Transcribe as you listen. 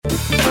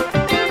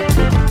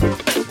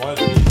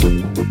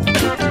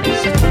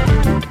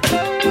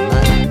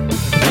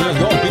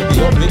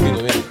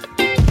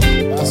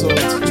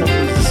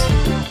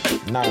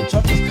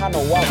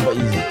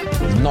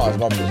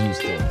up as you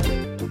still.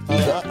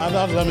 How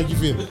does that make you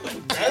feel?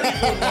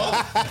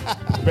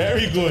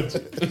 Very good.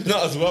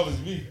 Not as well as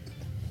me.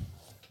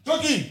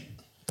 Chucky!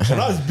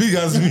 Not as big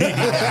as me.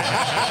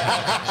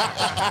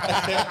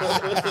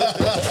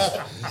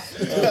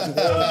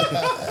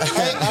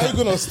 How are you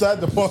gonna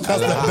start the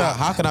podcast like that?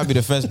 How can I be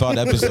the first bar of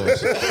the episode?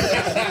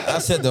 I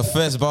said the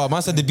first bar.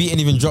 Man said the beat ain't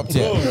even dropped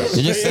yet.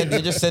 They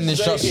just sending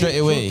shots straight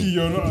away.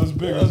 You're not as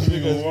big as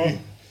me.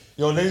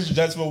 Yo, ladies and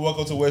gentlemen,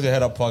 welcome to Where's Your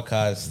Head Up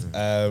podcast.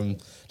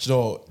 You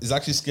know, it's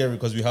actually scary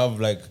because we have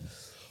like,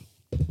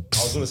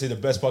 I was going to say the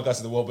best podcast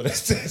in the world, but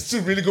it's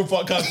two really good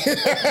podcasts.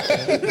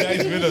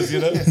 Guys with us, you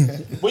know.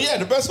 But yeah,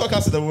 the best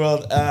podcast in the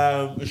world.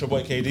 It's your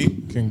boy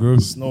KD. King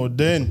Gross. No,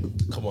 then.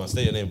 Come on,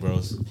 say your name,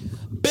 bros.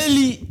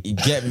 Billy, you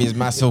get me? It's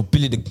myself,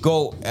 Billy the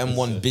GOAT,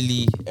 M1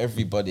 Billy,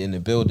 everybody in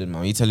the building,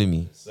 man. You telling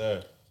me?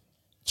 Sir.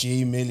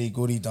 G Millie,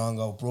 Goody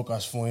Dongo,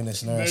 Brokash Foyne,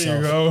 listener There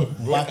herself.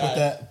 you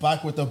go.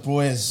 Back with the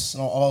boys,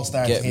 no all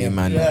stars Get me, here.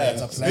 man. Yeah,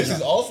 it's a This pleasure.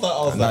 is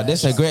all-star. Nah,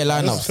 this is a great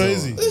lineup. This is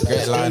crazy. still.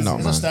 Great lineup,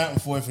 It's a man. starting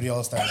four for the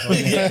all stars.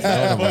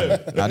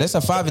 Now, this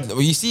a five.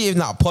 You see, if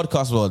not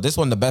podcast world, this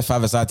one the best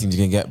five-a-side teams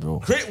you can get, bro.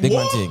 Great, Big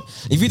man what? thing.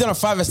 If you done a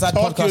five-a-side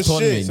Talk your podcast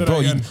tournament, shit.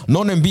 bro, Say that you, again. no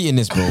one beating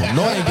this, bro.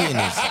 No one beating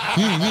this.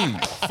 Big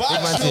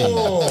man thing.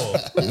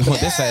 No,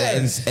 this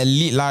is an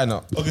elite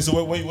lineup, Okay,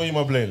 so where you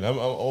my blame? I'm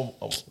bro.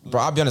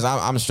 I'll be honest.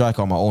 I'm a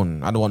striker on my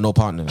own. I don't want no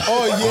partner.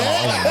 Oh,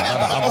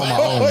 yeah? I'm on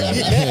my own.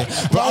 man.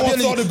 Bro, I'll be all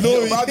the honest.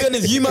 glory. Bro, I'll be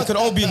honest. You man can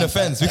all be in the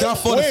fence. We can have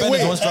four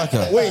defenders, one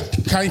striker. Wait,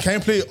 can you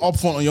play up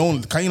front on your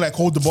own? Can you like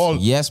hold the ball?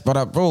 Yes,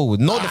 but bro,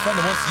 no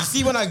defender wants. You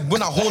see when I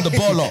hold the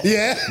ball up,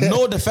 Yeah.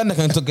 no defender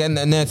can get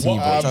in there to me,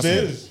 bro. Trust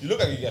me. You look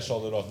like you get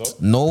shouldered off, though.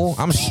 No,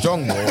 I'm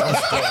strong, bro.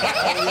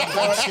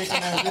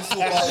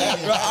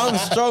 I'm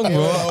strong,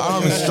 bro.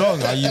 I'm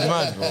strong. Are you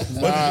mad, bro?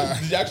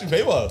 Did you actually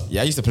play well?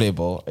 Yeah, I used to play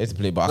ball. I can't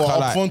Well, up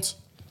lie. front?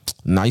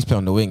 Nah, I used to play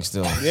on the wing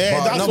still. Yeah,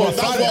 But- that's no, what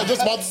but I was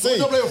just about to say.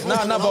 Nah, but That's five,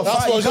 what I was you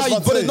just can't, about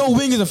to but there's say. no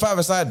wingers in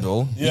five-a-side,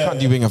 bro. You can't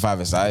do wing and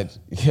five-a-side.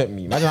 You get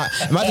me? Imagine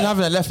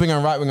having a left wing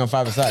and right wing on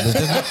five-a-side.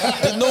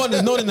 There's no one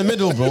in the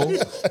middle, bro. You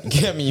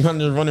get me? Man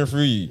just running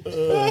through you.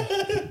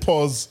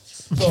 Pause.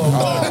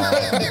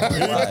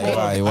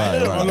 Why?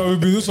 Oh, no, we've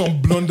been doing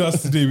some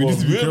blunders today. We need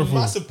to be Real careful.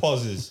 massive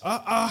pauses.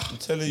 I'm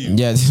telling you.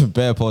 Yeah, this is a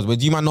bare pause. But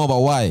do you might know about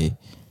why?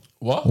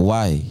 What?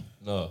 Why?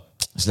 No.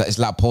 It's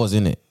like pause,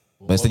 innit?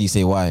 But instead you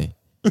say why.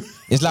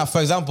 It's like,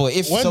 for example,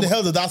 if When the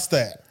hell did that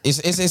start?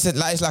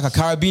 it's like a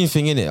Caribbean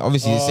thing, innit?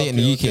 Obviously, you say it in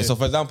the UK. okay. So,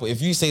 for example,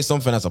 if you say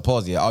something as a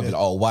pause, yeah, I'll be like,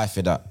 oh, why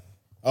for that?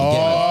 Oh,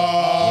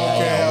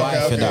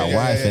 Why for that?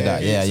 Why for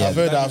that? Yeah, yeah. I've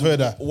heard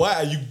that. Why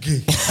are you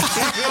gay?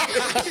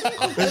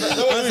 You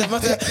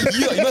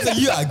must say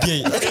you are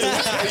gay.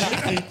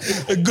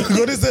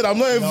 Go to say I'm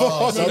not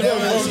involved. I'm not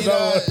involved in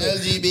that one.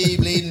 LGB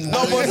bleeding.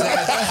 No, but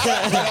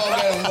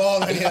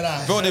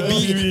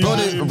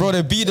Bro,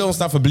 the B don't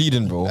stand for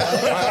bleeding, bro.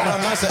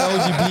 Man said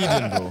LG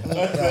bleeding, bro.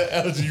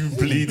 LG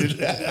bleeding.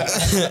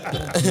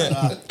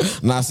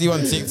 Now, I see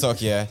on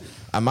TikTok, yeah.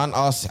 A man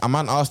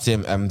asked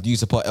him, do you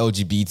support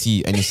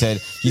LGBT? And he said,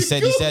 what did he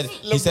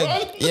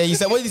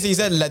say? He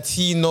said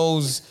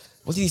Latinos.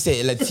 What did he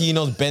say?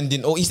 Latinos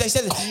bending. Oh, he said he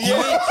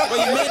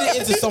made it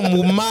into some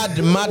mad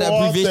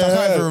abbreviation. I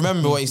can't even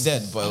remember what he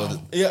said, but it was,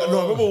 Yeah, no,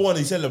 I remember one.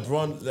 He said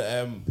LeBron.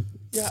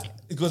 Yeah,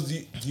 he goes, do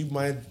you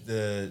mind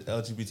the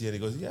LGBT? And he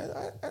goes, yeah,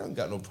 I don't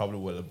got no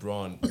problem with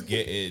LeBron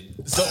getting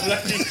something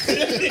like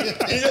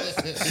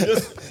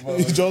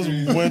He just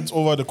went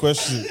over the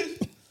question.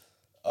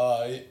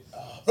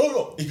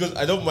 No. He goes,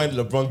 I don't mind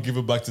LeBron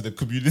giving back to the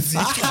community.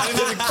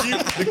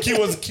 the key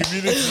was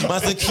community.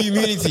 that's the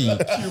community.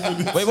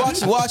 Wait,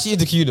 what actually is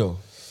the Q though?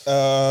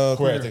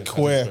 Queer, I think.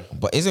 Queer.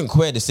 But isn't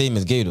queer the same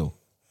as gay though?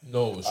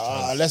 No, it's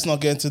trans. Let's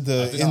not get into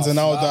the ins and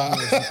outs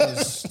of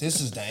that. This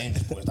is the end.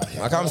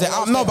 I can't say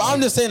no, but I'm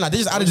just saying like they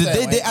just added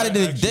they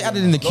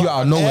added in the Q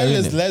out of nowhere. L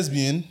is innit?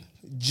 lesbian,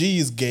 G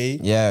is gay,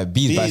 Yeah,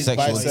 B is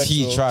bisexual,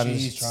 T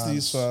trans. C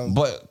is trans.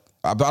 But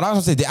I was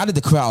gonna say they added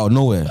the queer out of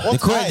nowhere. The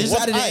queer, I? they just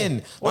What added I? it in.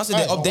 What Once they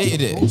I?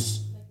 updated it.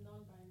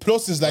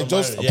 Plus is like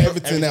just Yeah,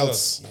 everything everything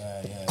else.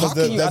 How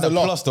can you add a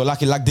plus though, like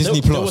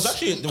Disney There Plus? was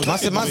actually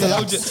Man's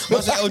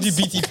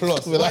LGBT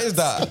plus. What is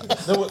that?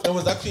 there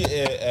was actually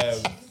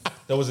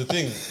there was a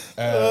thing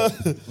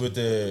with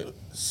the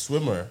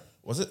swimmer.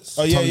 Was it?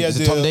 Oh yeah, Tom- yeah. is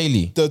it Tom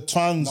Daley? The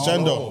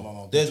transgender.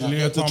 No. There's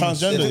Leah The Thomas. I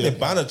transgender. think Yeah. they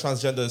banned a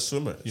transgender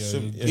swimmer.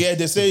 Yeah,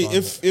 they say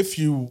if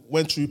you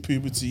went through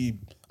puberty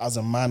as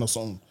a man or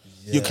something,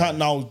 you can't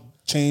now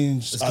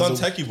change It's as called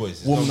a Techie Boys.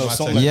 It's woman called or Mad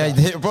something Techie. like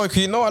that. Yeah, bro,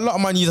 you know a lot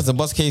of man use it as a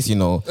buzz case, you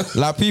know.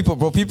 Like people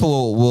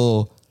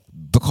will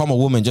become a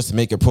woman just to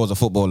make it pro as a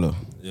footballer.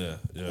 Yeah.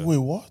 Wait,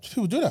 what?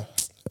 People do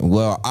that?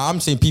 Well, I'm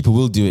saying people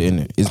will do it,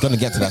 innit? It's gonna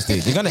get to that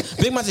stage.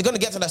 Big man's gonna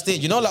get to that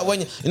stage. You know, like when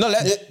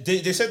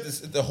They said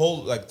this, the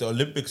whole like the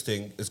Olympics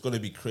thing is going to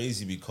be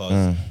crazy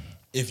because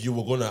if you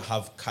were going to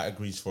have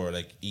categories for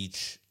like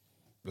each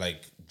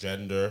like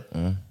gender,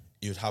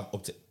 you'd have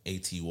up to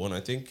 81,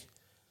 I think.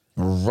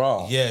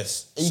 Raw.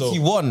 Yes.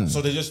 81.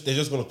 So they're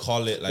just gonna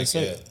call it like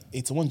Say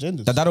 81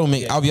 genders. That don't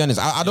make. I'll be honest.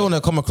 I don't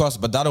want to come across,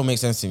 but that don't make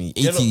sense to me.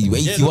 80, Yeah, no, 81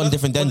 that's-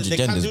 different but genders. They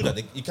can't do bro.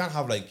 that. You can't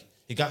have like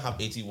you can't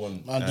have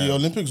 81. Man, the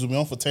Olympics will be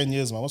on for 10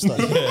 years, man. What's that?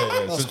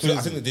 yeah. So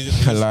I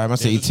think Like, I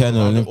must say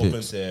eternal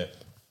Olympics.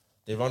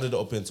 They rounded it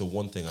up into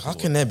one thing. How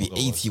can there be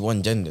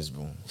 81 genders,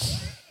 bro?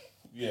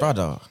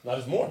 Brother, No,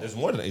 there's more. There's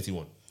more than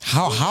 81.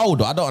 how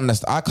though? I don't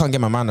understand. I can't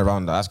get my mind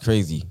around that. That's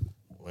crazy.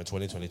 We're in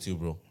 2022,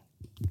 bro.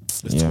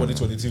 It's Yeah.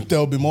 2022.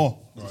 There'll be more.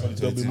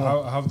 There'll be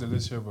more. I have the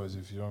list here, boys,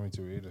 if you want me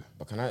to read it.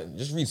 But can I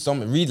just read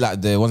some? Read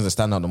like the ones that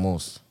stand out the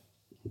most.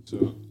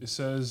 So it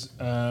says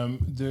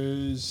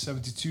there's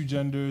 72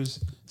 genders: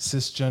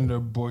 cisgender,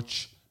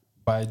 butch,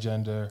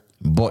 bigender,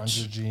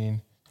 Butch.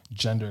 androgyne,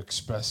 gender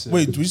expressive.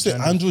 Wait, do you say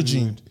gender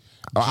androgyne?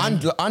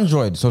 fluid.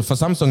 Android. So for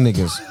Samsung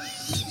niggas.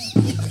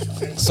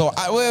 So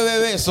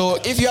wait. So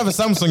if you have a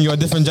Samsung, you're a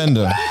different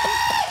gender.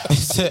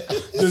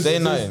 Say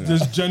nothing.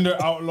 There's gender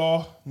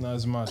outlaw. Nah,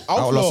 it's mad.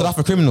 Outlaw. So that's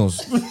for criminals.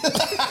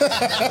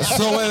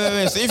 So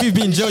wait. So if you've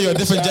been in jail, you're a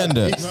different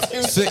gender.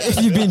 So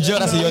if you've been in jail,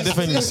 that's you're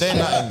different. Say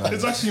nothing, man.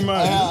 It's actually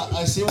mad.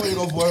 I see why you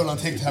don't viral on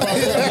TikTok.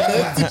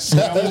 There's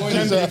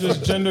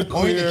gender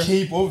Only the queer.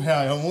 keep up here.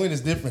 I'm only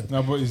is different.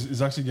 No, but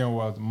it's actually getting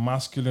wild.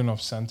 Masculine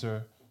of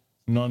center,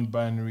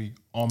 non-binary,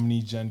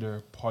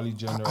 omnigender,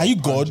 polygender. Are you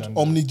God? pangender.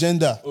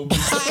 Omnigender.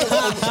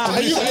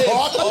 Are you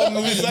God?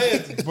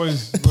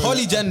 Boys,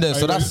 Polygender. So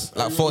Are you that's ready? like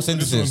Are you ready for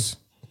photosynthesis. this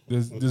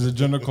one? There's a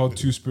gender called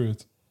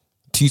two-spirit.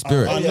 Two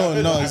spirit. No, it's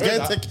I've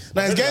getting heard tech.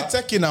 Now it's getting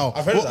techy now.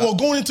 I've heard We're, that. we're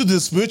going into the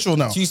spiritual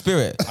now. Two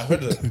spirit. I've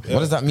heard of it. What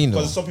does that mean, though?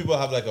 Because some people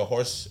have like a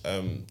horse.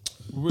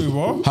 Wait,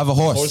 what? Have a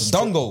horse. Horse-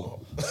 Dongo. No.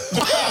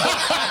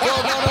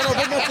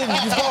 Big nothing.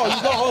 You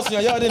got a horse in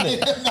your yard,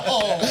 innit?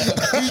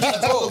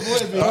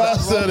 I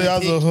said it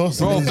as a horse.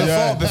 Bro,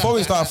 before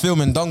we start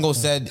filming, Dongo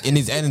said in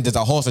his end there's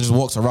a horse that just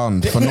walks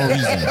around for no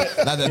reason.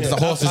 Like, there's a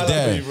horse just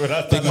there.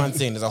 Big man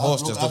saying there's a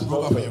horse just. I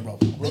broke up here, bro.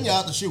 Bring you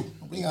out the shoe.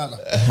 Bring you out.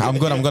 I'm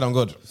good.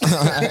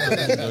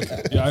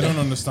 Yeah, I don't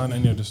understand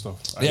any of this stuff.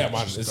 Yeah,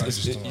 man.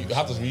 You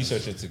have to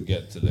research it to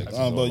get to like.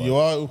 But you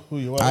are who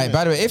you are. Alright,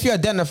 by the way, if you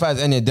identify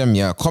as any of them,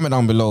 yeah, comment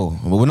down below.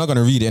 But we're not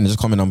gonna read it and just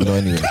comment down below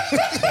anyway.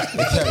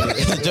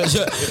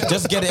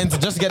 just get it into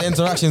the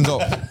interactions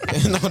up.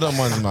 No them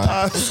ones, man.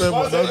 I said,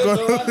 but don't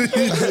go.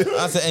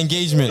 That's an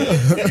engagement.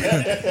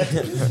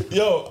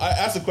 Yo, I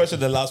asked a question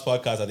in the last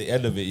podcast at the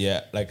end of it.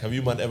 Yeah, like, have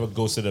you man ever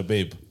ghosted a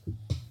babe?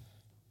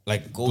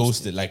 Like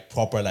ghosted, like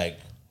proper, like.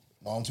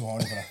 No, I'm too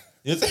horny for that.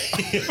 You're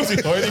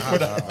too horny for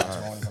that. I'm too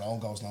horny for that. I don't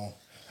ghost now.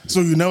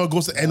 So you never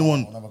go to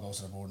anyone? I'll never go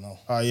to the board now.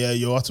 Ah, yeah,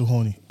 you are too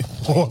horny.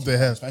 What the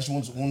hell? Especially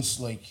once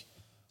like,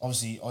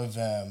 obviously I've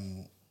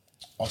been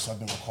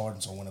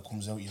recording, so when it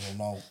comes out, you don't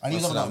know. And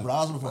you've never got a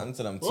browser before.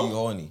 Answer them too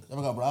horny. You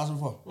ever got a browser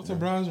before? What's a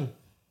browser?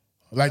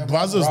 Like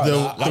Brazzers,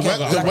 the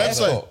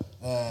website.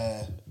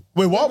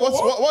 Wait,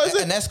 what is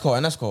it? An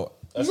escort.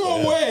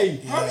 No way!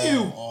 Have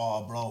you?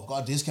 Oh, bro,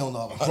 got a discount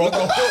off.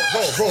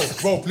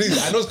 Bro,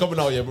 please. I know it's coming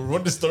out here, but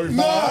run the story.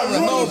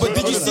 No, but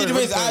did you see the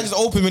way his eyes just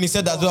opened when he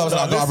said that? I was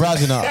like, I got a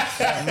browser now.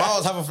 I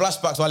was having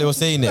flashbacks while he was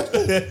saying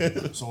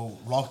it. So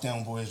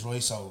lockdown, boys,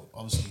 right? So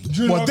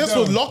obviously, But this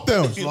was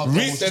lockdown. lockdown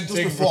Recent just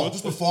thing,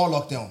 just before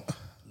lockdown,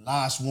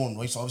 last one,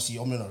 right? So obviously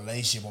I'm in a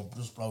relationship, I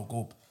just broke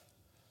up,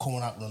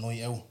 coming out with a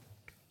night out,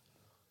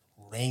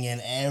 ringing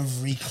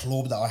every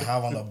club that I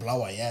have on the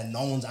blower. Yeah,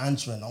 no one's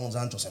answering. I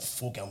said,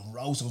 fuck, I'm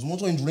roasting. Because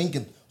once I'm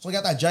drinking, so I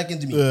got that jack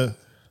into me. Yeah.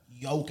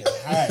 Yoking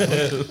hard.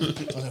 Right?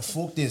 So I said,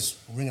 fuck this.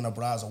 Ringing the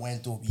bras. I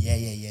went up.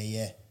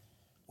 Yeah.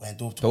 Went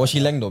up to But was she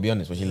leng though? Be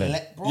honest, was she leng?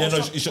 Bro, Yeah, no,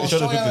 I'll you show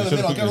showed you the in a pictures, minute.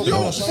 showed the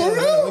I'll pictures. show you in a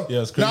minute, right?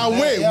 Yeah, it's crazy. Now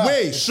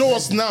wait, show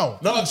us now.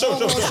 No, show.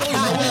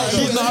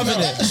 She's not having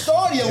Get the it.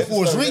 story out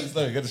for us, right?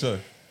 Get the show.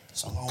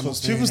 So I'm up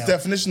Because there people's now.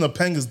 definition of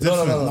peng is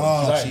different.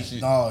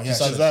 She's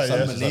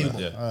unbelievable.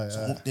 Yeah.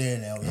 So I'm up there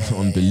now. Yeah,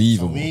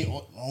 Unbelievable. So me, I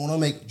want to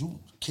make you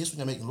kiss when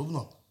you're making love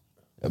now.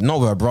 Not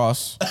with her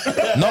bras.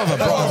 Not with her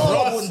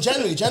bras.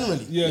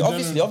 Generally. Yeah,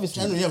 Obviously.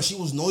 Generally, yeah, she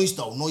was nice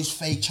though, nice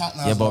fake chat.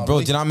 Yeah, but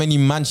bro, do you know how many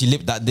man she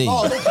lipped that day?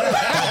 Oh, don't care.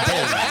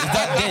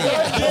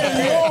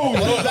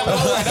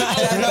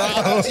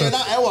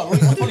 That hour,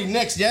 right? I'm probably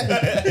next,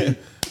 yeah?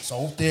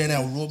 So up there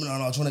now, rubbing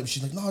on her, trying to,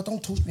 she's like, no,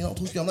 don't touch me, I'm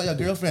not your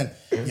girlfriend.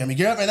 You're my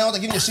girlfriend now, they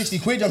give you 60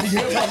 quid, you're my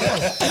girlfriend now.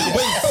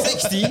 Wait,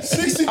 60?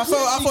 I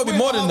thought it'd be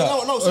more than that.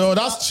 No, Oh,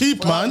 that's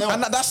cheap, man.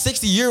 And that's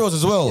 60 euros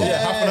as well. Yeah,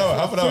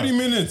 half an hour. 30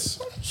 minutes.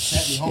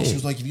 Sent me home. She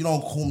was like, if you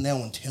don't come now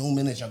in 2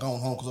 minutes, you're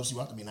going home, because obviously we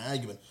have to be in an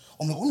argument.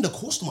 I'm like, I'm the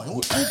customer. I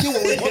don't care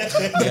what we want.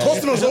 The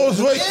customer's always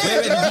right. She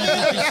said,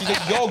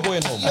 you're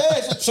going home.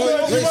 Yeah, so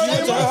you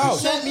went to her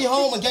house? Sent me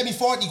home and gave me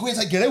 40 quid.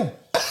 I get out.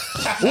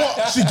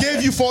 What? She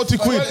gave you 40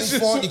 quid.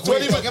 40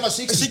 quid. I gave her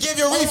 60. She gave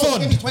you a Oh, no,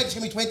 refund?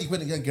 Give me 20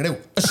 quid and get out.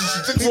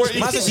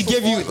 Man said she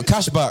gave you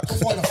cash back.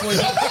 Wait.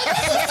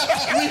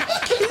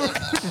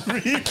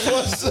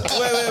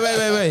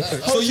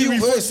 So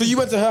you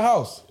went to her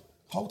house?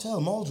 Hotel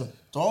Maldron.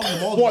 They're all in the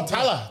Maldron. What,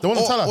 Tala? The one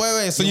in Tala?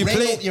 Wait. So you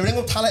played? You ring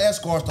up Tala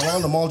Escort. They're all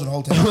in the Maldron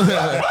Hotel.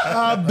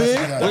 Ah, big.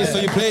 Wait, so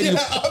you played? No.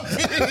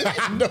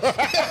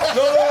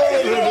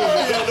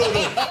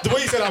 The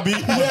Abi.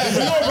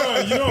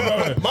 You know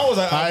about it. Man was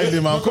like, Alright,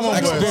 man. Come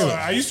on, Bro, boys.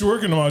 I used to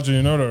work in the margin,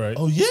 you know that, right?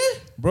 oh yeah.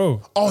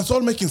 Bro. Oh, it's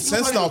all making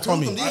sense now,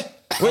 Tommy. That's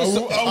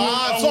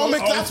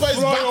why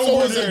his back's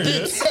always a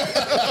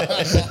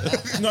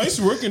bit. No, I used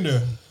to work in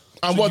there.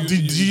 And what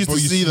did you used bro,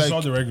 to see you like?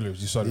 saw the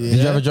regulars. You saw the Did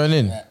you ever join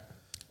in?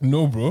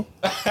 No, bro.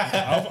 I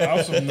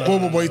have some,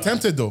 But you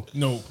tempted though.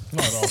 No,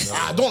 not at all.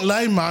 Ah, don't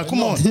lie, man.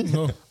 Come on.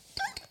 No.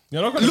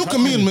 You're not gonna Look at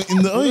me in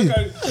the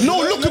eye. No,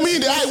 look at me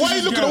in the eye. Why are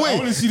you looking I away?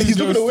 want to see He's these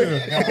looking girls away.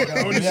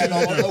 still. Yeah, no,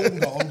 I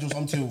wouldn't go.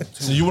 I'm too.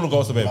 So you want to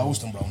go to bed?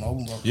 Roasting, bro. No, I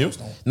wouldn't go. You?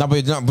 roasting. No,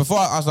 but before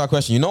I ask that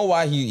question, you know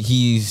why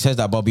he says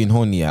that about being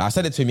horny? Yeah? I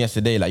said it to him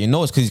yesterday. Like, you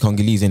know, it's because he's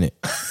Congolese, innit?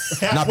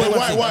 Nah, Wait,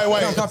 but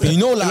why? I'm capping. You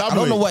know, like, I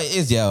don't know what it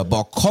is, yeah,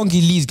 but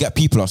Congolese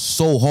people are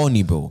so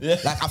horny, bro.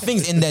 Like, I think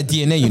it's in their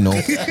DNA, you know.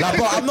 Like,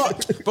 bro, I'm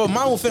not, bro,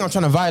 my whole thing, I'm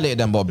trying to violate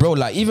them, but bro,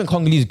 like, even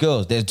Congolese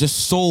girls, they're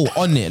just so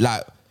on it,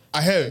 like.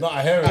 I hear it. No,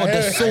 I hear it. Bro,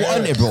 they're so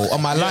on it, bro.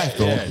 On my life,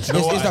 bro. yeah. It's, You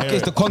know what? it's I like hear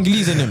it's the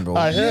Congolese in him, bro.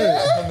 I hear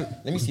it.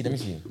 Let me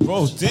see.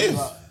 Bro, Dave.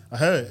 I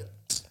hear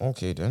it.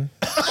 Okay, then.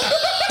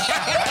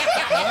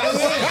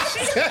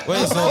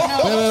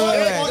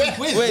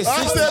 Wait, wait,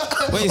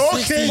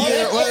 60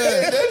 year,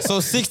 wait. So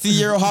 60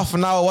 € half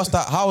an hour. What's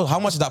that? How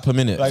much is that per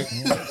minute? Like,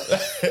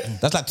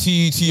 That's like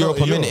 €2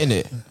 per minute,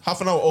 innit?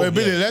 half an hour. Oh, Wait,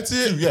 Billy, yeah. let's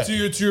see it. Yeah.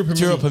 €2 per €2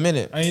 minute. per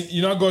minute. And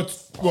you not got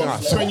what,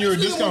 €20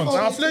 discount.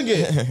 I'll fling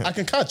it. I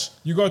can catch.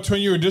 You got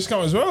 €20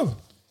 discount as well.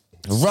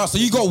 Right, so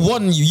you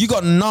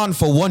got none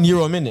for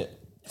 €1 a minute.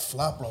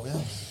 Flat, bro. Yeah.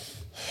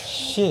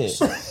 Shit.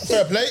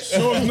 Fair play.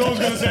 No one's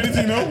gonna say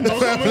anything, no? No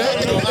comment?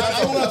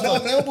 I don't want to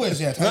talk now, boys.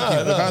 Yeah,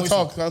 thank you.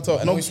 Can't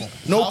talk. No Nice one.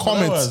 no Half an hour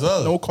comments. as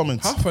well. No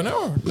comments. Half an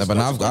hour. Like, but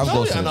I've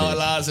ghosted.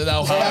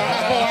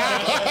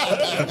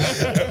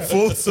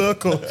 Full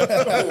circle.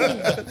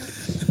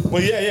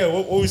 Well, yeah.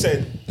 What we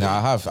saying?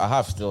 Yeah, I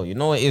have still. You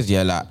know what it is,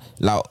 yeah?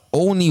 Like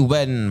only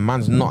when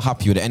man's not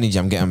happy with the energy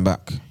I'm getting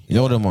back. You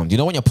know what I'm on? You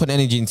know when you're putting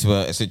energy into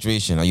a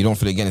situation and you don't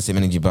feel like getting the same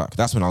energy back,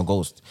 that's when I'll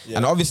ghost. Yeah.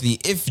 And obviously,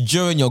 if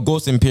during your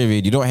ghosting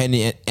period you don't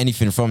hear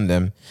anything from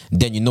them,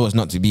 then you know it's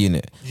not to be in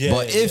it. Yeah,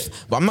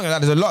 but I'm not gonna lie,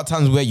 there's a lot of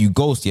times where you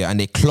ghost, yeah, and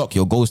they clock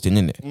your ghosting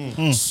in it.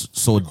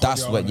 So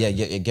that's when,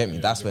 you get me.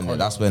 That's when.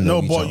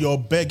 No, but you're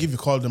beg if you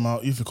call them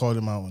out. If you call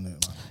them out on it,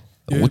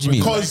 man. What do you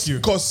mean?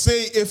 Because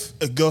say if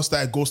a girl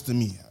started ghosting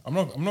me, I'm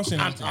not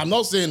saying anything. I'm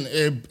not saying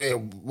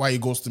why you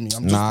ghosting me.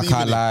 I'm just Nah, I can't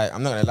leaving it. lie.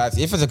 I'm not gonna lie to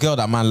you. If it's a girl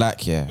that man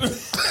like, yeah,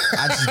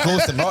 and she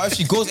ghosted, bro. If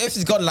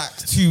she's got like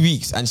 2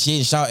 weeks and she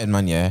ain't shouting,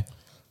 man, yeah,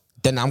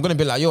 then I'm gonna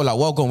be like, yo, like,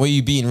 welcome, where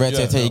you been? Red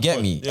you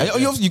get me? Yeah,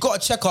 You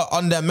gotta check her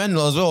on their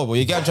mental as well, bro.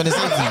 You get what I'm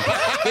trying to say to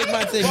you? Big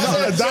man thing.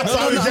 That's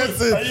how he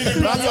gets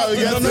it. That's how he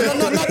gets it.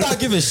 No, not that I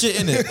give a shit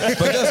in it,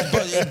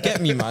 but you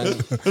get me, man.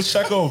 Let's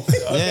check home.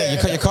 Yeah, you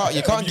can't Have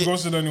you get.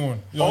 ghosted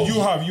anyone? No, you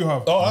have.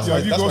 Oh, that's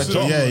Have you my ghosted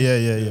job. anyone?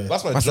 Yeah.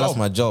 That's my That's job.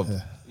 my job.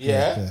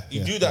 Yeah,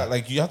 you do that.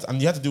 Like you have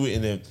to do it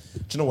in a. Do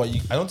you know what?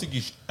 I don't think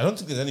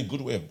there's any good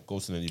way of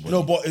ghosting anybody.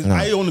 No, but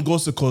I only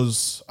ghosted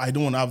because I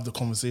don't want to have the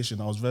conversation.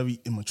 I was very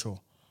immature.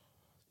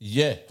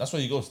 Yeah, that's why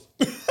you ghost.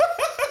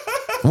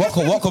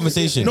 What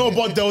conversation? No,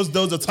 but there was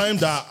a time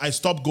that I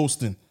stopped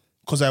ghosting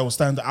because I was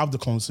starting to have the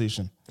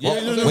conversation. Yeah,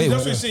 no, Wait,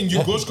 that's what I'm saying.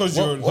 You ghost because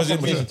you're. What's the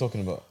conversation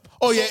talking about?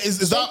 Oh yeah, is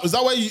that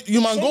why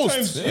you man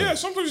Sometimes,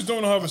 ghost? sometimes you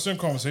don't have the same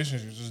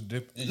conversations. You just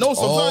dip. No,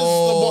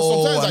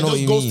 sometimes I I know what just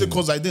you ghosted mean.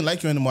 because I didn't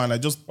like you anymore, and I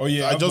just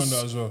I've done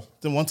that as well.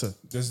 didn't want to.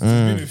 There's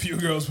been a few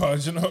girls,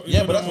 but you know.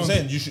 Yeah, but that's what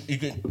I'm saying. You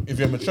could, if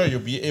you're mature, you'll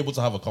be able to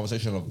have a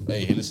conversation of,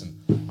 hey, listen,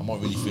 I'm not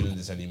really feeling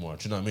this anymore.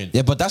 Do you know what I mean?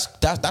 Yeah, but that's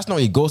not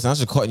your ghosting. That's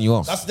just cutting you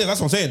off. That's the thing. That's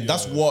what I'm saying.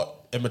 That's what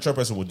a mature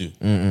person would do.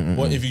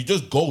 But if you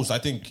just ghost, I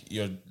think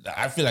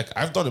I feel like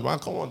I've done it, man.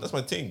 Come on, that's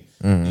my thing.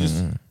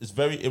 It's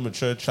very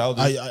immature,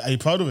 childish. Are you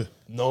proud of it?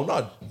 No,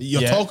 not.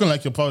 You're talking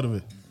like you're proud of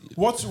it.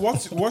 What's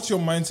your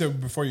mindset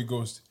before you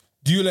ghost?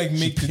 Do you like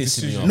make the pissing me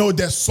decision? off. No,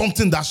 there's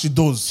something that she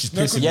does.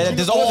 Yeah,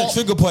 there's always a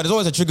trigger point. There's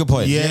always a trigger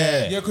point. Yeah.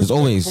 Yeah, because There's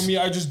always. for me,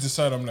 I just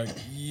decide. I'm like,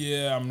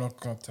 yeah, I'm not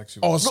gonna text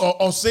you. Or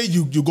say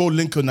you go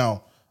link her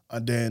now,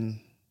 and then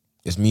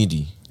It's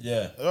meaty.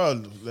 Yeah.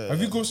 Have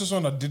you ghosted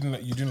someone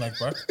that you didn't like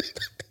back?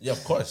 Yeah,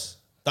 of course.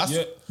 That's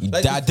Yeah.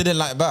 I didn't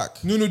like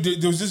back. No,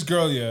 there was this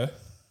girl, yeah.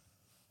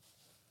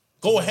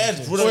 Go ahead.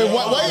 wait,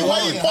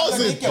 why are you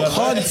pausing?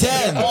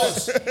 Content. No.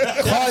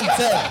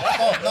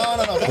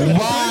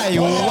 Why?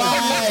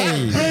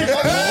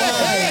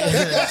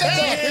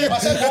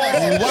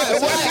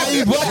 Why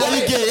are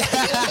you gay?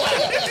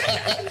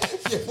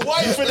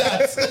 Why for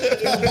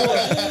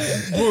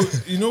that? Bro,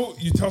 you know,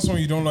 you tell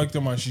someone you don't like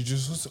them and she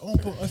just says, oh,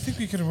 but I think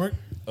we can work.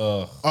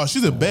 Oh,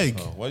 she's a beg.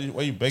 Why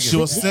you begging? She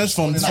was sent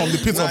from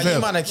the pit of You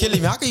hell. man are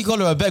killing me. How can you call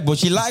her a beg? But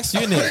she likes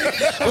you,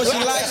 innit? But she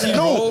likes you,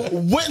 No, bro.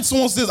 when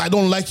someone says I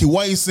don't like you,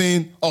 why are you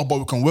saying, oh, but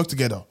we can work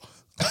together?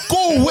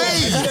 Go away.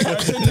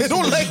 They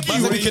don't like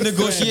Man said we you. can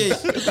negotiate.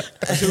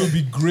 I said we'll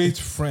be great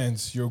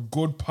friends. You're a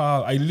good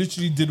pal. I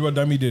literally did what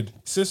Dami did.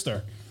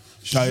 Sister.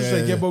 She's Yeah, just yeah,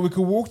 like, yeah. but we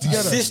can work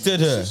together. Sistered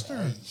her.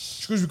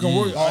 She goes, we can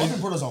work. I've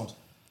been brothers on.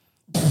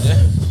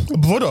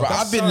 Brother.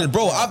 I've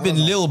been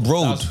Lil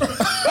Broed.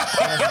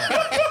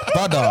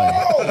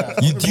 brother.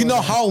 Do you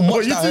know how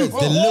much that hurts?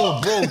 The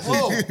little bro.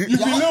 You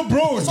be little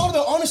bro. It's all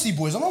about honesty,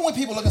 boys. I don't know why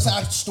people look and say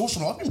I'm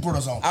social. I've been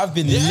brothers on. I've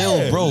been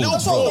little bro.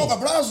 That's all about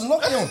brothers.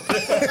 Look at him.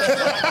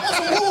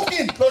 That's a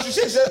walking. No, she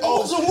said, oh,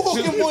 That's a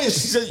walking, boys.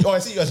 she said, oh, I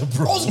see you as a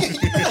bro. No,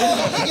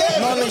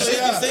 No, she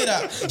didn't say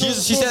that.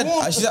 She said,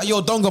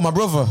 yo, Dongo, my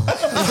brother.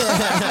 What's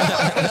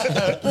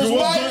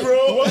good,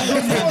 bro? Yo,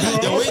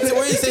 what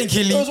are you saying,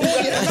 Killy? You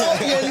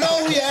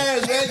know we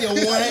as well. You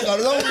wank. I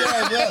know we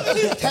as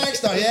well.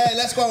 Text her, yeah,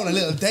 let's go on a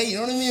little date. You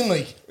know what I mean?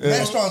 Like,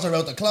 restaurants are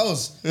about to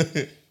close.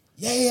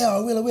 Yeah, I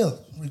will. We're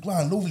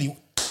going lovely.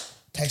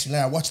 Text me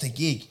now, watch the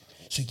gig.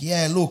 She's like,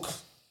 yeah, look,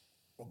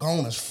 we're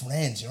going as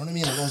friends. You know what I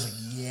mean? And I was like,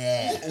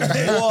 yeah.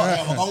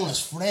 We're going as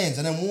friends.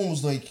 And then one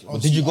was like, oh,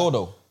 Did you go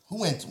though? Who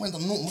went? Went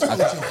on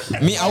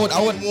nothing. Me, I would.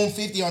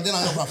 150 or then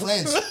I got my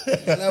friends.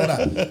 And then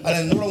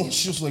another one,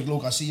 she was like,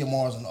 look, I see you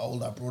more as an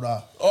older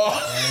brother.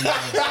 I'm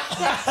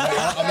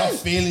not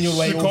feeling your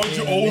way. She called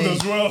you old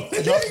as well. Do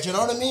you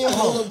know what I mean?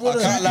 Older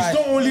brother. can't lie.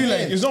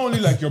 It's not only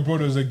like your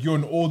brother. It's like you're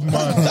an old man.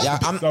 Yeah,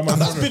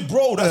 That's big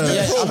bro. That's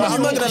big bro.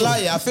 I'm not gonna lie.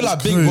 Yeah, I feel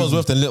like big bro's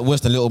worse than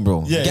little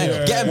bro.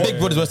 Getting big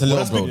brother's worse than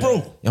little That's bro. big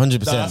bro.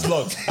 100%. That's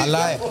luck. I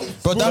lie, bro.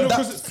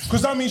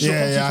 Because that means she'll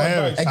come to you for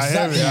advice.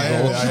 Exactly,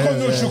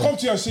 bro. She'll come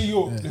to you and say,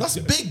 yo, That's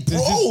big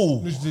there's bro.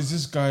 there's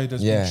this guy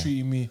that's Yeah. been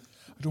treating me. I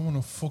don't want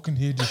to fucking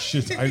hear this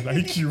shit. I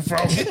like you,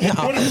 fam. No,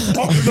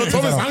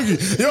 Tom is hungry.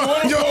 Yo.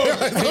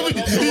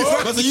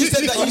 But so you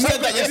said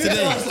that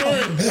yesterday.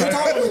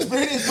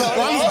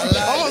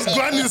 I was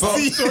grinding the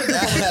seat.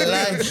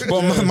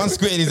 But man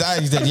squinted his eyes.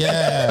 He said,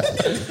 yeah.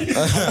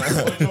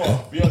 But you know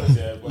what? Be honest,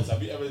 yeah. But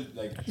have you ever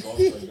like gone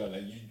to a girl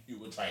like you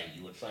were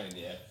trying,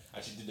 yeah,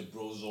 and she did the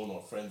bro zone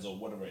or friend zone,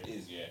 whatever it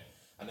is, yeah,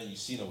 and then you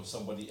seen her with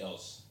somebody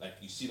else, like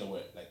you seen her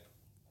with like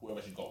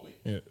whoever she got with.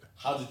 Yeah.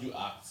 How did you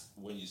act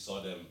when you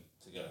saw them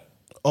together?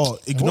 Oh,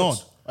 ignored.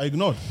 I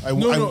ignored. I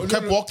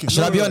kept walking.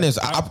 Should I be honest?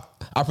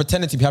 I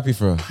pretended to be happy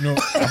for her. No.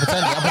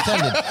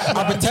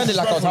 I pretended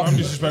like I was I'm happy.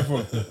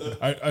 disrespectful.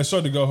 I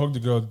saw the girl hug the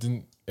girl,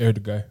 didn't air the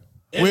guy.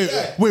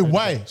 Wait,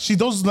 why? She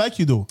doesn't like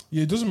you though.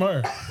 Yeah, it doesn't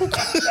matter. Bro,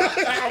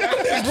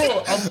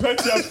 I'm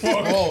petty as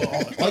fuck. I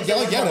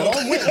get it.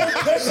 I'm with you.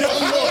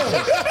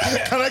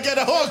 Can I get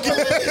a hug?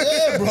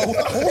 Yeah, bro.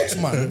 What,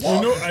 man?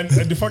 You know, and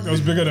the fact that I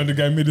was bigger than the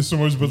guy made it so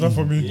much better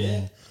for me.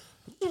 Yeah.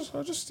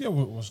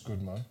 What's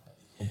good, man?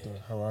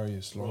 How are you?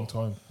 It's a long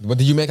time. But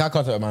did you make eye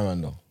contact with my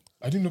man though?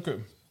 I didn't look at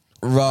him.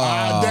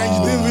 Right. Then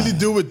you didn't really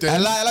do it then.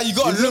 And like you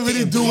gotta look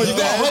really him. do it You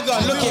gotta hug her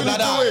and look him like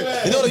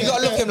that. You know, you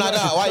gotta look him like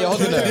that. Why you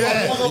hugging her?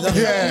 Yeah. What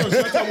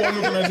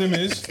looking at him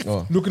is?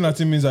 Looking at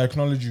him means I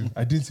acknowledge you.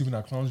 I didn't even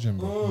acknowledge him,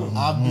 bro.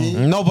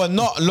 No, but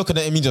not looking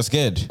at him means you're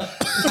scared. You're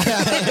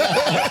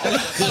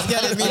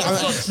scared at me.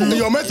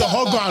 You're meant to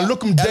hug her and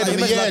look him dead in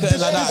the eye. This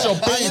is your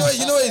pain.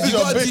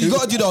 You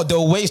gotta do the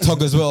waist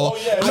hug as well.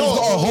 And you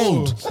gotta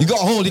hold. You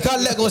gotta hold. You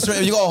can't let go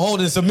straight. You gotta hold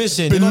in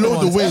submission.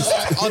 Below the waist.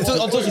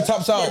 Until she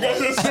taps out.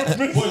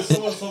 Boy,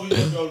 someone told me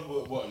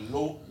what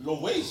low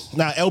waist.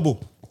 Nah, elbow.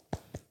 What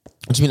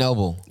do you mean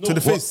elbow? To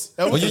the face.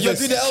 Elbow Oh, to the you're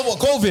face. doing the elbow.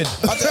 COVID.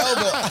 After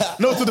elbow.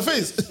 No, to the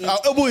face. I'll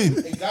elbow him. I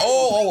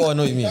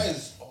know what you mean.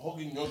 Guys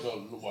hugging your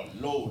girl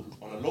low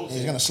on a low.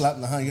 He's gonna slap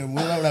in the hand. You're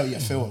gonna move out. You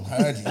feel him.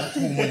 Heard you. Don't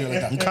move like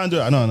that. You can't do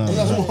it. No.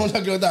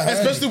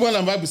 Especially when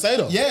I'm right beside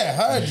her. Yeah,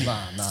 heard you.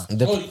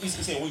 Oh, he's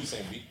saying what you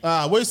saying, B?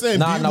 What you saying,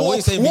 Nah, B? what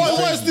you saying, B?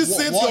 What is this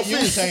saying to your What you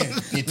face? saying?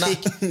 You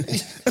take.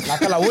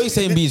 Like what you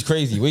saying, B is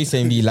crazy. What you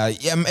saying, B?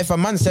 Like, yeah, if a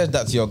man says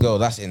that to your girl,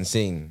 that's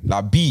insane.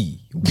 Like,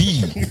 B,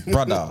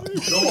 brother.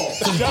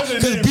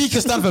 Because B can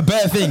stand for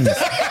bare things.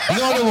 You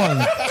know the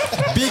one.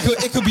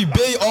 It could be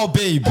bae or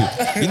babe.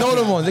 You know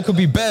the ones. It could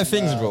be bare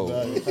things, bro.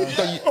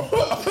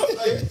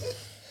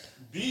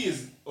 B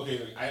is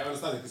okay. I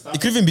understand it.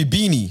 It could even be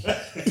beanie.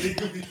 It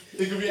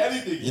could be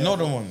anything. You know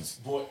the ones.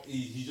 But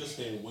he just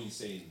saying what he's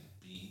saying.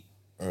 B,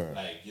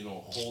 like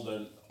hold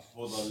a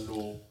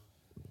low.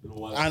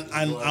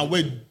 And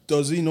wait,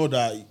 does he know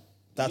that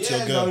that's your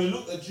Now girl? he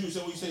looked at you.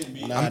 So what you saying,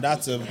 B? Nah,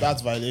 that's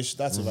violation.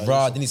 That's a violation.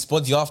 Bro, then he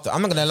spots you after.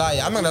 I'm not gonna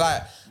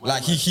lie.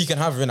 Like he can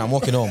have her and I'm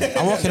walking home.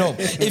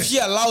 If she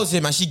allows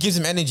him and she gives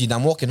him energy, then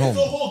I'm walking home.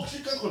 She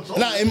can't control.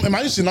 Nah,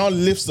 imagine she now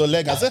lifts the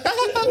leg and say, She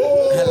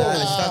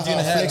starts doing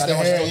the hair. Flicks the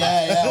hair.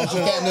 Yeah. She's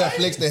getting there.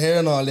 Flicks the hair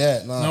and all.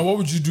 Yeah. Nah. Now, what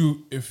would you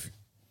do if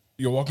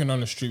you're walking down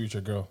the street with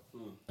your girl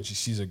and she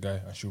sees a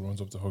guy and she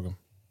runs up to hug him?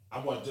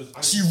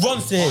 She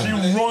runs to him. She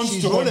runs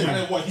to hug him.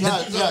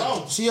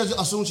 Yeah. She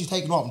as soon as she's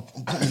taken off.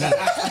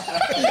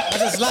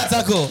 That's a slide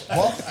tackle.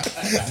 What?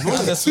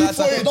 That's a slide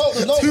tackle.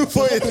 There's no 2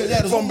 for it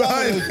there's from no-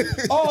 behind.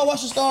 Oh,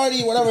 what's the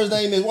story? Whatever his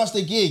name is. What's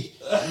the gig?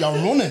 You're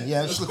running.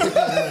 Yeah, just a quick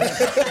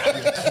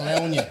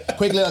little,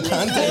 quick little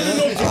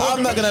tangent.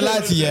 I'm not gonna lie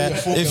to you.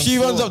 If she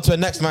runs up to her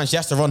next man, she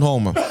has to run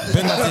home. Bring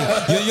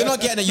that thing. You're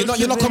not getting it.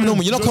 You're not coming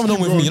home. You're not coming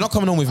home with me. You're not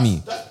coming home with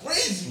me.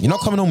 You're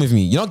not coming home with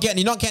me. You're not getting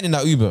in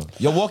that Uber.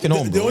 You're walking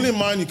home. the Bro. only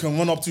man you can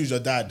run up to is your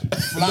dad.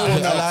 No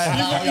one else.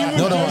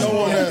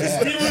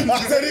 I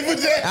said even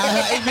there.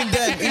 Even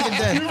then.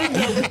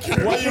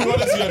 Why you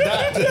running to your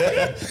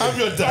dad? I'm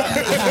your dad.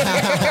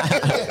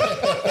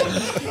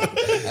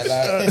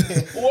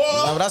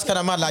 Nah, but that's kind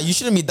of mad. Like, you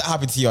shouldn't be that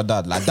happy to your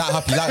dad. Like, that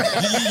happy. Like,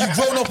 you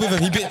grown up with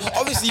him.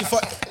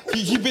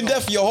 He been there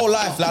for your whole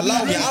life. Like,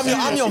 allow me.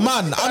 I'm your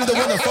man. I'm the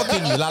one that's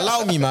fucking you. Like,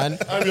 allow me, man.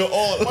 I'm your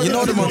all. You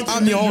know the one.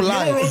 I'm your whole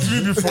life. Never wrote to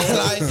me before.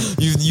 Like,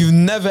 you've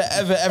never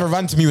ever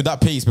ran to me with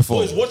that pace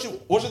before. Boys,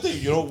 what's the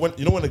thing? You know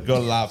when a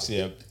girl laughs,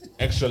 yeah,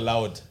 extra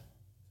loud.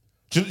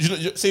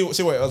 Say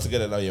what else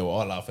together now, yeah, we're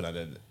all laughing, and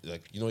then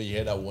like you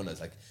hear that one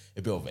that's like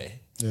a bit of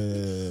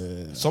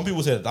Some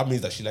people say that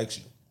means that she likes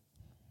you.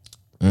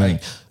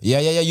 Like, yeah.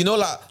 You know,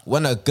 like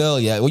when a girl,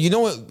 well, you know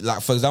what,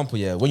 like for example,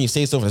 when you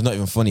say something that's not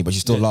even funny, but she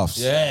still laughs.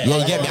 Yeah,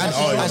 you get me.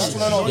 That's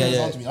what I know.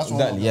 Exactly.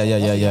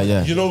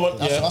 Yeah. you know what?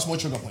 That's my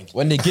trigger point.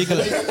 When they giggle,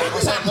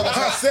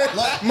 I said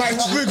my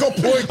trigger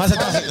point.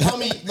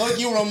 Tommy, look,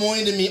 you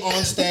reminded me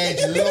on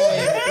stage live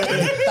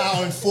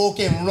that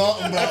fucking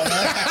rotten, bro.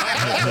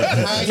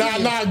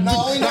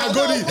 Nah,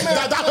 goodie.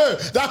 That hurt.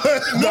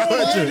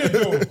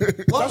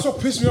 That's what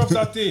pissed me off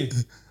that day.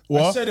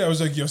 What? I said it, I was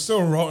like, you're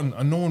still rotten,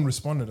 and no one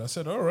responded. I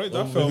said, all right,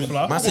 that fell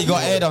flat. man, say he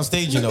got aired on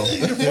stage, you know.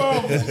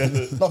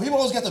 No, people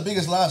always get the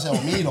biggest laughs out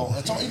of me, though.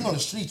 It's all, even on the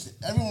streets,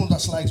 everyone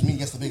that slags me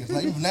gets the biggest.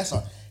 Like, even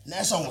Nessa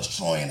was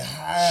trying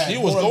hard. She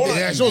was going.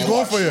 Yeah, she was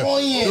going for you. She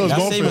was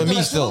That's going same for with you.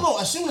 me still. No,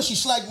 as soon as she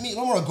slagged me,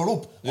 remember I grew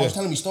up, I was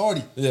telling me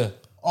story. Yeah.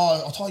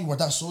 Oh, I thought you were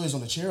that size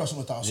on the chair or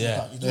something like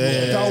that.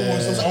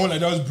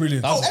 That was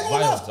brilliant.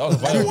 Everyone laughed. That was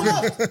violent. Everyone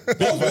laughed.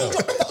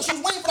 She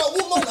was waiting for that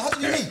one moment. How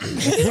did you mean?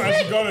 I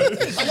got it.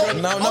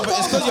 No, but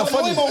it's because you're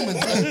funny.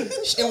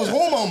 It was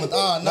one moment.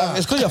 Nah.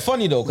 It's because you're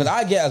funny though, because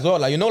I get as well.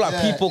 Like, you know, like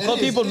Yeah, people, it because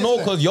is, people it is know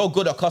fair. because you're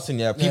good at cussing.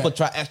 Yeah, people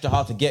try extra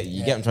hard to get you.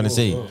 You get what I'm trying to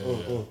say?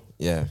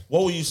 Yeah.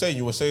 What were you saying?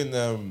 You were saying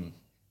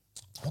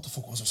What the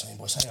fuck was I saying,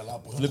 boy? Saying a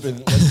lot, boy. flipping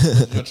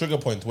what's your trigger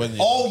point when you.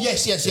 Oh,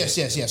 yes.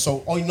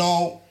 So I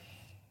know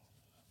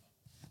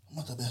I'm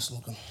not the best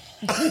looking.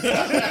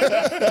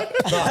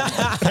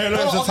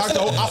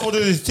 After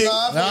this thing.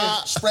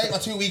 Sprayed my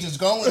 2 weeks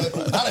ago.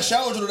 I had a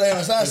shower the other day and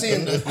I started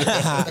seeing the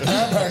car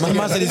parts. My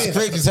man said he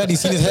scraped his head.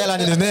 He's seen his hairline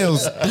and his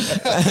nails.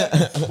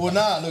 But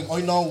nah, look, I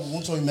know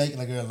once I make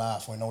a girl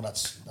laugh, I know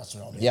that's what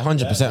I mean. Yeah,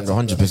 100%, bro,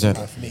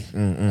 100%. For me.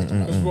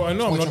 Well, I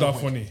know I'm not that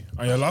funny,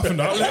 and you're laughing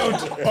that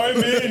loud. I'm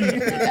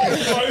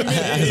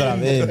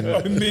in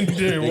there. Big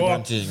man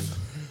What? thing.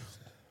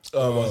 I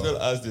was gonna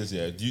ask this,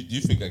 yeah. Do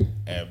you think like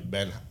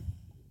men?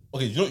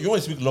 Okay, you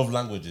always speak love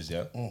languages,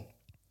 yeah.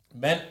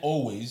 Men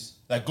always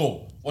like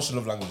go. What's your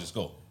love languages?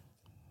 Go.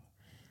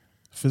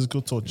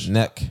 Physical touch.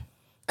 Neck.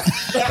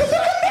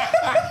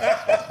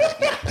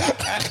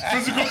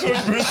 Physical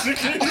touch,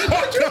 basically.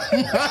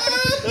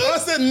 I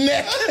said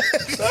neck.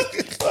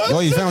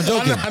 Oh, you think I'm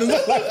joking?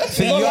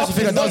 You actually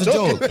think that was a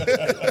joke?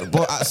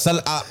 But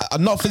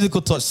I'm not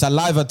physical touch,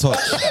 saliva touch.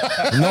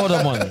 You know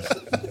the one.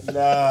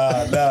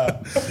 Nah.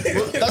 That's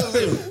the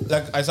thing.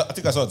 Like I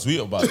think I saw a tweet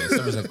about it.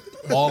 Someone was like,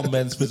 all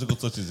men's physical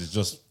touches is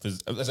just. I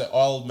said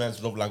all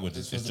men's love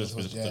languages is just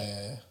physical touch.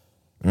 Yeah.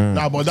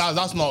 Nah, but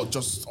that's not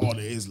just all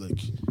it is. Like,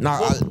 Nah,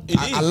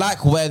 I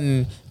like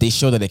when they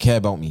show that they care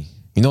about me.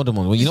 You know the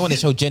one. You know when they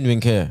show genuine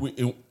care.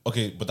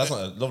 Okay, but that's not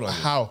a love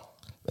language. how?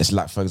 It's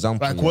like, for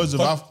example, Like words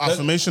of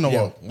affirmation or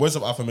what? Words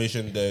of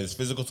affirmation. There's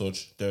physical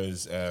touch.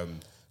 There's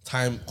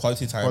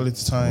quality time.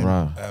 Quality time.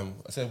 Right. I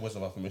said words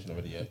of affirmation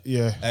already.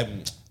 Yeah.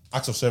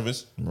 Acts of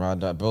service. Right,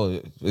 that,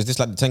 bro. Is this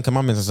like the 10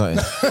 Commandments or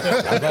something?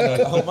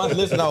 Oh, man,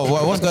 listen now.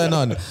 What's going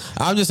on?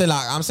 I'm just saying,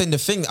 like, I'm saying the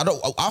thing. I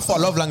thought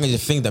love language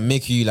is things that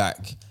make you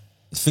like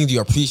things you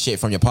appreciate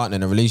from your partner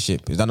in a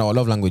relationship. Is that not what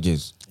love language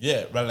is?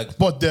 Yeah, right. Like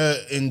But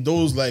in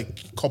those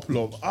like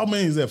couple of how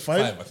many is there?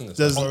 5? Five, I think it's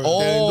There's five. in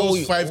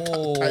those 5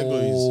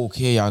 categories.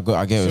 Okay, I get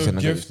what you're So saying.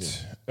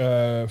 gift,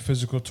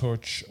 physical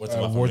touch,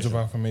 words of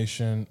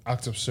affirmation,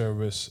 acts of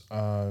service,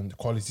 and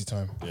quality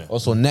time. Yeah.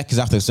 Also, neck is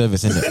after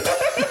service, isn't it?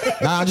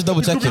 Nah, I'm just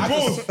double checking.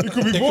 It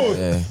could be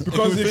both.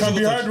 Because it can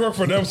be hard work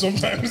for them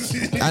sometimes.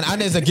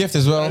 And there's a gift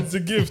as well. It's a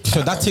gift.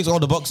 So that ticks all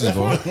the boxes,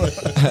 bro.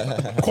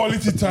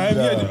 Quality time.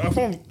 Yeah, I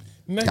found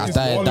neck is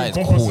all That is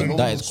encompassing. cool.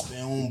 That is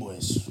Spoon,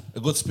 boys. a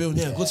good spoon.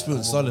 Yeah, a good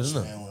spoon. Solid,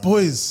 isn't it?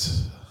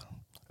 Boys,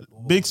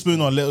 big spoon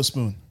or little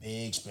spoon?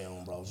 Big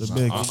spoon, bro. The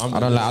big. I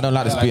don't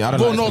like the speed. I don't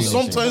Bro, like no. the speed.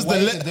 Sometimes Why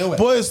you do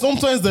it?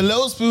 sometimes the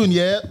little spoon,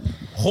 yeah,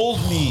 Hold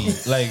me,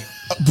 like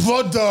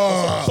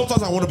brother.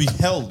 sometimes I want to be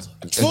held.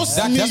 Trust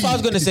Exactly. me. That's what I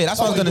was gonna say. That's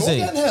what I was gonna say.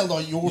 You're getting held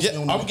or you're Yeah,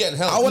 I'm getting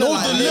held. I wanna No,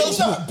 like the little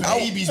spoon.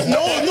 babies. No,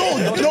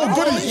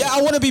 goody. Yeah,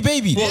 I want to be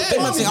baby. I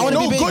want to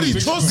No, be baby. goody.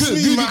 Trust me,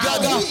 Goody man.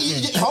 Gaga.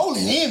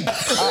 Holding him.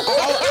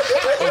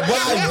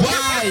 Why?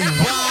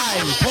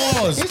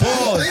 Pause. This is a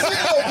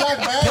black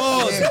man.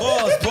 Pause.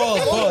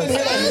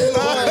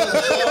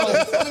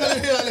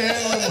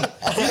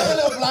 Look at the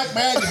little black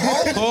man.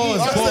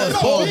 Pause.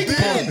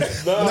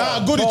 Nah,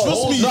 Goody,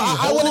 trust me. No,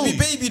 I want to be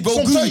babied, bro.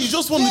 Sometimes Goody. you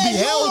just want to be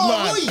held,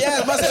 man.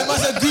 Yeah, man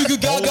said, Goo Goo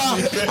Gaga.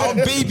 I'll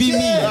baby me.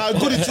 Nah,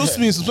 Goody, trust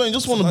me. Sometimes you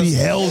just want to be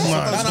held,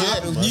 man.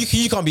 Nah,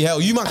 you can't be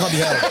held. You man can't be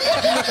held. You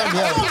man can't be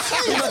held.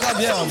 You man can't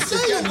be held. You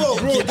man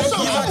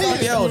can't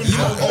be held. You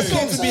man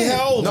Okay to be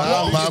held.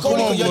 No, man, come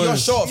on, you're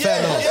boys. short, fair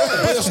enough.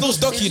 But you're still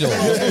stocky though.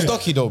 You're still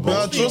stocky though, bro.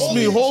 Man, trust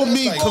me. Hold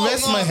me,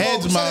 caress my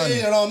head,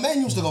 man.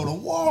 Men used to go to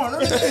war and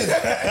everything.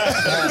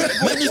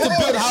 Man used to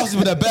build houses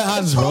with their bare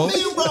hands, bro.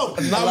 Bro.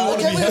 Now we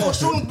want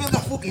to build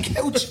that fucking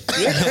couch.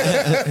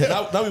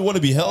 Now we want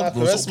to be held,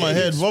 bro. Caress my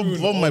head, rub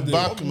my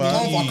back, Going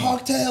man. for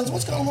cocktails.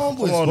 What's going on,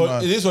 boys? Come on, But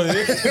man. it is what it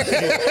is.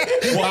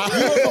 You went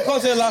for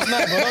cocktail last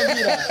night, bro. Don't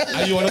do that.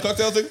 Are you on a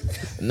cocktail thing?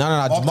 No,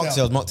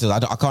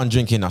 mocktails. I can't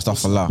drink in that stuff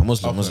for Allah.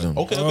 Muslim.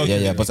 Okay.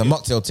 Yeah, but it's a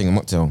mocktail thing, a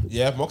mocktail.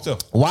 Yeah,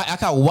 mocktail. Why I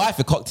can't wife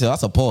a cocktail?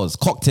 That's a pause.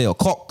 Cocktail.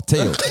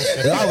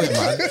 Allow it,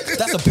 man.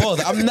 That's a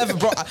pause. I'm never,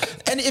 bro.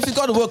 And if it's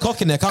got the word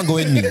cock in there, it can't go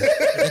in me.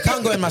 It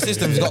can't go in my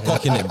system if it's got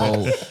cock in it,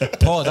 bro.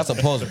 Pause. That's a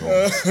pause, bro.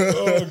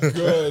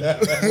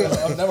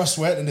 I've never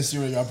sweat in this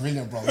series. You're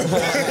brilliant, bro. Wife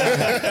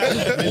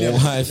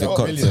a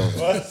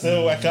cocktail.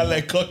 So I can't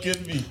let cock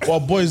in me. Well,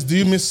 boys, do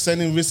you miss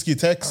sending risky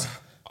texts?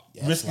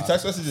 Risky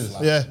text messages.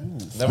 Yeah.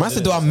 Man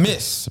said, do I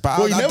miss? But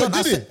Well, you never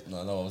did it. No,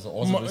 I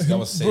wasn't risky. I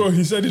was safe. Bro,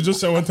 he said he just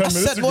said one 10 I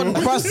minutes said ago. one,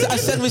 bro, I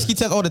send risky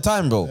text all the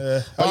time, bro.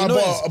 But you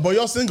know But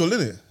you're single,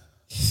 innit?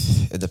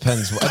 it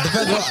depends. It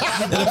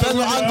depends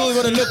what angle you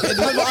want to look. It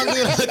depends what angle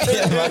you want to look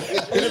at, man.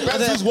 It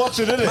depends who's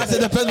watching, innit? Man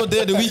said it depends what day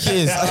of the week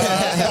it is.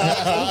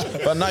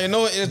 But now you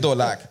know what it is though.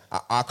 Like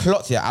I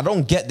clocked here. I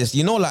don't get this.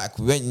 You know, like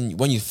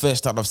when you first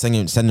start off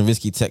sending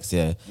risky texts,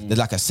 yeah, there's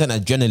like a certain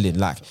adrenaline.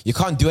 Like you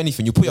can't do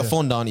anything. You put your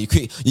phone down. You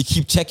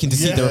keep checking to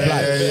see the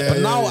reply.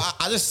 But now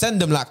I just send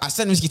them like I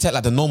send risky text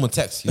like the normal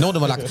text. You know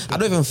them like I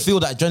don't even feel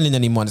that adrenaline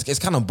anymore. It's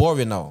kind of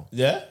boring now.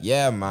 Yeah?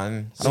 Yeah,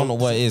 man. I don't know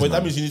what it is. But that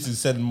man. means you need to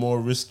send more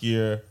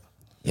riskier.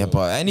 Yeah,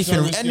 but anything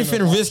risky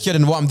riskier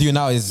than what I'm doing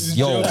now is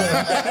yo,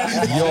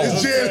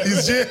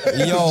 He's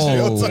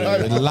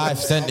jail. life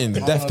sentence,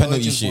 death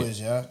penalty shit.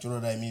 Boys, yeah? Do you know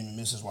what I mean? My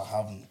missus were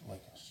having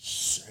like a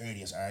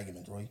serious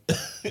argument, right?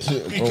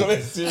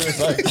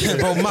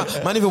 Bro,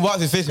 man even walked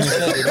his face when he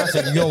said it. I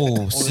said, yo,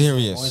 Boys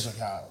serious.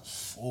 like,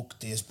 fuck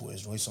this,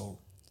 boys, right? So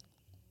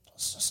I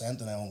sent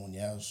them out one,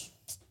 yeah.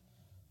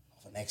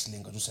 For next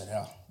link, I just said,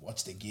 yeah,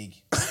 watch the gig.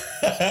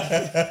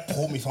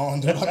 Pulled me phone,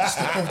 dude. Wait,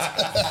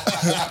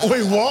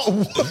 what?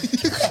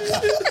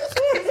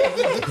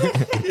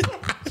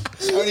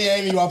 Sorry,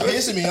 Amy, you are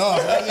pissing me off.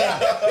 You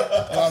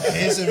are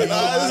pissing me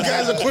off. This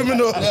guy's a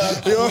criminal.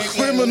 You're a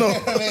criminal.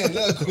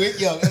 Look quick,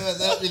 yo.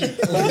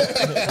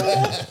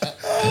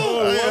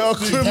 You're a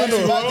criminal.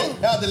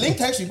 Yeah, the link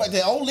text you back.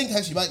 The old link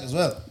text you back as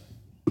well.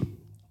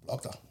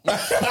 Blocked her.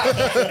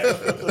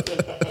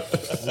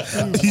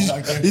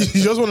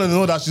 You just want to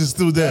know that she's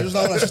still there. I just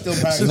know that she's still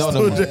pregnant. No,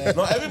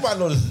 No, everybody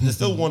knows there's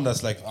still one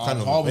that's like kind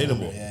of always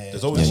available. one, yeah.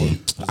 There's always one.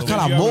 I feel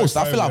like most.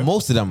 I feel like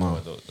most of them, man.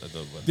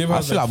 They've I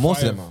had feel like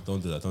most of them, five. man.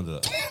 Don't do that. Don't do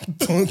that.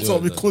 Don't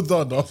tell me, cool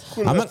down, though.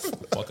 I'm not,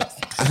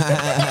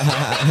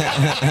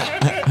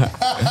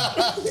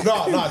 No,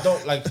 I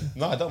don't like.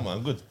 No, I don't, man.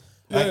 I'm good.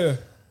 Yeah.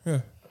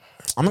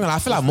 I'm not gonna. I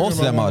feel like most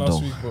of them are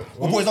though.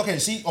 Well, boys, okay,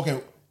 see, okay,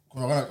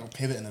 we're gonna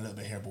pivot in a little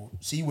bit here, but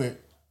see where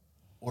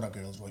other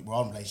girls, right? We're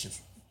all in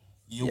relationships.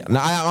 No,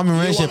 I'm in a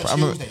relationship.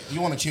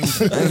 You want to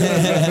choose it.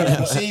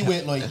 But see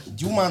with like,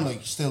 do you man like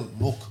still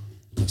look?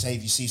 Like, say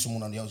if you see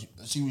someone on the outside,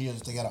 see when you're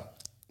together.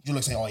 You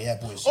like say, oh yeah,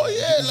 boys. Oh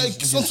yeah, like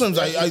sometimes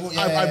I've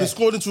been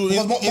scrolling through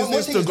Because my thing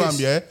is Instagram, this.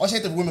 yeah. I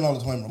say to women all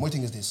the time, my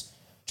thing is this.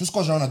 Just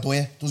because you're on a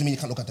doyer doesn't mean you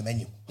can't look at the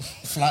menu.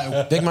 Flat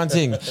out. Big man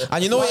thing.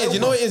 And you know what it is? You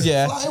know what it is,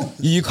 yeah?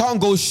 You can't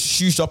go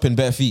shoe shopping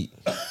bare feet.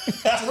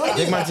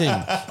 Big man thing.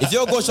 If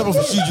you're going shopping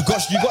for shoes, you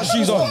got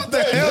shoes on. What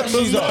the hell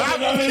does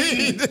that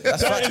mean?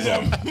 That's facts,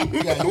 bro.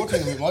 Yeah, your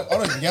thing is, I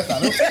don't even get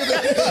that.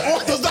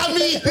 What does that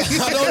mean?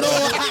 I don't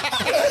know.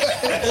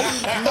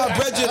 My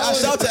brethren, I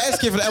shout to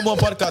SK for the M1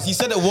 podcast. He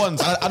said it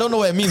once. I don't know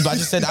what it means, but I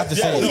just said I have to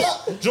say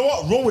it. Do you know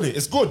what? Roll with it.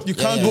 It's good. You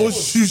can't go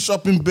shoe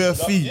shopping bare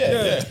feet.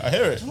 Yeah, I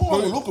hear it. You know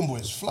what we're looking,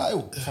 boys? Fly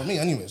out. For me,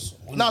 anyways.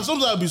 Now,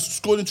 sometimes I'll be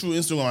scrolling through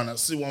Instagram and I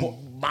see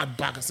one mad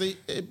bag. I say,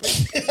 hey,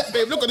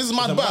 babe, look at this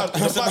mad bag.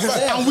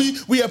 And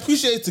we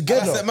appreciate it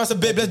together. I said,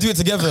 babe, let's do it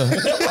together.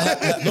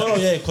 No,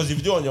 yeah, because if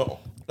you do it on your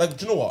like,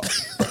 do you know what?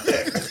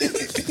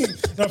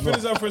 Now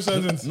finish that first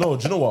sentence. No,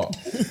 do you know what?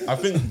 I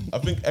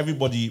think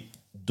everybody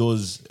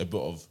does a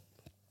bit of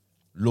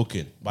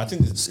looking, but I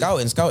think it's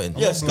Scouting.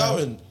 Yeah,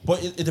 scouting.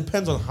 But it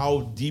depends on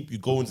how deep you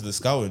go into the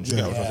scouting. Do you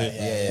get what I'm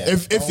saying?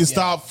 If you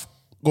start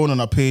going on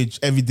a page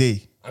every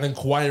day And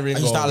inquiring.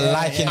 And you start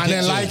liking and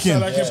then pictures.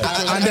 liking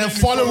and then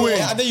following.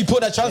 And then you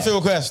put that transfer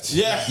request.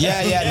 Yeah.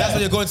 Yeah, that's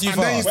what you're going too And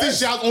far. then you still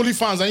shout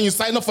OnlyFans and you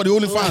sign up for the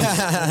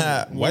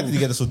OnlyFans. Why did you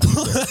get it so deep?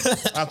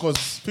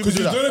 Because people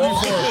do You've done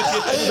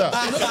that.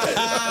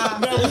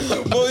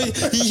 it before. Boy,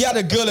 he had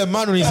a girl in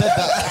man when he said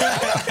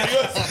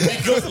that.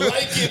 Because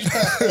liking.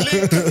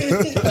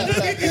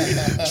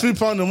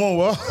 £3 a month,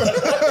 what?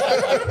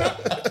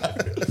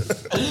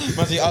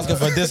 Man She asking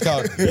for a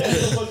discount.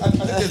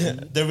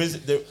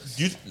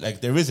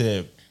 There is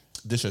a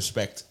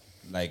disrespect.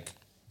 Like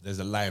there's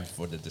a line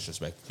for the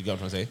disrespect. You get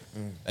what I'm trying to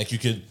say? Like you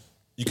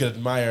can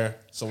admire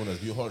someone that's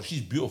beautiful.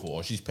 She's beautiful,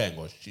 or she's paying,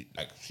 or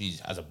she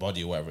has a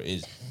body, or whatever it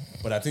is.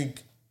 But I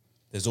think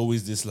there's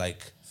always this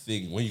like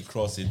thing when you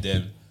cross it.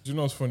 Then Do you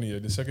know what's funny? Yeah?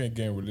 The second you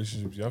get in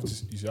relationships, you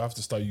have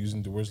to start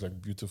using the words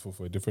like beautiful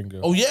for a different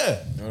girl. oh yeah,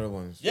 Other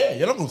ones. yeah,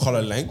 you're not gonna call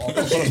her lank. You're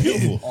gonna call her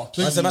beautiful.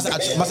 That's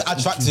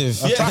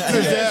attractive.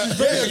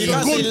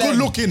 Good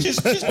looking. She's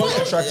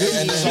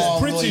attractive. She's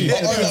pretty.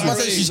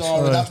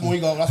 That's more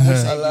you got.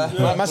 That's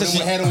more Man said she-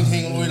 head on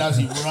thing and all that.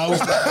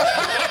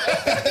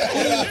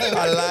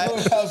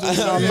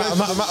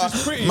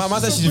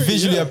 Man said she's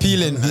visually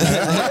appealing.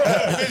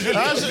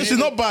 She's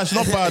not bad. She's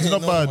not bad. She's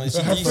not bad.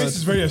 Her face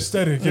is very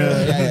aesthetic.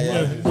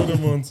 Yeah. Other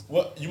ones.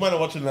 What you might not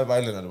watching Love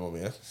Island at the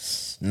moment, yeah?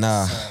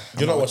 Nah,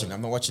 You're not watching.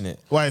 I'm not watching it.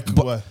 Why?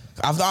 Why?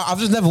 I've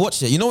just never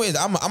watched it. You know what it is?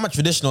 I'm a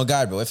traditional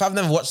guy, bro. If I've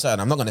never watched that,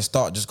 I'm not gonna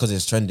start just because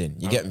it's trending.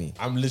 You get me?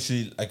 I'm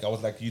literally like I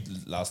was like you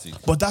last week.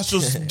 But that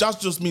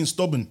just means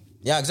stubborn.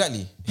 Yeah,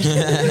 exactly.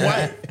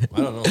 Why?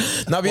 I don't know.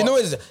 Now, but you know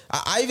what it is?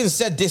 I even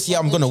said this year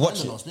I'm gonna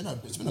watch it.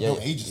 It's been about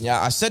ages.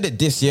 Yeah, I said it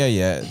this year,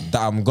 yeah,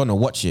 that I'm gonna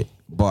watch it,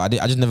 but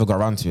I just never got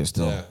around to it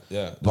still.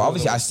 Yeah. But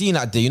obviously, I seen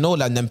that you know,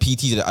 like them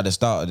PTs at the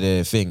start of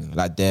the thing,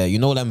 like you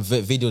know, them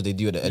videos they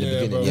do at the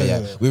beginning. bro,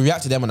 Yeah. We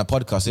react to them on the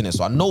podcast, innit?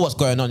 So I know what's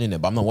going on in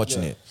it, but I'm not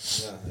watching it.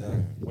 Yeah.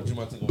 What do you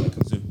might think of that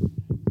consume?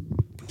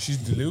 She's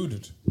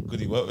deluded.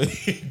 Goody, what?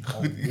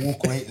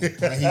 Walk rate is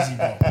crazy,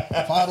 bro.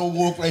 If I had a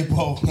walk rate,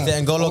 bro. N'Golo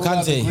I would've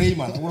got a Kante. degree,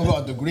 man. I would have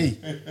got a degree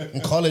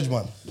in college,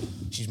 man.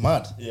 She's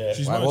mad. Yeah.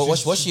 She's Right, not-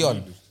 what's she on?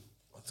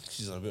 I think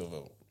she's on a bit of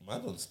a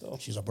mad on stuff.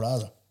 She's a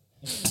brother.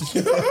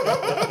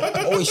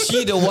 Oh, is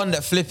she the one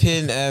that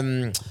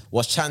flipping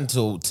was chatting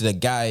to the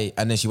guy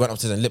and then she went up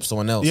to the lip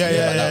someone else?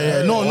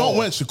 Yeah. No, not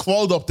when she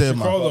crawled up there,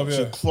 man. crawled up, yeah.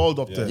 She crawled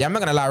up there. Yeah, I'm not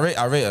gonna lie,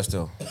 I rate her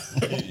still.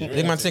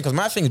 Big man thing, because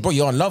my thing is, bro,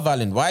 you're on Love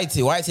Island. Why are you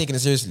taking it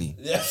seriously?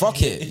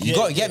 Fuck it. You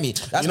gotta get me.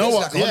 That's You know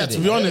what? basically like a Yeah, holiday.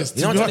 to be honest,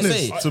 You know what I'm trying to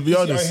say? to be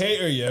honest. I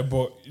hate her, yeah,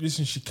 but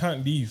listen, she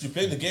can't leave. She's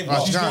playing the game. Ah,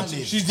 wrong. she can't.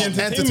 She's the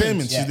entertainment.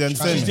 Entertainment. She's the Yeah.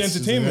 entertainment. She's the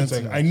entertainment.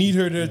 Like, I need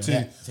her there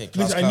to. Take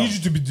Please, class I need you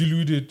to be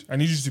deluded. I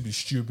need you to be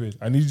stupid.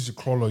 I need you to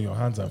crawl on your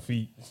hands and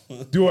feet.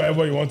 Do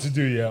whatever you want to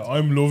do. Yeah,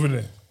 I'm loving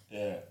it.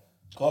 Yeah.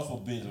 God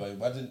forbid, like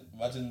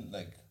imagine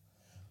like,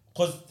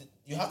 because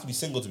you have to be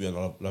single to be on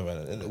Love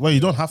Island, isn't it? Well, you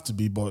don't have to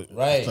be, but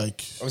Right.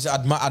 like, Obviously,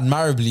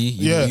 admirably,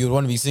 you'd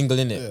want to be single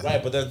in it.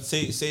 Right, but then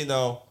say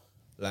now,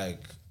 like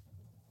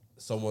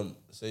someone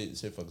say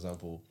for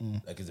example,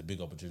 like it's a big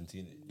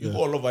opportunity. You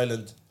go on Love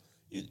Island,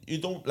 you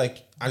don't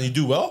like, and you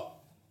do well.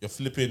 You're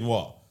flipping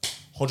what,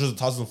 hundreds of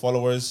thousands of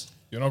followers.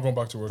 You're not going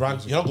back to work.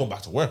 Brand, you're not going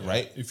back to work,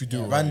 right? If you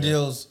do, Brand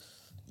deals.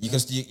 You can,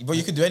 but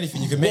you can do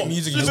anything. You can make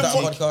music. You can start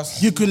a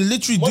podcast. you can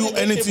literally Money do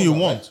making anything you from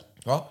want.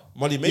 that, What?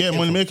 Money making. Yeah,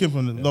 money from- making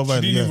from the Love she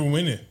Island. didn't Yeah. even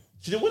win it.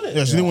 She didn't win it.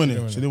 Yeah, she didn't win didn't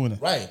it. win She it. didn't win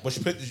it. Right, but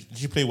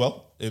she played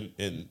well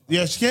in.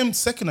 Yeah, she came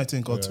second, I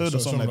think, or third or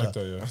something like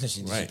that. Yeah. I think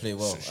she Right. played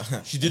well.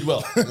 She did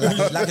well.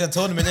 like in a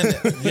tournament,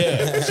 innit?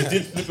 Yeah, she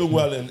did flipping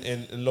well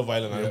in Love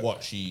Island, and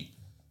what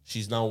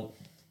she's now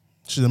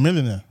She's a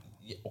millionaire.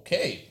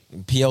 okay.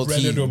 Breaded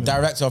PLT, up.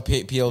 director of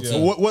PLT.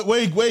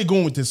 Yeah. Where you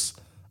going with this?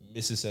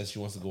 Mrs. says she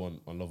wants to go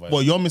on Love Island.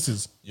 Well, your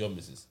missus. Your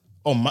missus.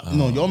 Oh,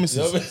 no, your missus.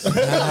 Your missus.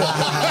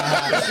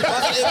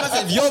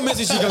 If your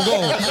missus, she can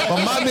go,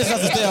 but my missus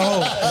has to stay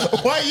at home.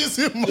 Why is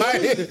it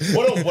my?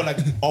 What like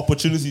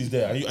opportunities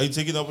there? Are you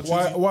taking the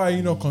opportunity? Why are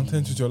you not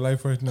content with your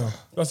life right now?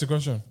 That's the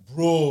question.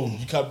 Bro,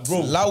 you can't, bro.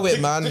 Allow it,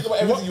 man. Think about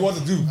everything you want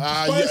to do.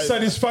 Find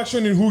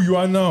satisfaction in who you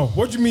are now.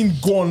 What do you mean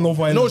go on Love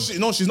Island?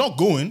 No, she's not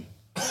going.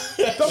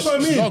 That's what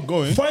I mean. not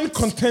going. Find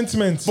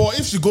contentment. But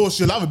if she goes,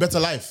 she'll have a better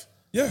life.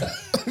 Yeah.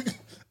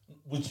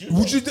 With you,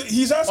 Would you?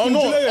 He's asking. Oh no!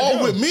 would you let your Oh,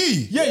 girl? with me?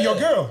 Yeah, your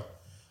girl.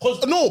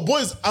 No,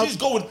 boys. she's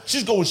going.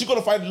 She's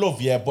gonna find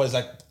love. Yeah, but it's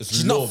like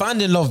She's not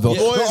finding love, though. Yeah.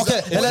 No, Boys, okay,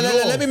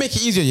 it's let me make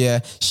it easier, yeah.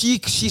 She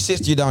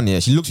sits you down, yeah.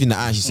 She looks you in the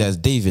eye and she says,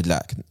 David,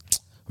 like,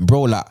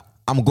 bro, like,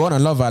 I'm going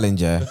on Love Island,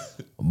 yeah,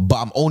 but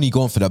I'm only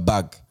going for the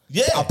bag.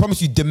 Yeah. I promise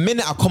you, the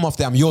minute I come off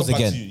there, I'm yours Come back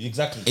again. to you,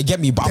 exactly. You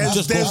get me? But I'm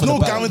just going There's for no the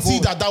bag. guarantee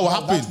that will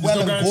happen. That's well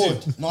no and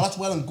guarantee. good. No, that's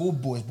well and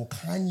good, boys. But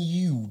can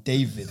you,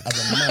 David,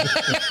 as a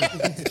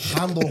man,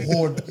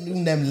 handle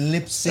doing them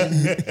lip sync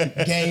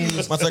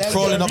games? Man's like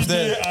crawling up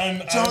there. And,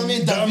 Do you know what I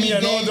mean? Dami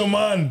and David other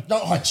man.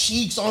 Her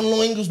cheeks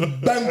online just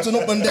bouncing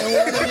up and down. You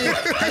know what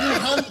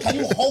I mean? Can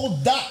you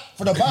hold that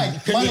for the bag?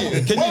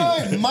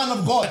 Man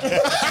of God.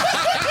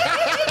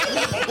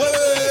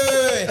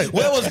 Wait.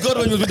 Where was God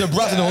when you was with the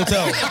brass in the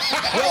hotel?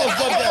 Where was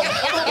God then?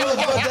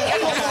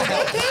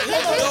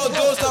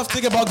 Don't stop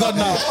thinking about God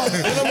now.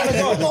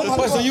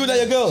 Wait, so you let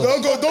your girl?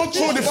 Don't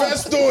throw the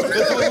first stone. Would you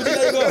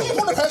let your girl? You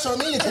put the pressure on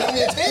me and tell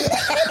me a thing.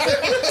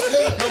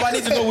 No, I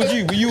need to know, would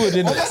you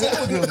wouldn't?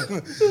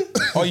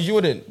 Oh, you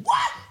wouldn't?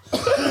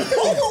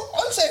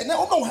 I'm saying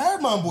now, I'm no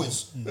hard man,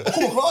 boys. I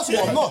come across you,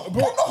 I'm not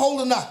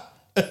holding that.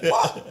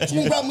 What?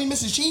 You grab me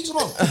Mrs. Cheeks or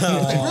not?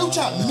 Real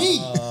chat, me.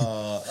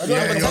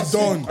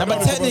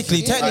 But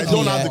technically, I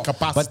don't have yeah, the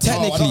capacity. But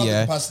technically, No, I don't have the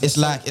yeah, capacity.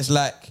 it's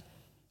like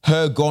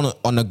her going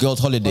on a girl's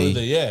holiday.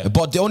 Yeah.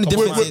 But the only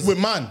difference is with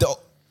man.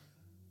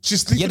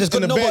 She's sleeping yeah, there's in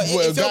gonna a no. bed But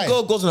with a if your guy.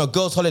 girl goes on a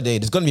girl's holiday,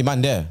 there's gonna be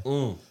man there.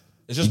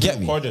 It's You just get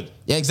me? recorded.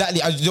 Yeah, exactly.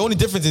 The only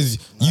difference is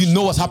you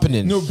know what's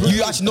happening.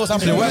 You actually know what's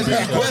happening. Whereas,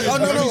 oh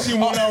no, Have you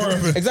seen 1 hour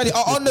of it? exactly.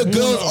 On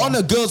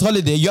the girls'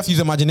 holiday, you have to use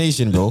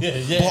imagination, bro.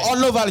 But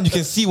on Love Island, you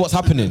can see what's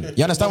happening.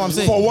 You understand what I'm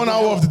saying? For 1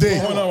 hour of the day.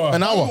 1 hour.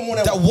 An hour.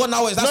 That 1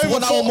 hour, that's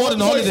 1 hour more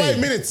than a 45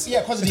 holiday. minutes.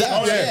 Yeah, because of the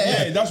app.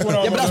 Yeah, that's 1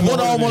 hour. Yeah, but that's 1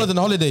 hour more than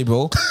a holiday,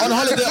 bro. On a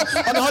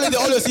holiday,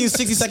 all you're seeing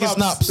 60-second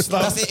snaps.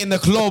 That's it in the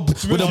club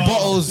with the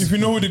bottles. If you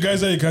know who the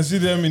guys are, you can see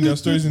them in their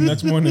stories the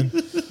next morning.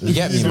 You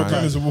get me, It's man.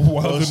 kind of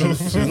wild She's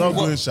enough. not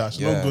going, Shash.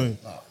 Yeah. Not going.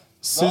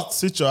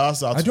 Sit your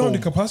ass at I don't home.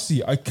 have the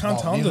capacity. I can't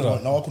handle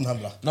that. No, I couldn't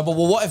handle that. No, but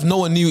what if no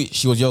one knew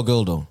she was your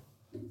girl, though?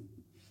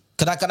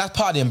 Cause that's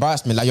part of the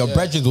embarrassment. Like, your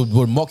brethren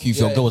would mock you if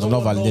your girl was on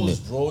Love Island, didn't it?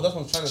 Bro, that's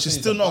what I'm trying to say. She's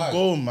It's still a not bag.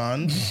 going,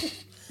 man.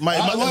 My,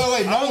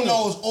 Wait, no one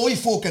knows. Oh, he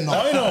fucking knows.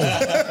 I know.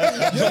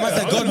 Man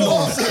said, God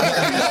knows.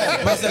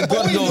 Man said,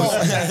 God knows.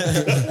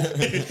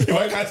 If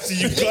I can't see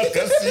you, God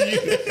can see you.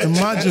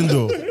 Imagine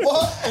though.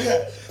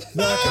 What?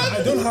 No,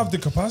 I don't have the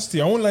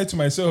capacity. I won't lie to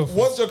myself.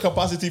 What's your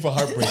capacity for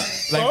heartbreak?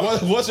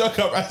 Like, what's your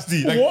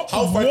capacity? Like, What?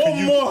 how far One can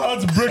you? more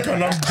heartbreak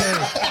and I'm dead.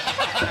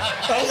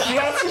 I'm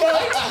flat, man.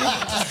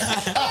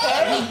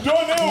 I'm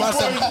done now, boys. I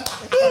can't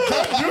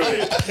do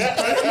it. I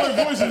hear my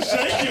voice is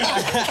shaking.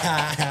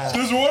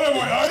 There's one of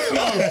my eyes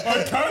now.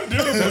 I can't do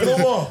it. No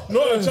more.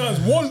 Not a chance.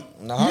 One.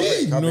 No.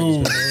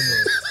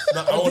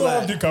 Nah, I don't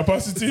have the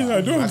capacity. I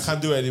I don't.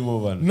 can't do it anymore,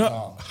 man.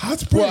 No.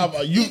 Heartbreak. Bro,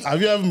 have you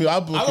ever been I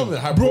haven't heartbroken? been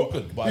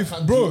heartbroken, but I If,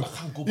 can't bro, I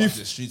can't go back to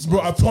the streets. bro,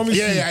 man. I promise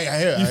Yeah, you. yeah, I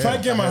hear, If I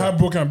get my heart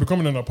broken, I'm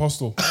becoming an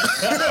apostle.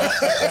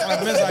 I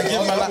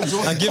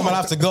give my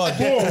life to God.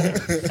 Bro,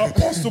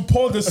 Apostle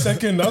Paul II.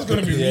 That's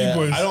gonna be Yeah, me,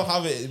 boys. I don't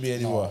have it in me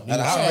anymore.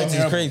 And heartbreak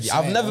is crazy.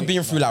 I've never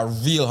been through like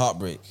real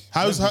heartbreak.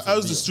 How's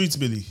the streets,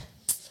 Billy?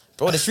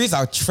 Bro, the streets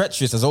are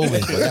treacherous as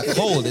always, but they're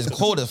cold. It's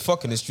cold as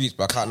fuck in the streets,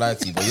 but I can't lie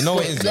to you. But you know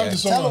what it is, You have yeah? the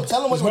song Tell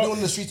him on. what you were doing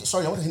in the streets.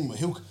 Sorry, I want to hit him with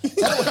hook.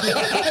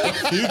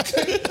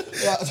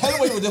 Tell him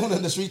what you were doing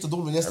in the streets of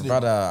Dublin yesterday.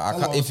 Brother, I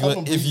can't,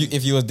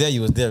 if you was there,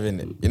 you was there,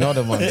 innit? You know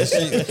the one. The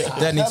street,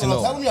 they need to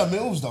Tell know. him your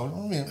moves, though. I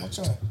mean, what's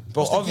your...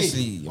 But what's the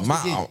obviously, gig?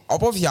 What's the gig?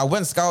 obviously, I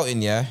went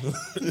scouting, yeah.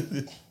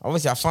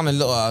 Obviously, I found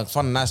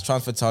a nice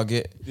transfer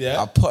target. Yeah.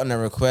 I put in a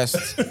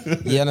request.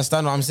 You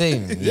understand what I'm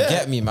saying? You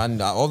get me, man.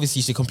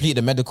 Obviously, she completed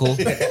the medical. You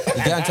get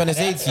what I'm trying to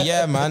say to you?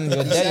 Yeah, man.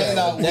 You're Saying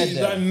that dead. we-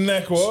 That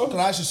neck, what? Can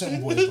I ask you something,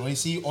 boys? Right?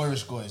 See,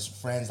 Irish guys,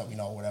 friends that we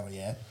know, whatever,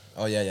 yeah?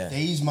 Oh, yeah.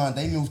 These, man,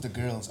 they move the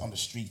girls on the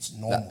streets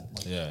normal.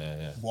 Like,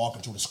 Yeah.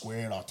 walking through the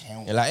square or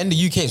town. Yeah, like in the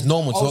UK, it's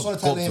normal I was to trying go to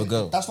up tell to a him,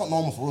 girl. that's not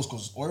normal for us,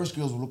 because Irish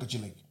girls will look at you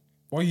like,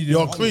 What you Yo,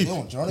 doing? what are you creep.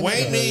 doing? Do you know what I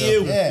Wait mean? me,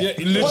 you. Yeah, Yeah,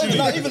 literally.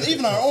 Well,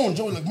 even our own,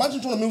 Joey. Like,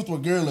 imagine trying to move to a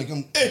girl like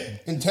in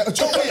town.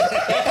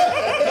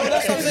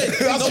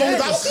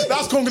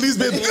 That's Congolese,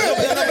 baby.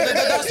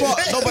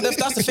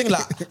 That's the thing.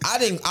 Like,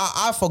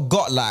 I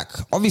forgot. Like,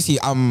 obviously,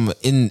 I'm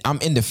in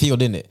the field,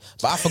 innit?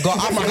 But I forgot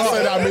that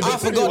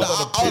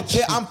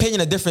I'm playing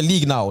in a different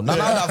league now. Now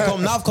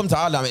I've come to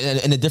Ireland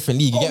in a different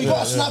league. You Oh, get you me?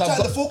 got Snapchat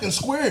in the fucking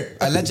square.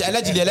 Allegedly.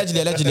 In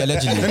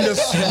the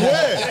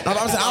square. No,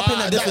 but I'm saying I'm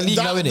playing in a different league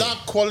now, innit? That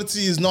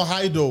quality is not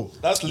high though.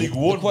 That's League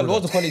One.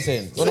 What's the quality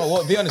saying?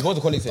 No, be honest. What's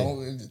the quality saying?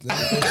 Why are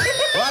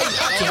you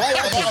acting?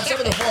 I've said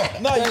it before.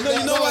 No, you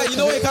know why? You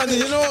know why he can't do?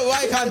 You know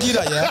why he can't do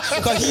that? Yeah,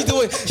 because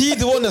he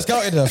the one that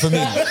scouted her for me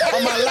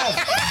on my life.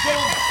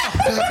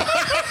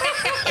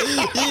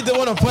 He the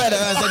one that put her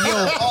and said, "Yo,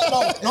 Oh,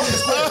 no, not in the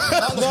square.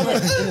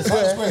 In the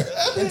square.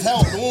 In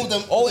town. The one with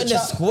them. oh, in the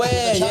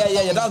square,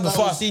 yeah. That was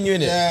before I seen you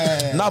in it.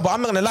 Yeah. No, but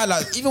I'm not gonna lie.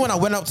 Like, even when I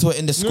went up to her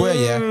in the square,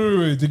 yeah,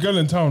 Wait. The girl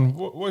in town.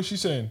 What is she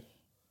saying?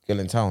 girl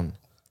in town.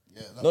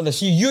 No,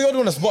 you're the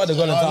one that spotted the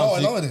girl in I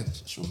town. know it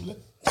is.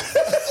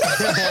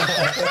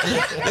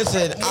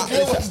 Listen.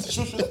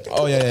 Listen,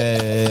 oh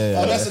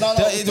yeah.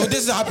 This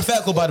is a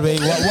hypothetical, by the way.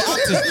 We're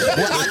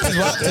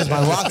actors,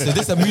 man. We're actors.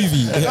 This is a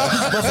movie.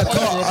 What's a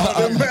car?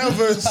 The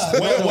metaverse.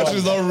 When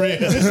watching not real.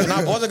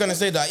 Nah, but I was gonna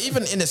say that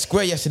even in the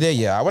square yesterday,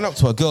 yeah, I went up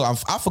to a girl. I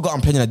forgot I'm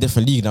playing in a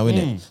different league now,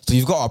 innit? So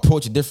you've got to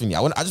approach it differently.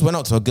 I just went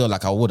up to a girl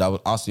like I would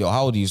ask her, yo,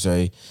 how old are you?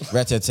 Sorry,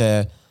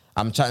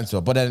 I'm chatting to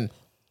her, but then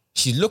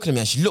she's looking at me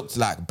and she looked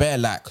like bare,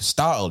 like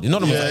startled. You know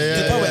what I mean?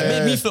 It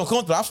made me feel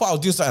comfortable. I thought I was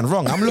doing something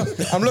wrong. I'm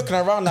looking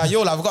around like,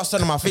 yo, like, I've got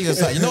something on my face.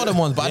 It's like, you know them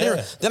ones. But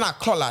then I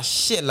clocked like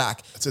shit. Like,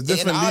 It's a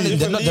different in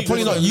Ireland, league. they're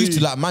probably not used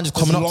to like man just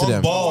coming up to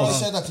them. I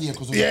said that to you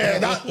because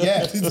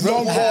It's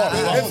long ball.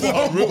 It's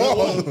long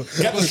ball.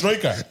 Get the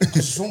striker.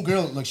 some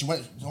girl, like she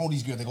went, all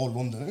these girls, they go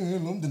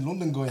London,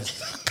 London guys.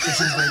 So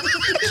she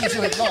was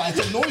like, no, it's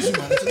a noisy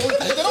man. It's a noisy.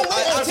 They don't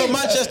rate I'm our from team.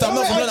 Manchester. I'm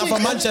not from London. I'm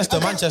from Manchester.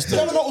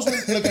 You ever notice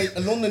when like a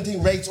London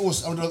team rates us?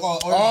 Or they're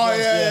like,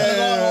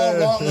 yeah. you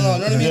know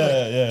what I mean?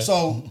 Yeah.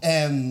 So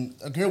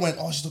a girl went,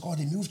 she's like,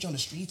 they moved you on the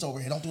streets over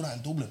here. Don't do that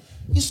in Dublin.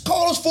 You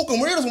call us fucking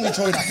weirdos when we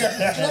try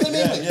that. Do you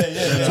know what I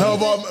mean? Like, No,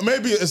 but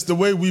maybe it's the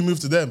way we move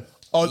to them.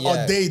 Or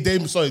Yeah. they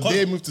moved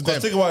to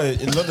them. Think about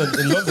it. In London,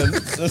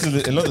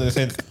 they're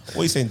saying, "What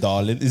are you saying,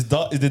 darling? Is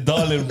the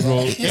darling, bro?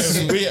 What are you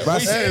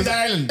saying,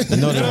 darling? You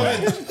know the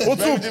one.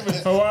 What's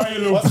up? How are you,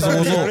 little What's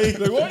up?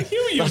 Like, what? Who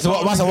are you?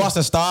 What's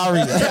the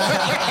story?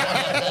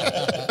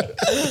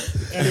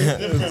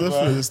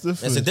 It's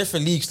different. It's a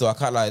different league, still. I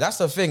can't lie. That's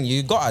the thing.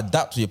 You got to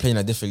adapt when you're playing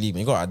a different league,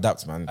 man. You got to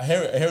adapt, man. I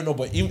hear it, no,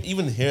 but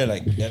even here,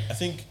 like, I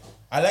think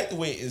I like the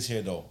way it is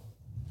here though,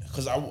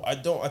 because I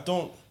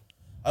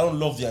don't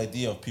love the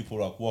idea of people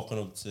like walking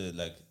up to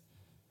like,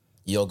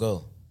 Your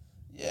girl.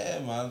 yeah,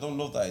 man, I don't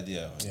love the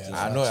idea. Yeah.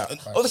 I know.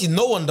 Obviously,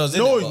 no one does it.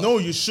 No,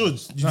 you should.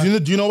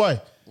 Do you know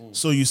why?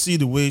 So you see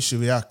the way she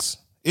reacts.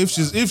 If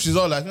she's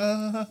all like,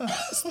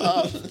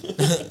 stop,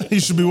 he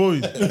should be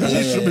worried.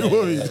 He should be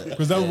worried.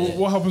 Because that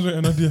what happens with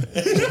Nadia?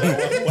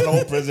 when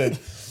I'm present.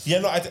 Yeah,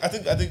 no, I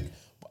think,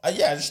 I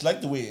just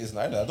like the way it is in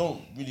Ireland. I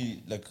don't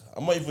really like.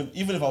 I'm not even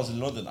if I was in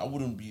London, I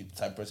wouldn't be the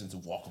type of person to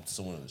walk up to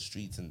someone on the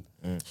street and.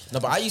 No,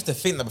 but I used to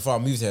think that before I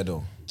moved here,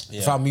 though. Yeah.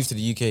 Before I moved to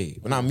the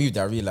UK, when I moved,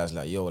 I realized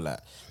like, yo, like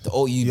if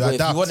you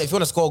adapt. want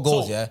to score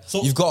goals,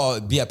 So- you've got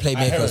to be a I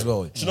playmaker heard as it.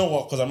 well. Do you know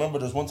what? Because I remember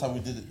there was one time we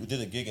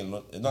did a gig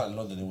not in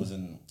London. It was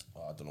in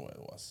I don't know where it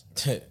was. I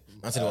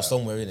said it was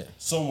somewhere in it.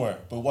 Somewhere,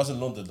 but it wasn't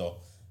London though.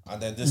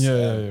 And then this.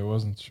 Yeah, it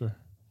wasn't sure.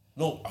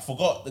 No, I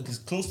forgot. Like, it's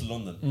close to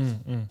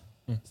London.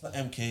 It's not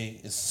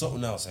MK. It's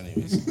something else,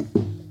 anyways.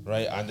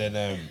 Right, and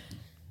then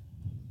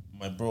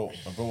my bro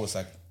was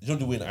like, you know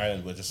the way in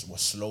Ireland we're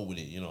slow with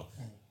it, you know.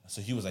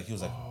 So he was like,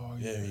 oh,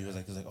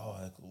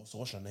 so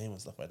what's your name and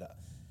stuff like that.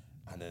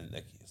 And then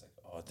like he was like,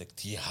 oh, like,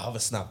 do you have a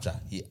Snapchat?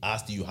 He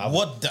asked, do you have?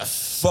 What the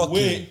fuck?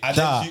 Wait, and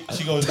then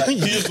she goes like, she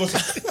just goes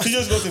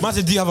to him. Man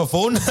said, do you have a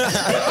phone?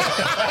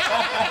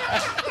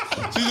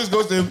 She just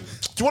goes to him.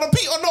 Do you want to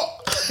beat or not?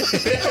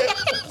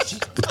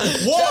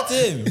 What?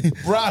 Him.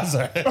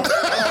 Brother.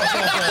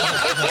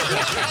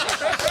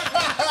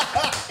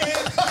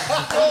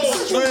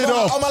 Straight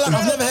up. Oh my life,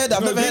 I've never heard that.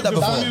 I've never heard that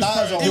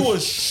before. He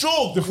was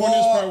shook. The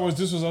funniest part was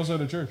this was outside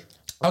the church.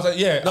 I was like,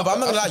 yeah. No, but I'm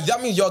not gonna lie.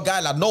 That means your guy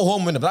like no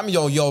home winner. But that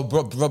means your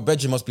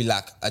bedroom must be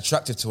like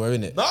attractive to her,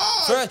 innit? Nah.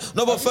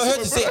 But for her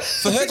to say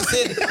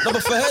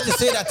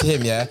that to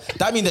him, yeah,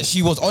 that means that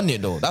she was on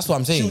it though. That's what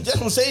I'm saying. That's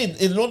what I'm saying.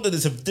 In London,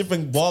 it's a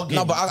different ballgame.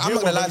 No, but I'm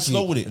not gonna lie to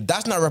you.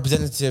 That's not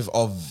representative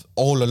of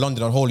all of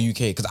London or whole UK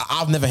because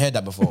I've never heard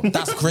that before.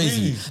 That's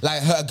crazy.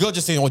 Like a girl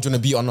just saying, "Oh, do you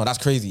wanna beat or not?" That's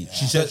crazy.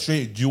 She said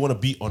straight, do you want to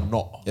beat or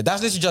not? Yeah,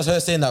 that's literally just her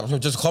saying that.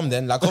 Just come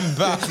then, like come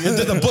back.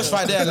 There's a bush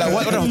right there. Like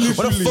what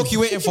the fuck you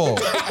waiting for? You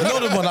know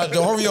the one. Like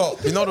hurry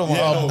up. You know the one.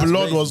 Our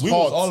blood was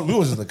hot. We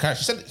was in the car.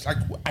 She said, it's like,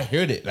 I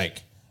heard it. Like,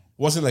 it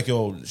wasn't like,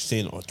 yo,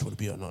 saying, oh, do you want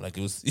to beat or not? Like,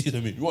 it was, you know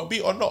what I mean? You want to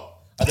beat or not?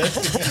 And then,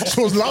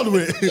 She was loud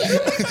with it.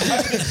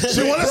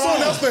 She wanted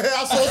someone else to hear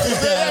her song. She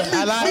said,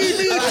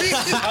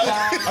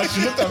 and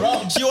she looked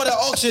around. She wanted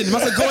auction.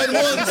 Must have going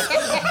once,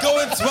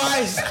 going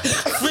twice,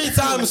 3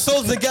 times.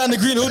 Sold the guy in the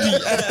green hoodie.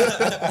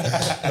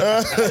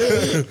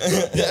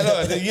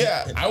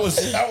 I was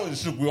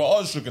shook. We were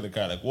all shook in the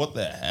car. Like, what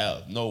the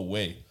hell? No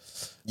way.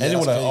 Yeah,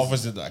 Anyone that's that crazy.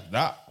 offers it like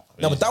that.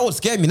 No, but that would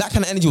scare me. That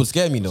kind of energy would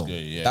scare me, though. Scary,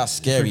 yeah. That's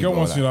The scary, girl bro.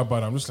 wants to Like. do that,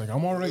 but I'm just like,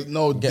 I'm alright.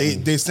 No,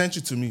 they sent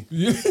you to me.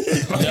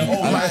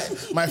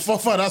 My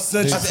forefather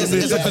sent you to me.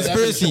 It's a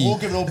conspiracy. She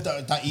won't give it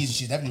up that easy.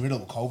 She's definitely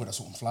riddled with COVID or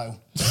something flat out.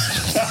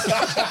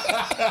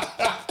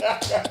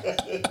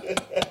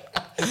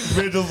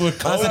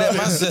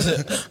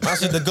 Man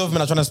said the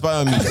government are trying to spy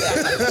on me.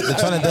 They're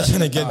trying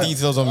to get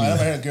details on I me.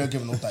 never heard a girl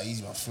giving up that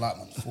easy, man. Flat,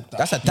 man. Fuck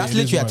that. That's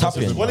literally a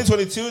tapping.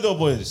 2022 though,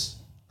 boys.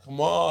 Come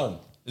on.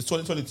 It's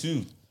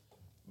 2022.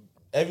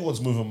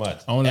 Everyone's moving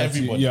mad. I want to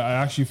Everybody. yeah, I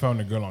actually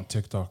found a girl on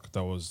TikTok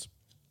that was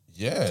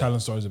Yeah. telling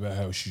stories about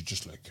how she's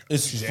just like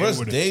It's she's first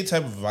with it. day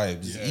type of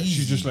vibes. Yeah,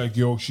 she's just like,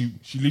 yo, she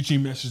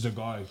literally messaged the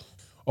guy.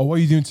 Oh, what are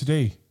you doing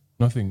today?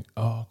 Nothing.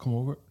 Oh, come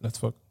over. Let's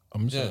fuck.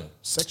 I'm just like,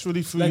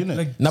 Sexually free,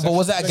 innit? No, but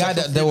was that a guy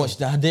that they watched?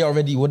 They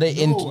already were they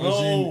in?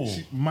 No.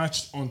 she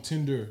matched on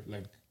Tinder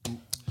like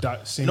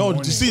that same No,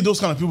 morning. you see those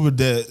kind of people,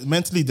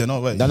 mentally they're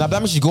not right. That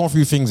means she's going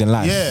through things in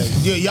life.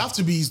 Yeah, you have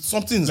to be,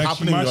 something's like she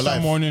happening in matched your that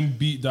life. morning,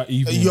 beat that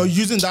evening. You're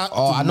using that.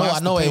 Oh, to I know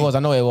mask the what it pain. was. I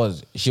know what it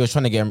was. She was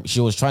trying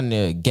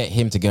to get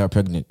him to get her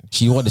pregnant.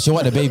 She wanted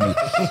a baby.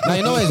 Now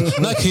you know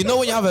you know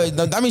when you have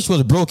that means she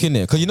was broke in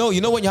there. Cause you know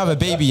when you have a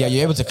baby, yeah,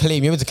 you're able to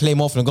claim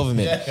more from the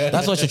government.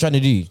 That's what she's trying to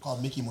do.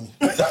 called Mickey money.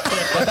 That's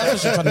what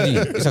she's trying to do.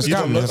 It's a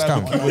scam. It's a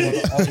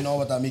scam. All you know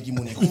about that Mickey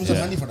money. It comes in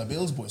handy for the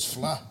bills, boys.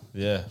 Flat.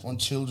 Yeah. On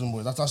children,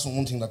 boys. That's the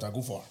one thing that I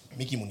go for.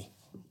 Mickey money.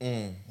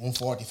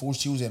 140,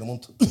 first Tuesday of the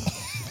month.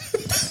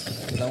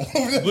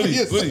 Goody.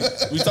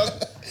 We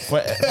talked for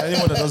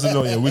anyone that doesn't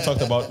know. Yeah, we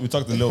talked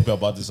a little bit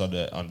about this on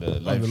the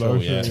live show.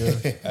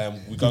 Yeah,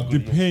 we got the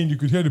Goody. pain, you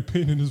could hear the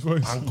pain in his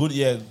voice. And Goody,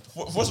 yeah.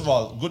 First of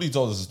all, Goody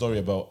told us a story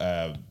about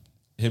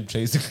him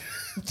chasing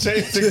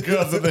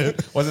girls in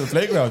the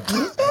playground.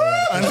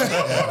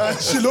 And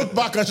she looked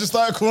back and she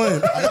started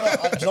crying.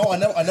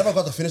 I never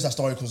got to finish that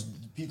story because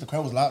the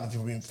crowd was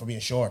laughing for being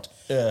short.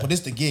 Yeah. But this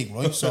is the gig,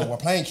 right? So we're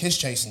playing kiss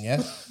chasing,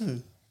 yeah?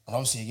 And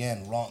obviously,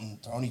 again, rotten.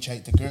 They're only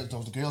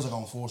the girls are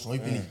going first,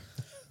 right, Billy?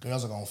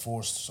 girls are going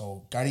first.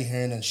 So Gary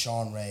Hearn and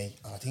Sean Ray,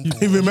 and I think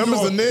He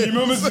remembers the He name.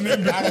 remembers the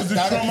name because the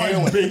trauma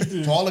is baked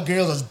in. So all the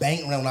girls was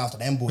banking around after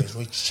them boys,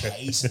 right?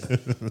 Chasing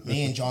them.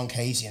 Me and John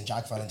Casey and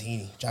Jack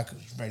Valentini. Jack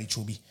was very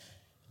chubby.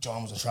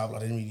 John was a traveller.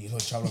 I didn't really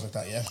like travellers like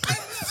that, yeah.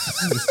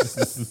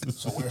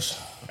 So where's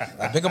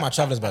Big up my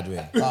travellers, by the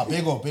way.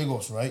 big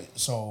ups, right?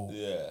 So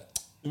Yeah.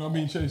 You're not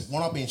being chased. we're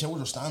not being chased, we're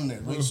just standing there,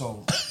 right?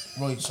 So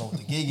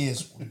the gig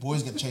is the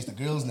boys get to chase the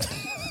girls now.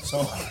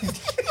 So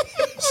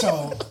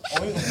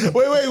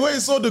Wait.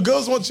 So the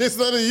girls want chasing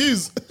that and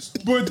use.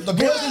 But the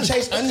girls didn't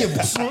chase any of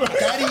us.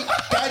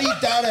 Daddy,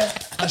 Dada,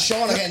 and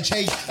Sean are getting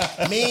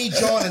chased. Me,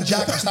 John, and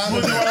Jack are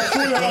standing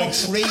there like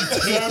three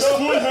ticks.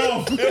 full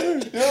health.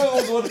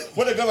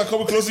 When the guys are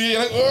coming close to you,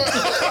 you're like,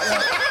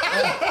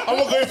 I'm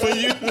not going for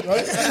you.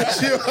 Right?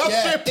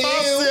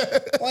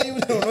 What are you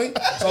doing, right?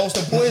 So it's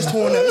the boys'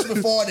 turn now. This is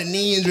before the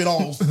knee injury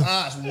all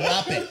fast,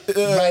 rapid.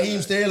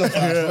 Raheem Sterling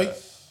fast, right?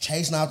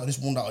 Chasing after this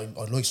one that I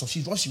like. So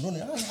she's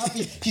running. I'm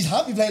happy. She's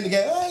happy playing the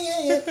game.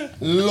 Oh, yeah.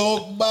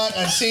 Look back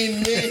and see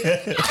me.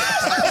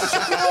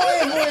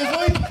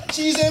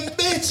 She's in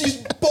bitch. She's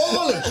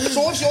balling.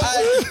 So she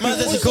Man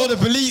said she called the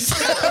police.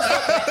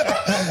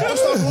 I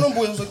started running,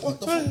 boys. I was like, what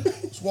the fuck?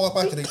 Just walk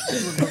back to the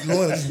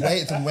line and just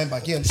wait until we went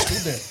back in.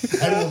 Stood there.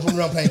 Everyone's running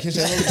around playing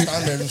kitchen. Everyone was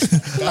standing there.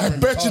 Just I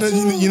bet you that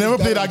you never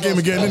play that game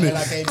again, innit?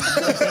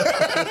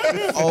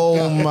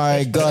 Oh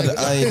my God, this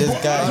I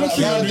guy. don't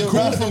think I'd be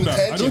cool from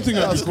that. I don't think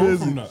I'd be cool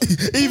from that.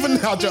 Even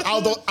at your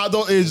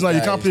adult age now,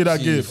 you can't play that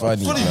game.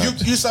 Funny, Funny, man.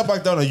 you sat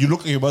back down and you look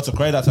like you're about to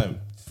cry that time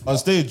on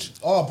stage.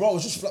 Oh, bro,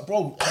 it's just flat,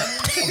 bro.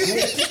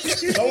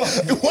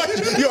 What?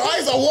 Your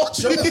eyes are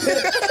watching.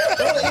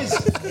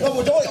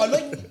 I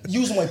like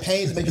using my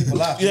pain to make people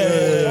laugh.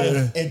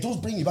 Yeah. It does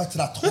bring me back to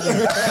that time.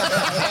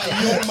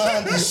 Young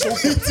man, is so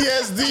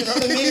PTSD. You know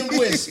what I mean,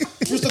 boys?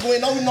 Used to go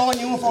in on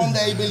non-uniform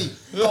day, Billy.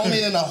 Come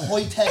in a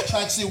high-tech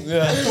tracksuit.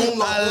 Don't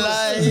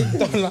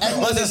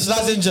What's this?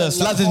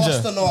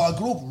 Slazenger. No, I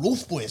grew up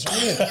rough, boys. You know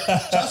what I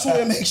mean? That's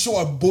why I make sure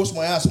I bust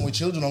my ass and my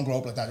children don't grow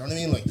up like that. You know what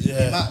I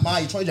mean? Like, Ma,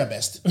 you tried your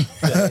best.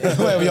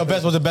 Well, your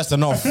best wasn't best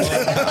enough.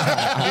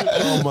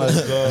 Oh my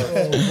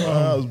God.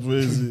 That was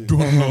crazy.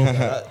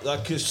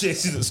 That kid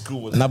shakes at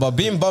school. Was Nah, but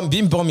being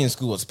bummy in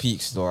school was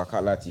peaks, though. I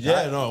can't lie to you.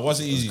 yeah, no, it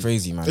wasn't easy.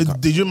 Crazy, man.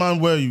 Did your man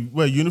wear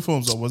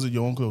uniforms or was it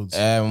your own clothes?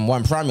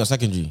 One primary or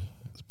secondary?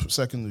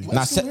 Secondary.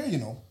 Nah, Still here, you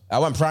know. I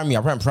went primary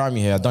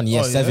here. I done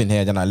year 7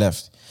 here, then I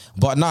left.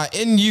 But nah,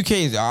 in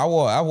UK, I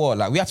wore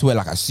like we had to wear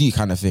like a suit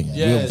kind of thing.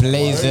 Yeah, we were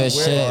blazer, wear-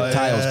 shirt,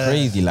 tie. It was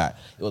crazy. Like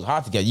it was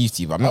hard to get used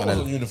to. But I'm I not was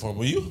gonna. on uniform,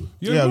 were you?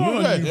 Yeah, not we on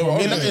were uniform.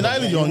 in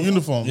Ireland you're on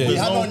uniform. Yeah. We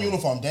There's had no- on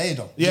uniform day,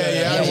 though.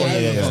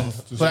 Yeah.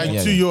 But like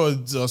Yeah. 2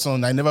 years or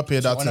something, I never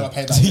paid that. I never to-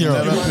 paid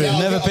that.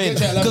 Never paid.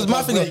 Because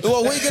my thing is,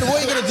 well, what are you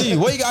gonna do?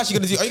 What are you actually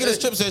gonna do? Are you gonna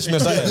strip search me or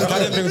something? If I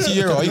didn't bring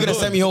 €2, are you gonna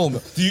send me home?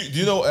 Do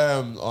you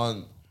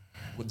know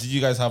did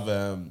you guys have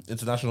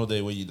International Day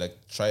where you like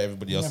try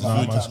everybody else's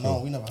Never food? had that.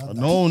 No, we never had that.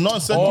 No, not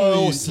in secondary.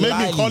 Oh, Maybe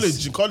slides. in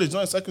college. In college,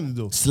 not in secondary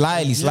though.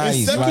 Slightly.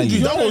 secondary,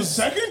 That That was was-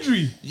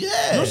 secondary.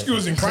 Yeah. Your school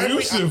was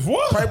inclusive.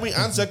 What? Primary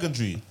and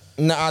secondary.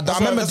 Nah, I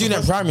remember doing it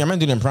in primary. I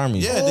remember doing it in primary.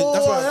 Yeah, Oh,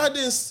 that's I why. had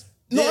this.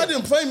 No, I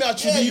didn't play me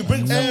actually. Yeah, you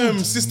bring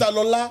food. Sister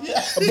Lola,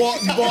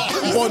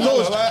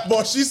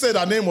 but she said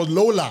her name was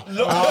Lola. She said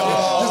it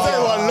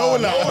was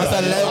Lola.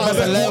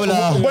 Mr.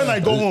 Lola. When I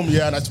go home,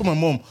 and I told my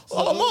mom,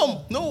 "Oh, mom,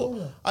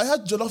 no, I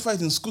had jollof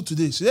rice in school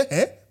today." She said,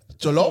 "Eh,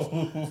 jollof?"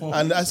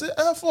 And I said,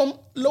 "I'm from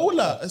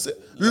Lola." I said,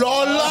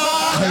 "Lola."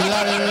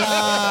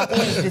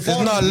 It's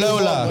not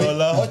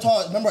Lola. I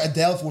thought, remember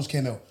Adele first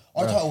came out?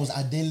 I thought it was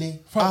Adele.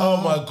 Oh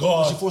my She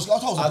God. first, I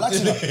thought it was a black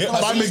singer.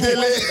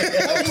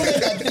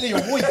 Adele,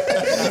 you're white.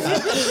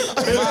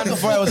 Man,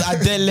 before it was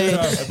Adele.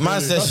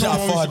 Man said, "Shut up,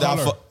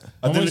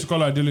 I want to call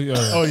her Adele.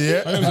 Oh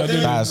yeah. I am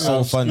Adele. That's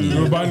so funny.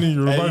 Yorubani.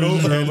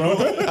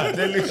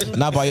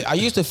 Nah, but I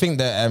used to think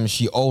that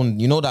she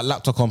owned, you know, that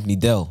laptop company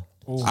Dell.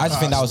 I just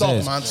think that was Stop,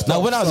 hers. man, stop, Now,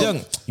 when I was stop.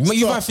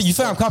 young, you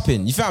think I'm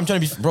capping. You think I'm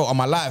trying to be bro on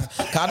my life.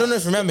 'Cause I don't know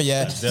if you remember,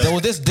 yeah. There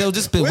was this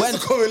bit Where's the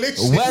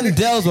correlation? when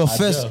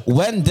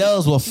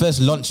Dells were first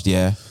launched,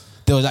 yeah.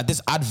 There was like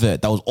this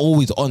advert that was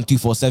always on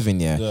 247,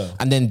 yeah.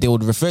 And then they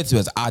would refer to it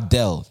as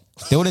Adele.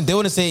 They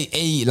wouldn't say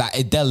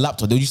a Dell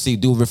laptop. They would just say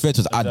they would refer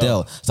to it as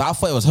Adele. So I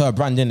thought it was her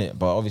brand in it,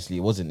 but obviously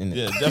it wasn't in it.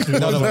 Yeah, definitely.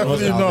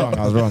 Definitely not.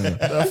 I was wrong.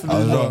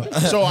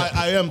 So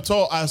I am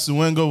told Arsene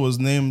Wenger was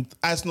named.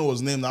 Arsenal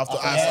was named after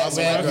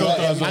Arsene Wenger.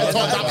 I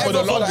thought that for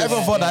the longest.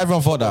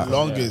 Everyone thought that.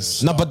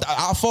 Longest. No, but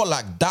I thought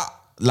like that.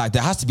 Like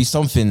there has to be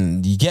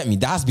something. You get me?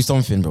 There has to be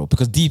something, bro.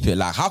 Because deep it,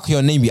 like how can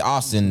your name be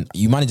Arsene?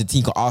 You manage a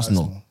team called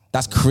Arsenal.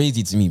 That's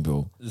crazy to me,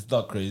 bro. It's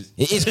not crazy.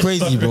 It is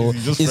crazy, bro.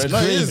 It's No, it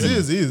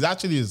crazy. is.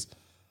 Actually is.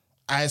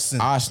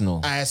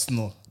 Arsenal.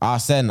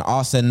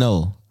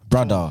 Arsenal.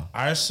 Brother.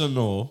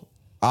 Arsenal.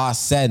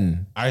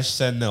 Arsene.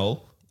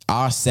 Arsenal.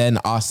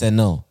 Arsenal.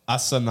 Arsenal.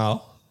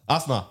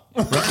 Arsenal.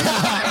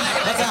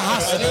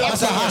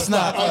 That's a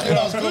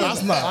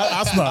Hasna.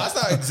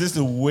 Arsenal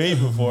existed way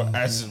before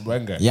Arsene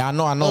Wenger. Yeah, I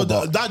know, No,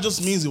 but that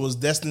just means it was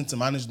destined to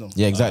manage them.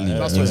 yeah, exactly,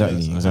 That's what it exactly,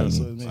 means. exactly.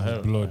 That's what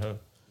it means. Blood.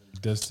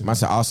 Destiny. Man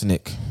said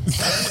arsenic.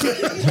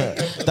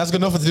 That's good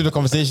enough to do the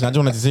conversation. I just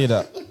wanted to say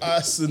that.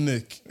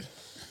 Arsenic.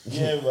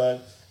 Yeah, man.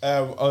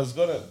 I was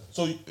gonna.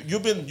 So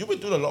you've been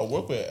doing a lot of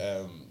work with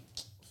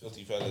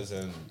Filthy Fellas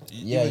and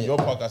even your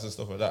podcast and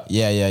stuff like that.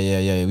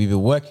 Yeah. We've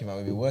been working, man.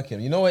 We've been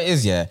working. You know what it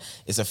is, yeah?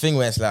 It's a thing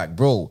where it's like,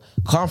 bro,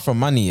 come from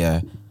money,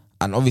 yeah?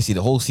 And obviously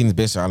the whole scene is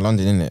based around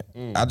London, innit?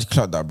 I just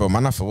clocked that, bro.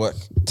 Man, I have to work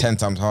 10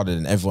 times harder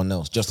than everyone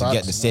else just to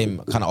get the same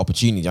kind of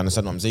opportunity. You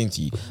understand what I'm saying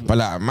to you? But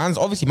like, man's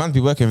be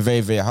working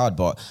very, very hard.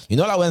 But you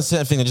know, like when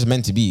certain things are just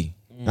meant to be.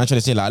 I'm trying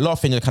to say, like, a lot of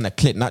things kind of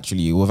click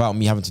naturally without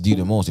me having to do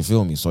the most. You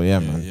feel me? So yeah,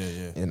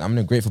 man. And I'm in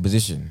a grateful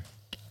position.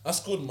 That's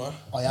good, man.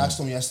 I asked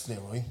him yesterday,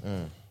 right?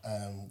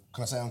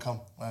 Can I say on cam?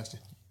 I asked you.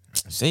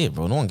 Say it,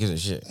 bro. No one gives a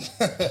shit.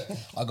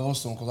 I go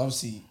to him because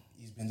obviously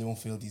he's been doing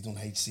field, he's doing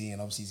HC,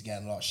 and obviously he's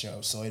getting a lot of shit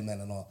outside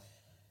men and all.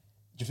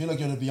 Do you feel like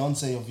you're the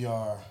Beyonce of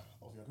your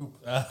group?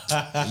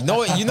 You know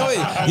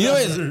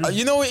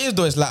what it is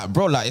though. It's like,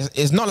 bro, like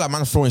it's not like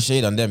man throwing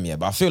shade on them, yeah.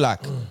 But I feel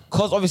like,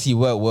 cause obviously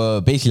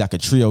we're basically like a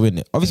trio,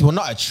 innit? Obviously we're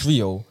not a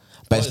trio,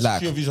 but it's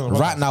like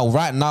right now,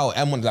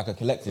 M1's like a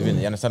collective, innit?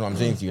 You understand what I'm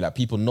saying to you? Like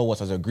people know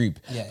us as a group.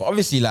 Yeah. But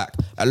obviously, like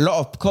a lot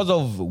of because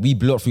of we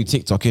blew up through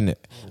TikTok, innit?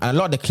 And a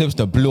lot of the clips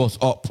that blew us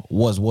up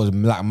was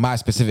like my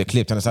specific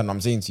clips. You understand what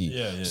I'm saying to you?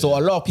 Yeah. So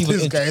a lot of people.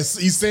 This guy,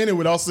 he's saying it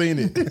without saying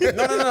it.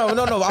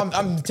 No.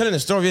 I'm telling the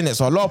story in it.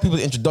 So a lot of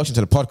people's introduction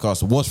to the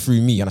podcast was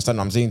through me. You understand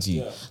what I'm saying to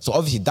you? Yeah. So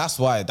obviously that's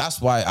why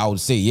I would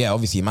say, yeah,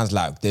 obviously man's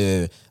like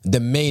the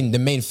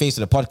main face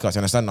of the podcast. You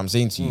understand what I'm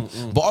saying to you?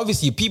 But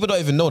obviously people don't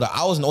even know that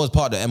I wasn't always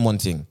part of the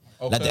M1 thing.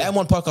 Okay. Like the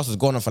M1 podcast was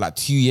going on for like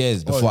 2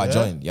 years before I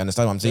joined. You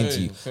understand what I'm saying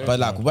to you? But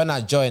like when I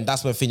joined,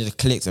 that's when things just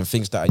clicked and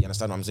things started. You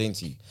understand what I'm saying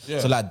to you? Yeah.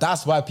 So like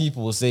that's why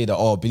people will say that,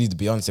 oh, Billy's the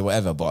Beyonce,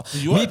 whatever. But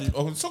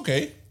it's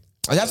okay.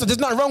 There's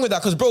nothing wrong with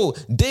that, because bro,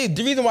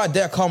 the reason why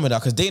they're calm with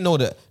that, because they know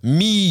that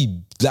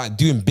me like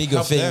doing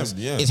bigger things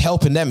is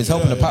helping them, it's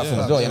helping the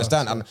platform as well. You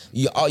understand? And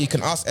you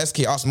can ask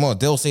SK, ask more.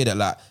 They'll say that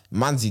like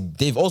Manzi,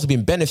 they've also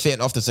been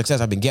benefiting off the success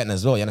I've been getting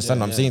as well. You understand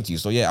what I'm saying to you?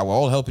 So yeah, we're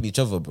all helping each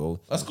other, bro.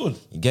 That's good.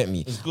 You get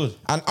me? It's good.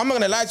 And I'm not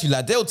gonna lie to you,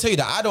 like they'll tell you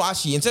that I don't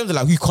actually, in terms of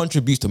like who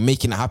contributes to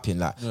making it happen,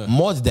 like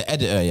Mod, the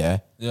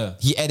editor,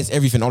 he edits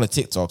everything on the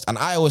TikToks, and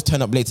I always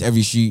turn up late to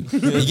every shoot.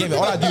 You get me?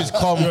 All I do is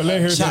come,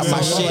 chat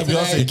my shit.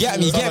 You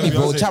get me,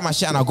 bro? Chat my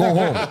shit, and I go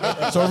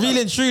home. So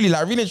really and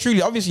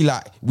truly, obviously,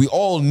 like we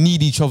all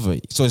need each other.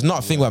 So it's not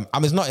a thing where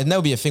it's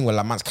never be a thing where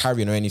like man's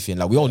carrying or anything.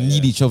 Like we all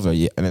need each other.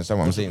 Yeah, and that's what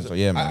I'm saying. So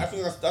yeah, man. I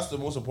think that's the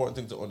most important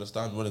thing to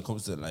understand when it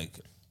comes to like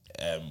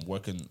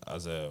working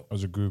as a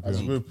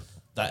group.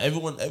 That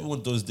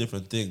everyone does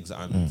different things,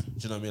 and do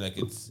you know what I mean? Like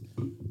it's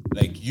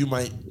like you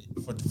might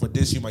for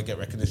this you might get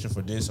recognition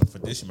for this, or for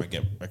this you might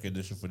get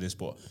recognition for this.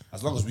 But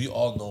as long as we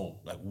all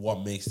know like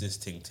what makes this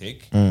thing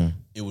tick,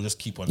 it will just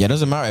keep on. Yeah, it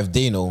doesn't matter if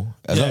they know,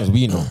 as long as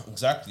we know.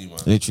 Exactly, man.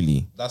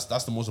 Literally. That's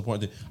the most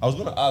important thing. I was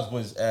gonna ask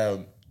was,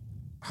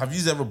 have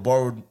you ever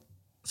borrowed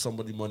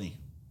somebody money?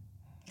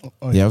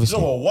 Yeah, obviously.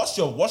 You know what?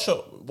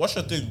 What's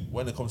your thing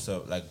when it comes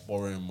to like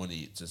borrowing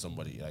money to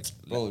somebody? Like,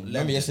 bro,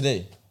 remember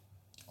yesterday?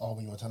 Oh,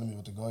 when you were telling me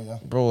what to go, yeah.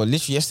 Bro,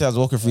 literally yesterday I was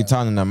walking through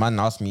town and a man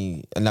asked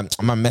me, and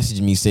a man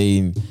messaged me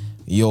saying,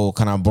 "Yo,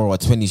 can I borrow a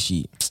 20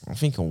 sheet?" I'm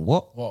thinking,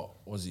 what? What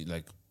was he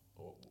like? Did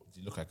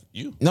he look like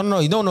you? No,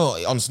 you don't know.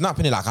 On Snap,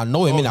 innit? Like I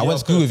know him, innit? I went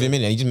to school with him,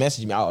 innit? He just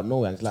messaged me out of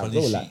nowhere, and it's like,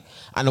 bro, like.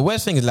 And the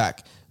worst thing is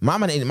like,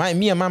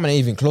 me and my man ain't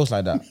even close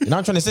like that. You know what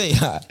I'm trying to say?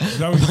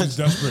 That was just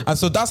desperate. And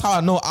so that's how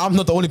I know I'm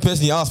not the only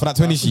person he asked for that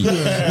 20 sheet.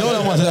 No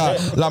one wants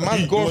like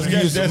man's going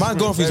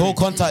through his whole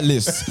contact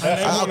list.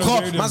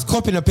 Man's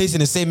copying and pasting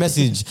the same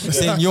message,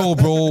 saying, "Yo,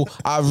 bro,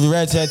 I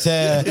read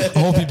I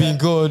hope you've been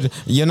good."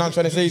 You know what I'm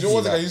trying to say? You know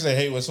one thing I used to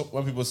hate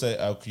when people say,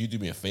 "Can you do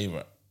me a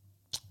favor?"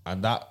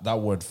 And that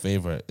word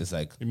favor is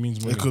like, it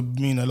means money. It could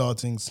mean a lot of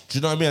things. Do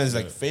you know what I mean? It's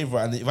like favor,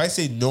 and if I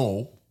say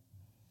no,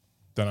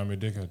 then I'm a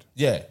dickhead.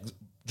 Yeah.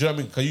 Do you know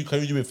what I mean?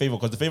 Can you do me a favor?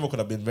 Because the favor could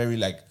have been very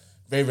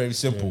very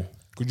simple. Yeah.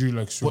 Could you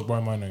like swing by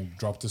mine and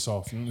drop this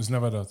off? It's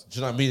never that. Do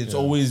you know what I mean? It's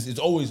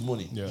always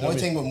money. Yeah. The only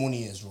thing with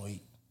money is, right,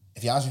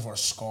 if you ask me for a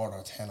score or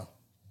a tenner,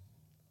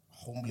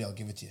 humbly I'll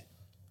give it to you.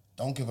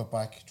 Don't give it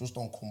back. Just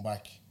don't come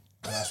back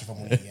and ask me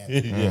for money again.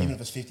 Even if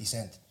it's 50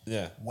 cents.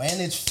 Yeah. When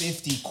it's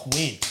 50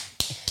 quid,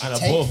 and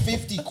take above.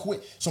 50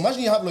 quid. So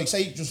imagine you have like,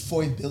 say, just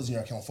 5 bills in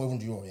your account,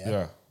 500 euro,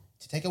 yeah?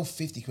 To take out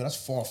 50 quid, that's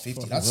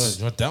 450. That's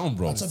you're down,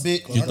 bro. That's a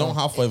bit. You don't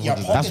have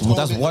 500. That's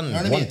one you know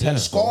what I mean? tenner.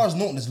 Score is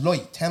nothing. It's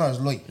light. Tenner is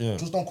light. Yeah.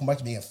 Just don't come back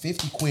to me at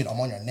 50 quid. I'm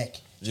on your neck.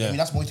 Yeah. I mean,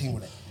 that's my thing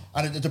with it.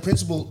 And the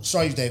principle.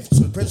 Sorry, Dave.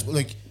 So the principle,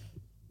 like,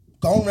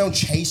 going around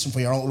chasing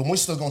for your own. Like, my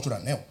sister's going through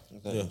that now.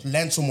 Yeah.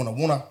 Lend someone a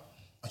winner,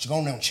 and you're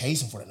going around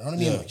chasing for it. You know what I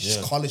mean? Yeah, Like, she's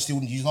a college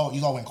student. You all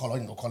went college. I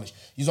didn't go college.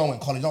 You all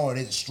went college. All it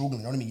is struggling.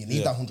 You know what I mean? You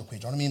need that 100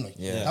 quid. You know what I mean? Like,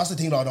 that's the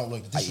thing that I don't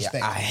like. The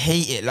disrespect. I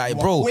hate it, like, I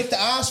bro. was quick to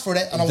ask for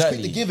that, and I was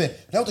quick to give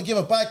it. Now to give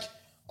it back.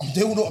 I'm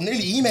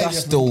nearly emailing.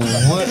 That's the worst.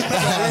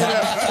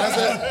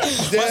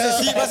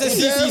 That's a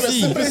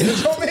CCC.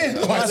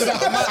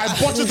 I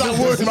butchered that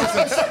word, man.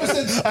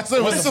 I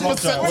said, what's the flop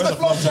chart?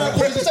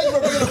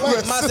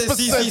 Man said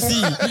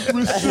CCC.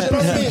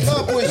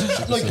 No,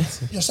 boys, like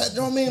you're you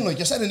know what I mean? Like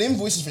you're sending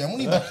invoices for your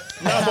money back.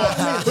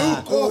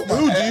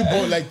 Who do you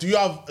borrow? Like, do you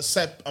have a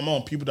set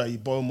amount of people that you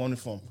borrow money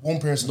from? One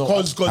person.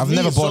 Because I've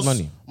never borrowed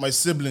money. My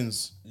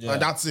siblings,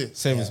 and that's it.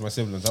 Same as my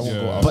siblings. I won't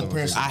go out. But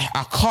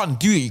I can't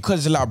do it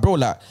because like bro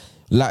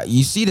like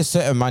you see the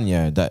certain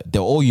man that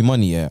they'll owe you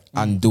money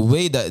and the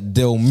way that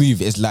they'll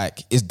move is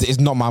like it's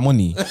not my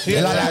money.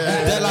 They're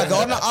like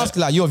I'm not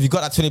asking like yo if you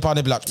got that £20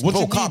 they'll be like What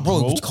bro, you mean,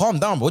 bro? calm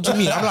down bro. What do you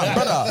mean? I'm like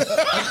brother.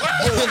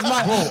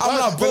 I'm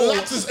like bro.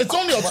 Relax, it's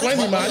only a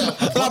 20, man.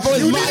 Like, bro,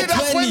 it's my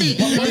 20.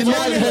 It's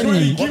my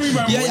 20. Give me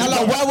my money. Yeah,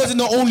 like, why was it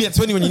not only at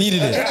 20 when you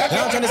needed it? You know what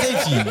I'm trying to say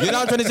to you? You know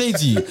what I'm trying to say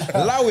to you?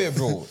 Allow it,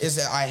 bro.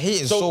 I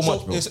hate it so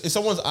much, bro. If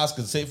someone's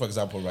asking, say for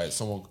example, right,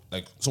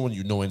 someone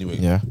you know anyway,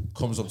 Yeah.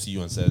 comes up to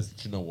you and says,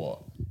 "You know what?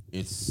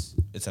 It's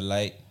a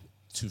light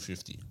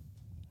 250.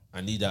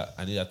 I need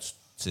that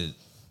to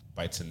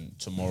by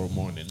tomorrow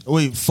morning."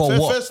 Wait, For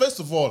what? First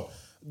of all,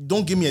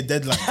 don't give me a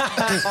deadline.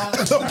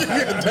 Don't give me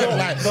a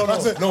deadline.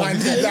 No, I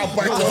need that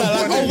by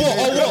Oh,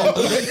 what?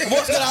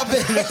 What's gonna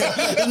happen?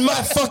 It's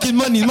my fucking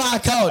money, it's my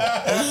account.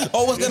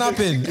 Oh, what's gonna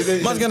happen?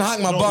 Man's gonna hack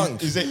my bank.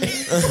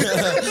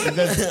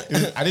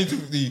 I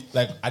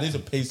need to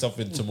pay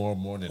something tomorrow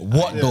morning.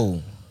 What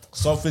though?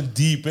 Something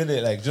deep in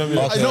it, like, do you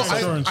know what I mean?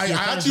 Insurance. I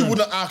actually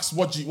wouldn't ask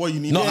what you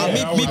need. No,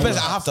 Yeah, me personally,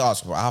 I have to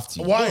ask, bro. I have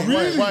to.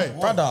 Why?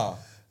 Brother,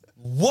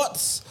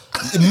 what's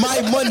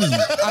my money and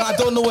I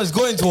don't know what's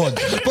going towards?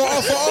 But for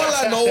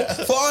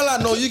all I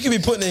know, you can be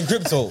putting it in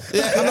crypto.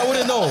 Yeah, and I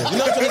wouldn't know. You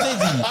know what I'm trying to say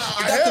to you?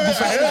 That could be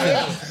for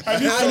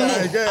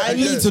anything. I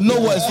need to know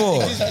what it's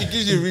for. It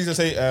gives you a reason to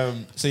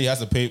say he has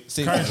to pay.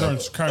 Say, Car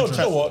insurance, car no, do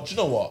insurance. you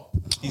know what?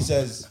 He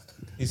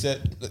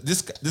said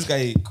this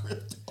guy.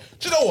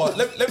 Do you know what?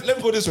 Let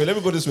me go this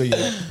way.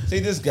 Yeah. Say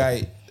this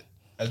guy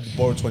has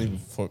borrowed 20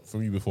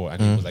 from you before,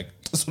 and he was like,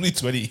 "It's only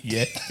 20."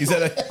 Yeah, he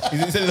said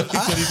it's only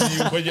 20 to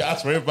you when you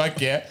ask for it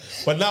back. Yeah,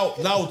 but now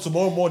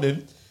tomorrow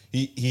morning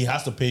he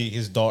has to pay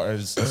his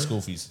daughter's school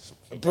fees.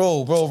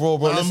 Bro,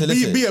 listen.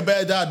 Be a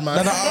better dad,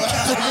 man. Why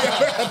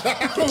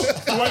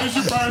did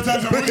you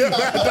prioritize your money?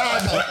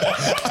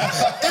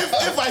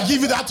 If I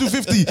give you that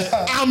 250,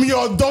 I'm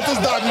your daughter's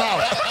dad now.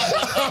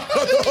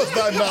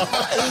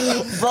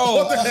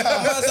 Bro,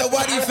 I said,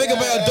 why do you think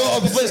about your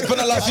daughter before you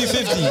spend like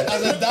 250?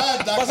 As a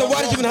dad, I said,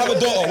 why did you even have a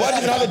daughter? Why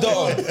did you even have a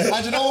daughter?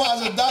 And you know what?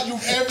 As a dad,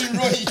 you've every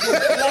right.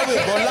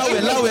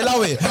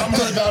 Allow it.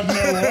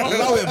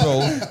 Allow it,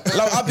 bro.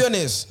 I'll be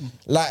honest.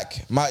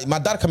 Like, my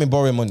dad can be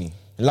borrowing money.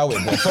 Allow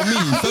it, bro.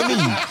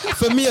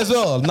 For me as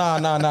well. Nah.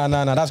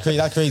 That's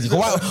crazy.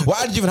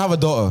 Why did you even have a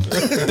daughter?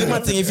 Big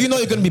man thing. If you know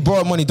you're gonna be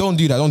borrowing money, don't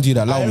do that.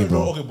 Allow me,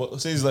 bro. Okay, but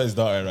say it's not his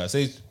daughter, right?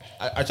 Say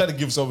I tried to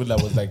give something that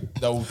was like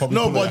that would probably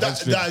No, put but my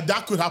hamstring.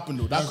 that could happen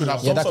though. That could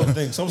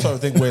happen. Some sort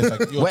of thing where it's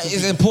like Well,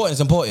 it's important. It's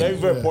important. very,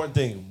 very important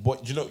thing.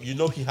 But you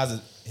know he has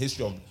a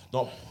history of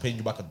not paying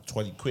you back at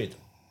 20 quid.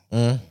 Do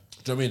you know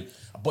what I mean?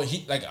 But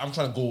I'm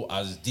trying to go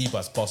as deep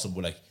as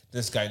possible. Like,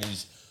 this guy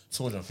needs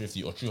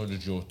 250 or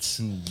 300 euro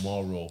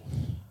tomorrow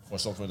for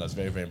something that's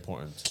very, very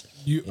important.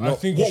 I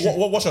think What's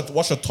your top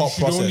you should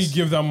process? only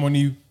give that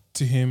money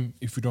to him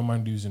if you don't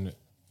mind using it.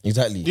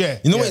 Exactly. Yeah,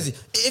 You know yeah. what?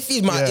 If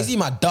is he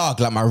my dog,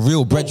 like my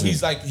real brethren?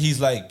 He's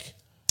like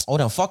Oh,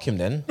 then fuck him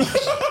then.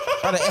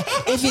 Brother,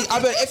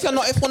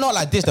 if we're not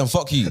like this, then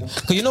fuck you.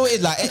 Because you know what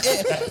it's like.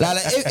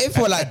 If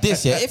we're like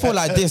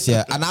this,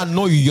 yeah, and I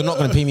know you're not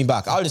gonna pay me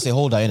back, I'll just say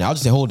hold that, innit? I'll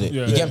just say hold it.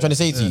 Yeah, you get what I'm trying to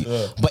say to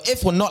you? But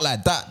if we're not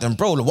like that, then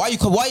bro, why you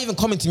even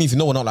coming to me if you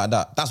know we're not like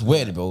that? That's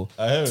weird, bro.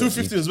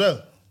 250 as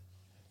well.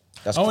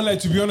 I would like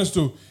to be honest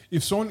though,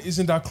 if someone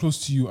isn't that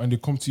close to you and they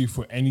come to you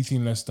for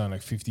anything less than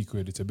like 50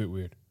 quid, it's a bit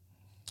weird.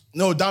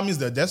 No, that means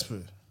they're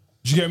desperate.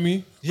 Do you get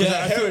me? Yeah,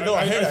 I hear it. No,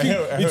 I hear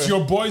it. It's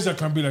your boys that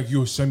can be like,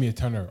 yo, send me a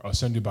tenner, I'll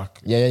send it back.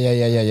 Yeah. Do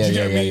you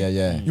get me?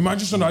 Yeah. You might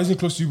just not isn't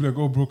close to you, be like,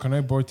 oh bro, can I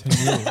borrow 10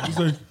 euro?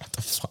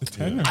 It's like a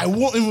tenner. I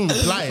won't even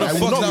reply. I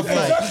will not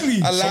reply.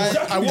 Exactly.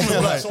 I won't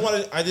reply.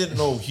 Someone I didn't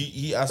know.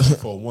 He asked me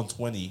for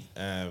 120,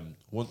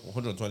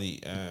 120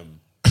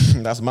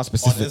 That's my on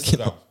specific.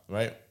 Instagram,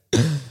 right?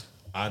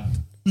 And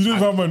You don't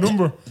even have my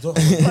number. Why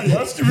you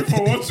asking me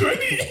for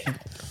 120?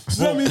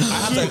 I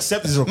have to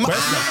accept his request.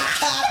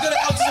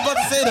 I was just about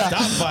to say that.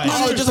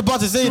 I was just about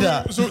to say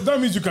that. So that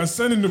means you can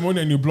send him the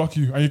money and he'll block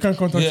you and you can't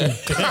contact him.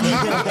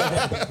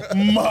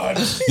 Mad.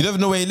 You don't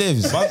even know where he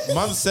lives.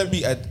 Man sent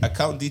me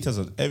account details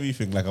on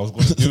everything, like I was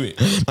going to do it.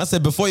 I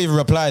said before you even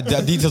replied,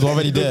 the details were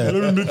already there.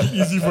 Let me make it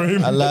easy for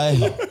him. I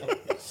lie.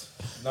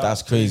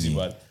 That's crazy.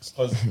 man.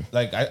 Because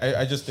like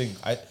I just think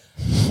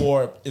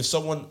if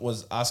someone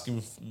was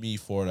asking me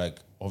for like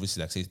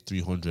obviously like say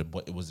 300,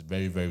 but it was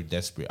very, very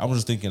desperate, I was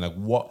just thinking like,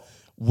 what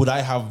would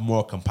I have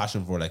more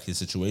compassion for, like his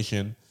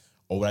situation,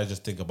 or would I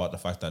just think about the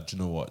fact that, you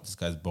know what, this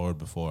guy's borrowed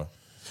before?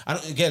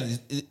 And again,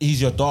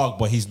 he's your dog,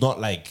 but he's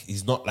not like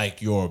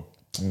your.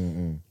 Do you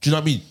know what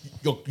I mean?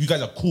 You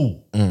guys are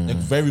cool, like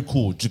very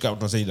cool. Do you get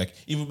what I'm saying? Like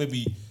even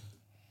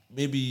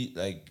maybe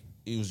like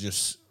it was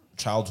just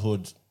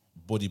childhood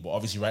buddy, but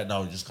obviously right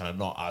now you're just kind of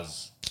not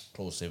as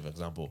close, say for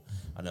example,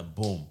 and then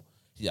boom,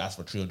 he asked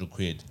for 300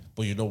 quid,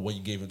 but you know when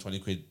you gave him 20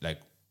 quid like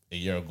a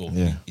year ago,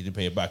 Yeah. he didn't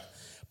pay it back.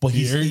 But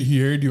He heard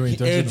you and he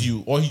touched aired him.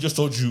 you, or he just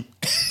told you.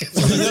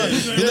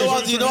 You know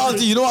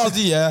what I'll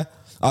do, yeah?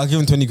 I'll give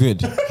him 20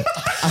 quid.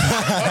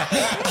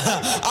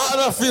 Out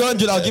of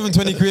 300, I'll give him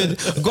 20 quid.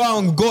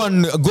 Go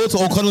to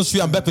O'Connell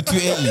Street and bet for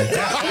 280.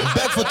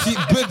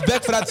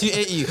 bet for that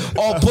 280.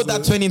 Or put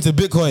that 20 into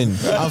Bitcoin.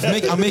 I'll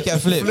make it a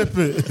flip. Flip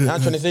it.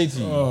 I'm trying to say to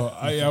you. Oh,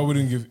 I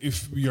wouldn't give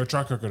if your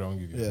track record. I don't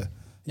give you. Yeah.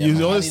 Yeah, You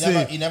man, always and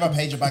say, he never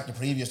paid you back the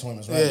previous time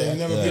as well.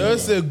 yeah, you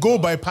always say go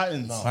by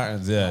patterns.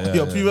 Patterns, yeah.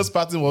 Your previous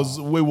pattern was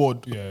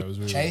wayward. Yeah, it was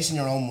really. Chasing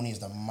your own money is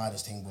the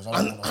maddest thing, bro.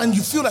 And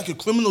you feel like a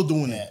criminal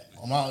doing Yeah, it.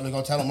 I'm not. Like,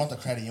 I'll tell him, I'm not the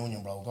credit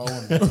union, bro. Go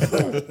and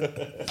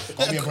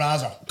go be a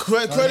browser.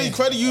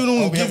 Credit union will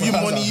Don't be a give you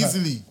browser. money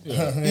easily.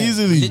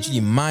 Easily. Literally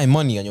my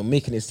money, and you're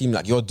making it seem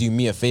like you're doing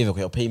me a favor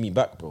because you'll pay me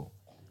back, bro. Do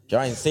you know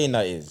how insane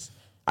that is?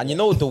 And you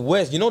know the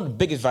worst, the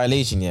biggest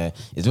violation, yeah,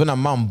 is when a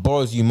man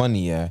borrows you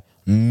money, yeah,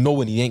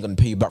 knowing he ain't gonna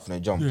pay you back from the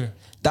jump. Yeah.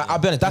 That I'll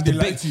be honest, that's They the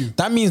lie big. to you.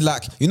 That means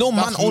like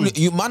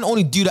man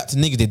only do that to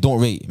niggas they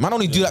don't rate. Man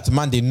only do that to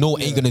man they know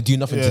ain't gonna do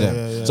nothing to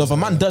them. So if a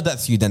man does that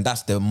to you, then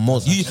that's the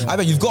most. I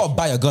bet you've got to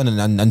buy a gun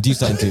and do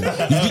something to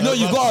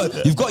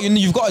him.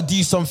 You've got to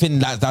do something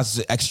that's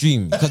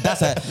extreme because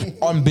that's an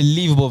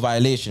unbelievable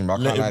violation, bro. I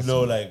Let can't lie him to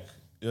know, you. like,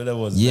 that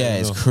was. Yeah,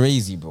 it's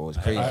crazy, bro. It's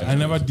crazy. I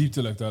never deeped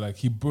it like that. Like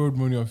he borrowed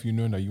money off you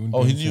knowing that you wouldn't.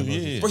 Oh, do he anything knew,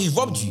 about it. yeah. Bro, he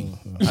robbed you.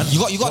 And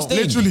you got stayed.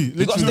 Literally.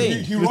 You got He,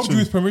 stayed. he robbed you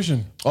with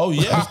permission. Oh,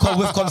 yeah.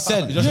 With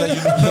consent. Just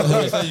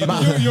like you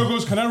know. Yo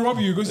goes, can I rob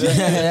you? He goes,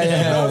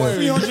 yeah.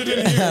 300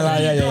 in here.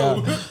 There you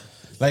go.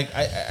 Like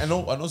I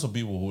know some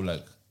people who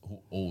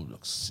owe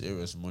like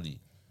serious money,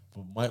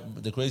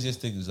 but the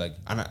craziest thing is like,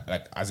 and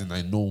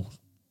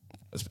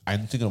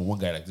I'm thinking of one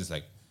guy like this,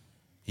 like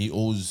he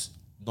owes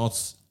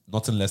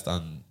nothing less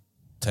than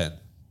 10.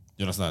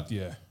 You understand?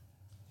 Yeah.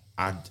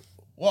 And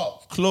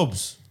what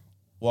clubs,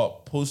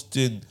 what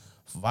posting,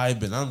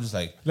 vibing? I'm just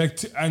like,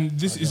 And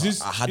this is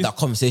this. I had that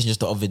conversation just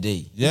the other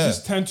day. yeah. Is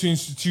this 10 to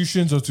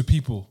institutions or to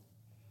people?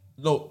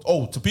 No,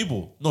 to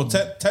people. No,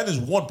 10 is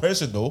one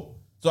person though.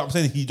 So I'm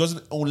saying he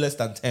doesn't own less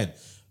than 10.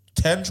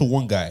 10 to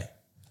one guy.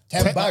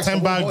 10 bags. 10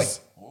 for one bags.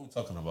 boy. What are we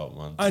talking about,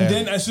 man? And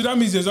 10. then, so that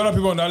means there's other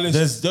people on that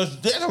list. That's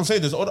what I'm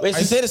saying. There's other. Wait,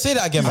 so say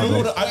that again,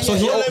 man. So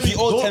he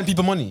owed 10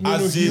 people money. No,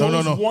 he No,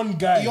 owes one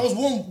guy. He owes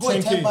one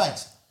boy 10 10K.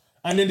 bags.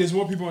 And then there's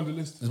more people on the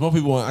list. There's more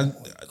people, and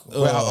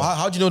Wait,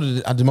 how do you know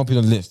that the more people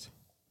on the list?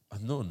 I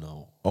don't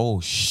know. Oh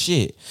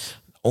shit!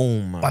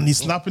 Oh man! And he's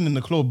slapping in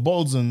the club,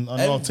 balls and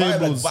all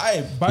tables.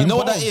 Vibe. You know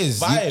what that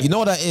is? Vibe. You know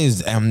what that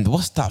is?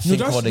 What's that No, thing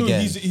that's called no,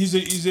 again?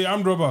 he's a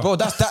armed robber. Bro,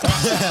 that's that.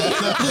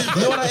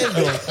 You know what that is,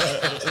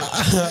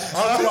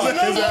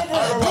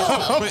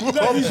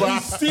 bro?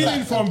 He's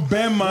stealing from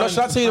bare man. No, should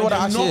I tell you what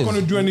and that they're actually not is?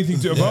 going to do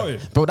anything about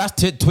it. Bro, that's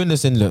Tinder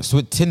swindler.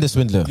 Tinder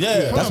swindler.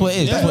 Yeah. That's what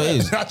it is. That's what it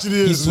is. It actually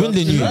is. He's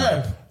swindling you.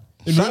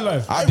 In real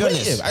life. I'll be rate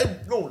honest. him.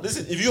 No,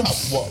 listen. If you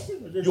have what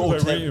you owe I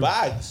rate 10 him.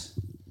 bags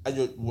and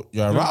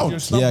you're around, you're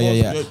snap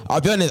Yeah. You I'll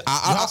be honest.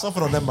 have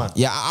something on them, man.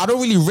 Yeah, I don't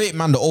really rate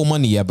man the owe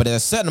money, yeah, but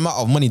there's a certain amount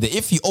of money that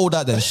if you owe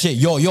that, then shit,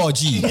 you're a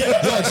G. You're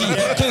a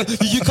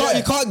G. You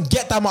can't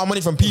get that amount of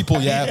money from people,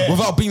 yeah,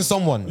 without being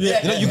someone. You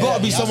know, you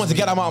gotta be someone to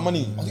get that amount of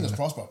money. I think it's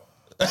Prosper.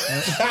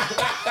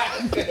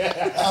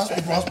 It has to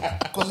be Prosper.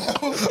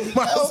 'Cause-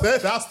 Man said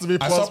it has to be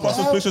I saw possible.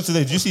 Prosper's picture today.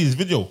 Did you see his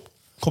video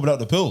coming out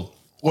the pill?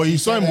 Well, you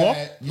saw him what?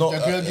 If the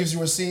girl gives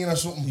you a scene or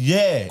something.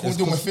 Yeah. Come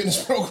do my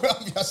fitness program.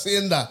 You're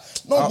saying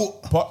that. No,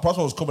 but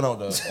Prosper was coming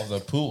out of the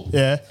pool.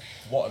 Yeah.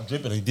 Water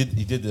dripping. He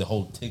did the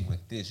whole thing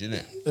like this, you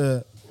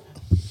know.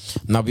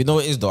 Now, but you know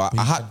what it is though? I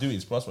I had do it.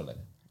 It's Prosper. Like,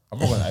 I'm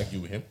not gonna argue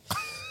with him.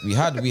 we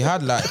had like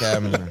Yeah,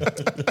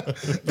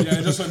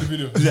 I just saw the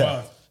video. It's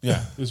wild.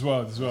 Yeah. It's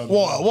wild. It's wild.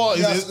 What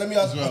is yes, it? let me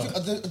ask.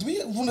 Did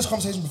we run this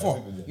conversation before?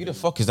 who the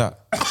fuck is that?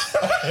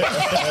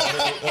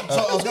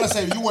 So I was gonna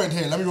say you weren't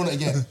here. Let me run it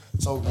again.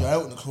 So you're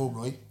out in the club,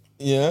 right?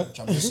 Yeah.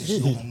 This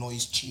young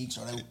nice cheeks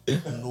are out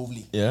and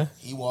lovely. Yeah.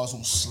 He was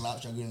some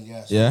slaps your girl in the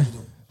ass. Yeah.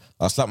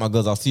 I'll slap my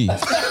girls, I'll see. I'll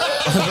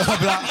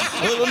be like,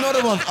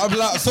 another one. I'll be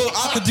like, so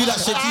I could do that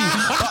shit too.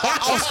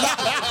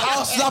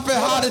 I'll slap it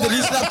harder than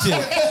he slapped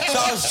it. So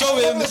I'll show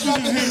him.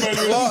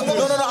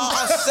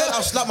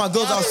 I'll slap my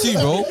girls, I'll see,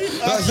 bro.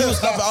 Like, he will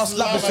slap it, I'll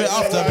slap it straight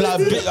after. I'll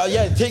be like,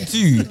 yeah, take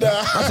two.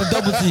 That's a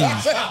double team.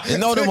 You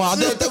know the one.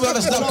 Then we'll have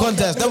a slap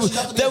contest.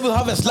 Then we'll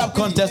have a slap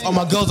contest on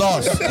my girl's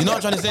ass. You know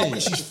what I'm trying to say?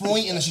 She's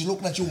frightened and she's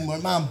looking at you. My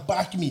man,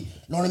 back me. You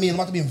know what I mean? I'm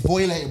about to be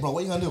violated, bro.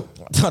 What are you gonna do?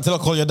 Until I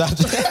call your dad.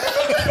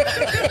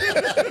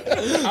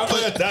 Call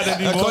your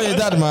dad Call your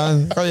dad,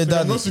 man. Call your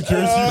dad. No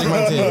security. Big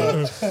man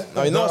thing.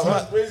 No, you know what's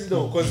That's mad? crazy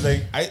though, because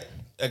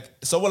like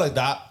someone like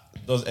that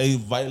does a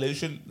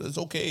violation. It's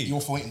okay.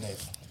 You're fighting,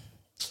 Dave.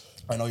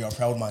 I know you're a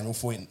proud man. You're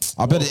fighting.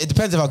 I bet it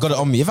depends if I got it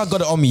on me. If I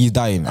got it on me, he's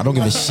dying. I don't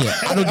give a shit.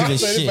 I don't give a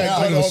shit.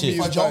 I don't give a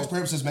shit. For jokes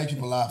purposes, make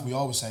people laugh. We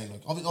always say,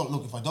 like, oh,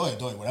 look, if I die, I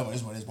die. Whatever it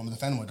is, what it is. But I'm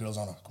defending my girl's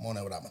honor. Come on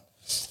out with that, man.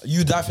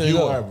 You die for You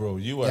your are, girl. bro.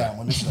 You are. Yeah,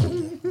 my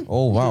missus.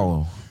 Oh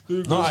wow.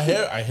 No, I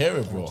hear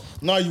it, bro.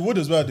 No, you would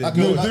as well, Dave.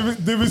 No,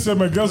 David said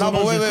my girls are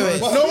but not wait.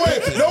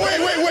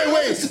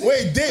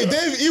 Wait.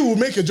 Dave, he will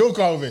make a joke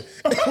out of it.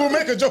 He will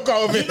make a joke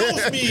out of it. He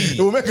knows me.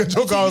 He will make a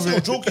joke out of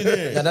it. Joking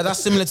here. Yeah, that's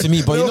similar to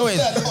me, but you know what?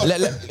 Let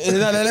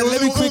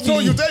me quickly. No,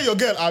 you tell your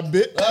girl, I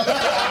bet.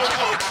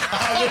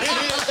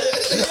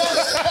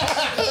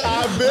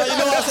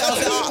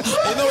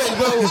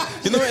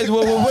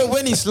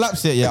 When he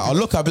slaps it, yeah, I'll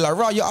look, I'll be like,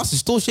 right, your ass is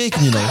still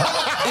shaking, you know.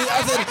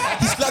 I said,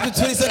 he slapped it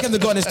 20 seconds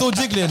ago and it's still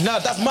jiggling. Nah,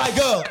 that's my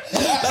girl.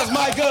 That's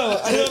my girl.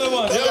 Another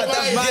one. Like,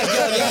 that's my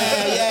girl.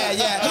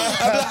 Yeah.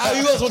 I'm like,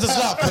 who else wants to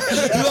slap? Who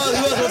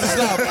else wants to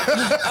slap?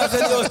 I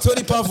said, it was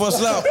 £20 for a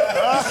slap.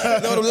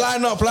 No,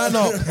 line up.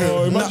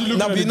 Oh, imagine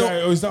looking at the guy,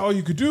 is that all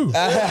you could do?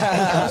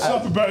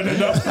 Slap it better than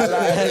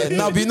that.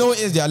 Now, but you know what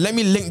it is, yeah? Let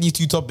me link these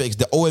two topics,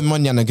 the owing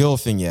money and the girl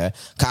thing, yeah?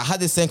 Cause I had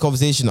this same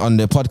conversation on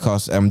the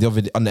podcast, on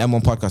the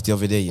M1 podcast the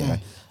other day, yeah?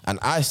 And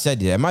I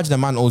said, yeah, imagine a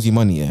man owes you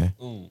money, yeah?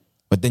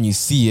 But then you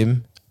see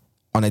him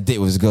on a date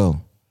with his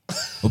girl.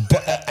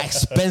 But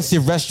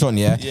expensive restaurant,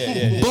 yeah?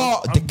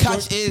 But the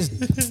catch is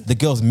the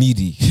girl's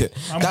meaty.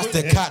 That's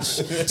the catch.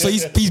 So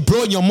he's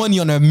blowing your money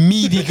on a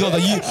meaty girl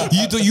that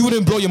you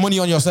wouldn't blow your money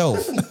on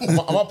yourself. I'm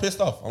not pissed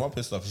off.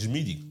 She's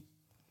meaty.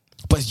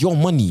 But it's your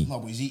money. No,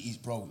 but he's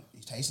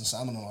tasting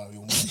salmon on our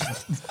real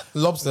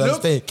Lobster and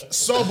steak.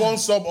 Sub on,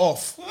 sub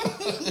off.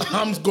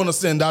 I'm gonna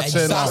send that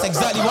chair now. That's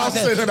exactly what I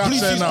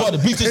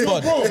said. Bleach this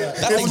pod.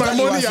 That's It's my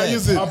exactly what money, I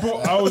use it.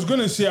 I was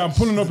gonna say I'm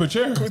pulling up a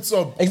chair. Quit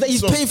sub. Exactly.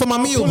 He's paying for my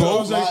meal, I bro.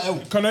 was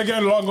like, can I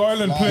get Long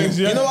Island please?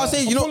 Yeah. You know what I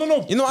say? You know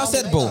what I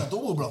said, bro?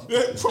 double, bro.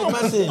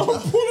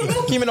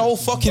 Give me the whole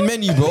fucking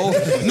menu, bro.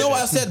 You know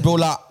what I said, bro?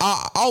 Like,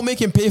 I'll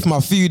make him pay for my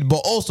food,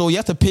 but also you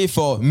have to pay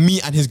for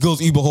me and his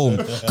girl's Uber home.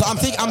 Cause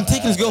I'm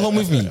taking his girl home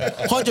with me.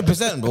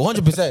 100%, bro.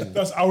 100%.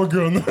 That's our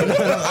girl.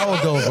 That's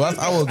our girl, bro. That's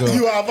our girl.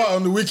 You have out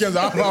on the weekends,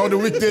 I have out on the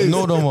weekdays.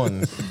 No,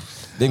 one.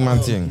 Big man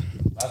thing.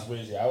 That's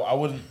crazy. I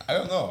wouldn't. I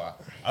don't know.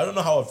 I don't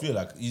know how I feel.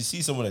 Like you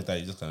see someone like that,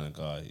 you just kind of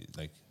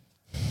like,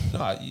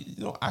 nah, you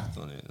don't act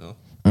on it. You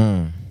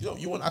know,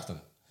 you won't act on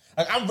it.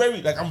 I'm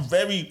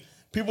very.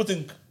 People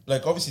think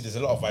like obviously there's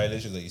a lot of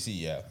violations that you see.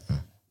 Yeah,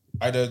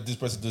 either this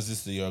person does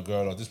this to your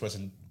girl or this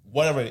person,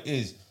 whatever it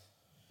is.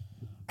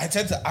 I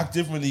tend to act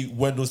differently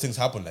when those things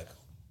happen. Like.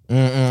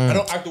 I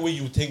don't act the way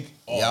you think.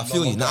 Yeah, I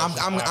feel you. Now,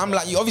 I'm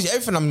like you.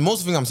 Obviously,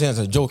 most thing I'm saying is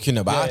a joke, you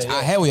know. But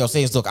I hear what you're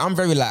saying. Look, I'm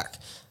very like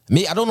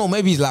me. I don't know.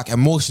 Maybe it's like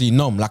emotionally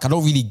numb. Like I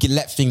don't really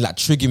let things like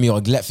trigger me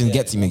or let things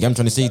get to me. I'm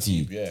trying to say to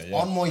you.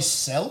 On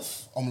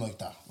myself, I'm like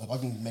that. Like I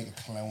can make a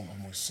clown of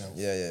myself.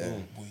 Yeah.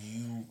 But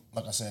you,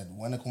 like I said,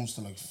 when it comes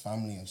to like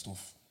family and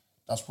stuff,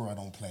 that's where I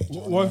don't play. Do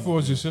you know What I if it mean?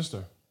 was your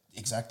sister?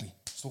 Exactly.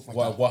 Stuff like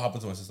that. What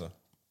happened to my sister?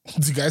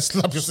 Do you guys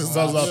slap your sister's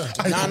ass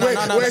out?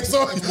 No. Wait,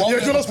 so you're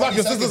gonna slap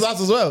your sister's ass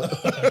as well?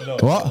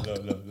 What?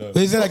 No.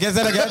 Say that again.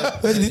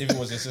 If it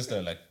was your sister,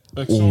 like.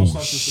 Someone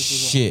slapped your sister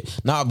as well.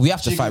 Shit. Nah, we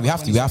have to fight. We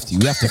have to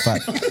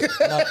fight.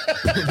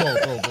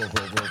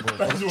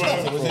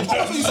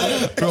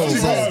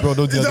 Bro,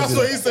 don't do that. That's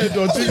what he said,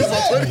 though.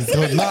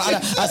 Jesus, No, I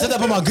said that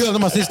about my girl,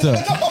 not my sister.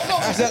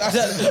 I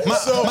said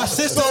my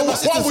sister.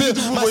 what would you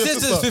do My for your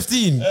sister's sister?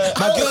 15. My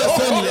girl is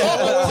 20.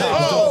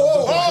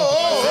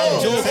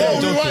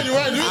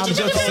 I'm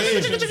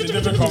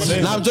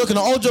joking. Nah, I'm joking.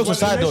 All jokes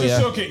aside, though,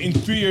 yeah. Okay, in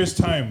 3 years'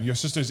 time, your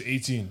sister's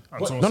 18.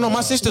 No,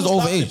 my sister's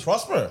over age.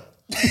 Prosper.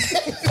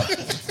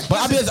 But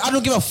I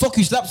don't give a fuck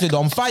who slaps it,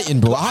 though. I'm fighting,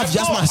 bro. That's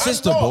my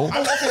sister, bro.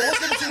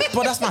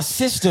 But that's my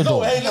sister,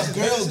 though. That's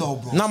girl though,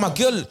 bro. Nah, my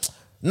girl.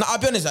 Nah, I'll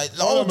be honest. Like,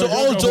 all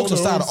jokes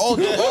aside, all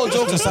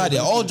jokes aside,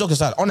 yeah. All jokes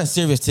aside, on a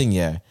serious thing,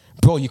 yeah,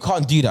 bro. You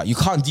can't do that.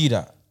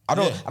 I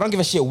don't give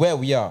a shit where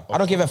we are. I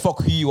don't give a fuck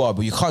who you are,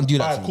 but you can't do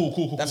that. Alright,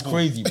 cool. That's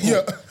crazy, bro.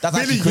 Yeah. That's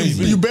Billy, actually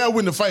crazy. you better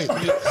win the fight.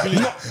 Billy,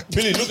 look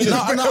at this. No,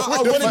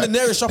 I'll run in the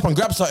nearest shop and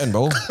grab something,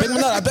 bro.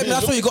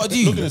 That's what you gotta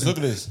do. Look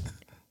at this.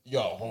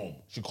 You're at home.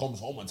 She comes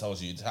home and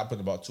tells you it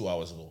happened about 2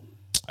 hours ago.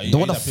 Then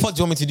what the fuck do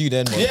you want me to do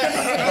then, bro? Yeah.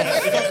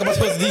 What the fuck am I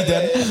supposed to do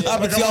then?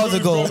 Happened 2 hours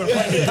ago.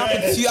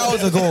 Happened 2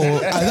 hours ago.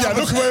 Yeah,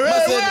 look, where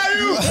are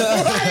you?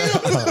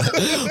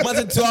 Man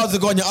said 2 hours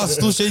ago and your ass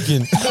still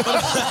shaking.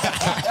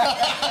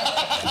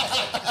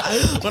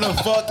 What the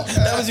fuck?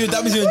 That means you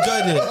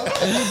enjoyed it.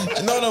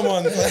 No,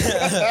 man.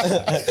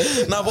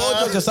 Nah, but all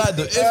jokes aside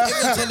though,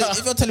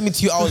 if you're telling me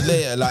 2 hours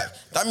later, like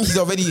that means he's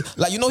already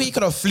like he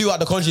could have flew out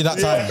the country that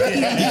time.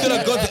 He could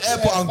have gone to the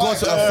airport and gone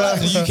to a flight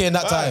to the UK in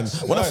that time.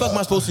 What the fuck am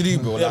I supposed to do,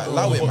 bro? Like,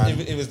 allow it, man.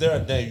 If it's there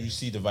and there, you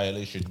see the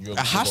violation.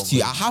 I have to.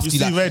 You see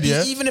like, red,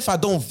 yeah? Even if I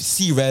don't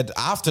see red,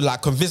 I have to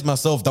like convince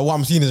myself that what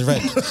I'm seeing is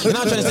red. You know what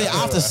I'm trying to say?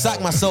 I have to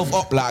sack myself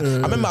up. Like I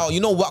remember,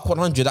 Wack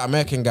 100, that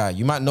American guy.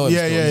 You might know him.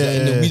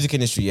 He's in the music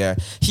industry. Yeah,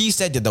 he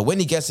said that when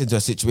he gets into a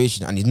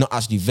situation and he's not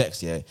actually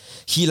vexed, yeah,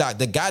 he like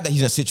the guy that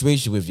he's in a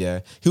situation with, yeah,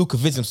 he'll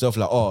convince himself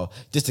like, oh,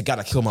 this the guy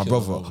that killed my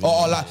brother,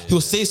 or like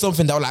he'll say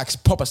something that will like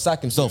proper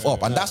sack himself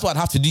up, and that's what I'd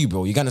have to do,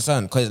 bro. You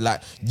understand? Because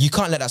like you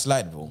can't let that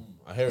slide, bro.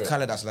 I hear it. You can't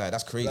let that slide.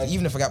 That's crazy.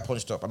 Even if I got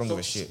punched up, I don't give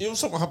a shit. It was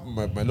something happened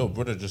with my little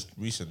brother just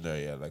recent there,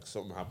 yeah. Like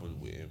something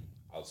happened with him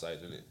outside,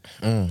 innit?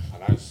 And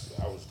I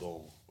was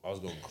going I was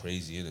going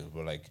crazy in it,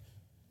 but like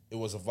it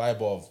was a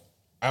vibe of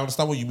I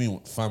understand what you mean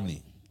with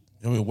family.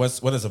 You know what I mean?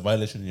 When there's a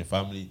violation in your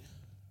family,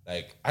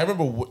 like I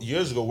remember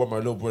years ago when my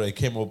little brother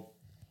came up,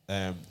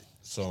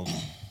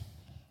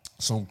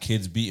 some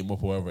kids beat him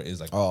up or whatever it is.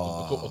 Like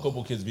a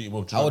couple kids beat him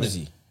up. How old is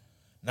he?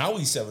 Now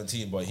he's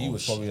 17, but he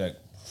was probably like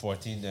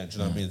 14 then. Do you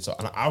know what I mean? So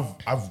and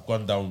I've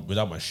gone down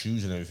without my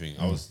shoes and everything.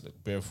 I was like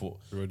barefoot,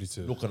 Ready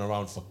to- looking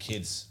around for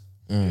kids.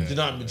 Do you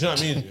know what I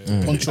mean?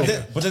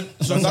 But then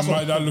so That's that's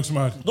what, that looks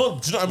mad. no,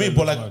 do you know what I mean?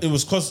 But like, it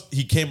was because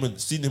he came and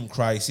seen him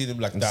cry, seen him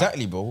like that.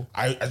 Exactly, bro.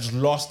 I just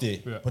lost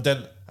it. Yeah. But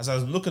then, as I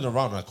was looking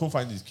around, I couldn't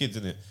find these kids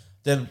in it.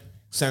 Then,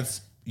 since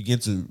you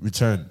get to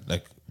return,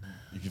 like,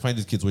 if you find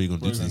these kids, what are you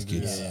gonna do to these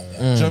kids? Do you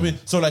know what I mean?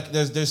 So like,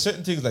 there's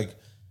certain things like,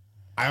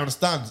 I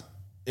understand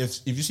if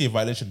you see a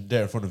violation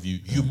there in front of you,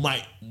 you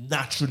might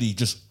naturally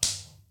just.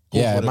 Go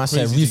Yeah, for the man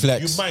said crazy thing.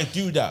 reflex. You might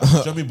do that. Do you know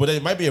what I mean? But then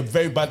it might be a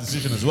very bad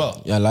decision as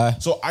well. Yeah, lie.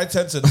 So I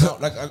tend to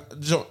not, like,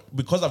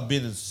 because I've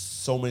been in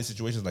so many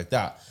situations like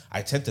that,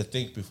 I tend to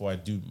think before I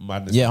do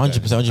madness. Yeah, like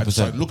that. 100%,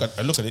 100%. I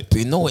look at it. But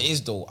you know what it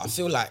is though? I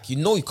feel like,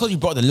 because you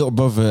brought the little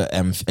brother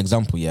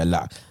example, yeah,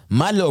 like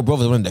my little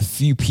brother is one of the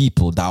few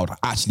people that I would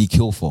actually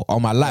kill for all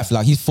my life.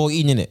 Like he's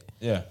 14 in it.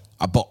 Yeah.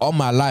 But all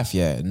my life,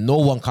 yeah, no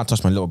one can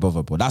touch my little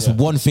brother, bro. That's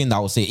one thing that I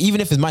would say.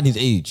 Even if it's man his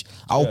age,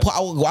 I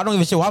don't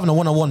even say we're having a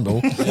one-on-one, bro.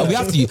 Like, we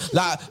have to.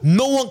 Like,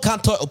 no one can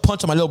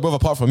punch on my little brother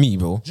apart from me,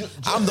 bro.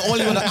 I'm the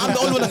only one. I'm the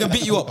only one that can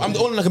beat you up. I'm the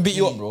only one that can beat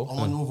you up, bro. I'm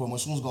on over. My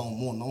son's got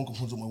more. No one can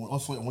punch up my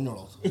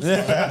 1-year-old.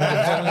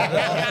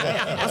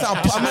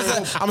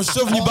 I'm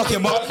shoving you back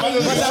in, bro.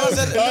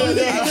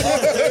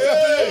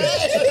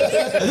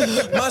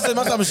 Man said,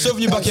 I'm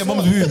shoving you back in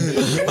mom's womb.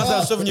 Man said,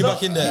 I'm shoving you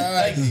back in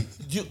there.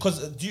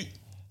 Do you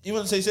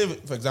even say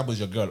for example, it's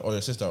your girl or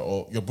your sister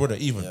or your brother,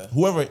 even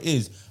whoever it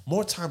is,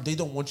 more time they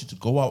don't want you to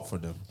go out for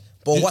them.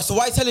 But so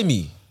why are you telling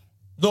me?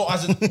 No,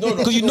 as in, no,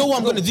 Because you know what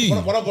I'm gonna do.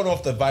 When I'm going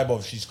off the vibe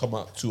of she's come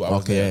out 2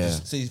 hours Okay, there, yeah,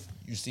 just say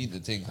you see the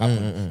thing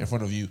happen in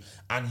front of you,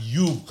 and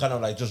you kind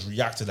of like just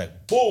reacted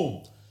like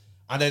boom,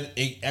 and then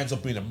it ends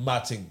up being a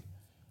mad thing.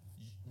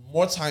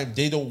 More time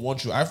they don't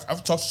want you. I've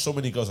talked to so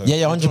many girls. Like, Yeah,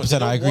 they don't 100%,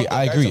 want I the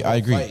guys agree, to go I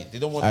agree. fight. They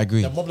don't want. I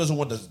agree. The mom doesn't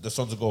want the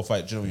son to go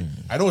fight. Do you know what I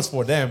mean? I know it's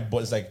for them,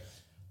 but it's like.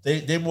 They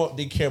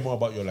care more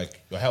about your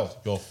health,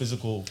 your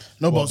physical.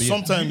 No, but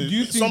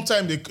well-being.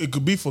 sometimes it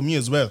could be for me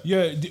as well.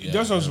 Yeah,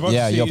 that's what I was about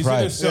Yeah, to say. your Is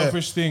pride. it a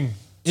selfish thing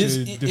to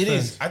It defend?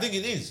 is. I think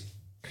it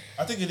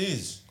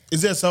is.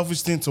 Is there a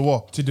selfish thing to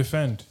what? To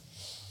defend.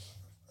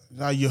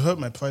 Now you hurt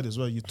my pride as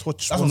well. You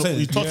touched That's one. what I'm saying.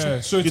 You touched. Yeah,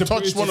 so you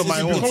touched one of my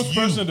it own. becomes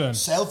personal then.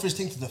 Selfish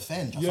thing to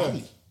defend your Yeah.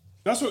 family.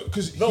 That's what,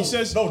 because No, he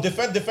says, no.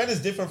 Defend is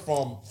different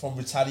from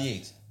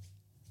retaliate.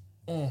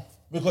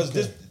 Because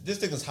this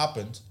thing has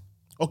happened.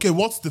 Okay,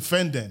 what's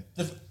defend then?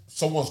 If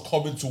someone's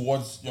coming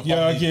towards your yeah,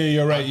 family. okay,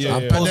 you're right, yeah,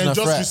 I'm yeah. And posing then a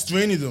just threat.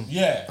 restraining them.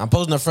 Yeah. I'm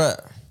posing a threat.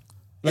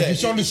 Like Yeah, if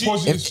someone's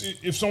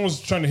if- if someone's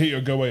trying to hit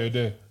your girl while you're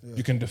there,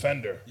 you can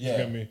defend her. Yeah. You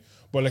get me?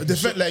 But like,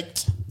 Defend, like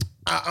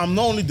I'm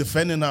not only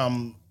defending.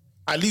 I'm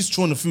at least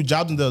throwing a few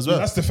jabs in there as well.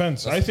 that's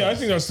defense. I think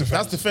that's defense.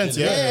 That's defense.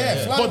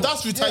 Yeah. flat But out.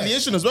 that's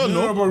retaliation as well.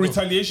 No, No. but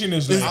retaliation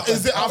is like,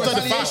 Is it after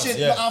the fact?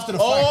 Retaliation, not after the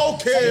fact. Oh,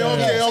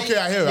 okay.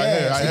 I hear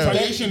it.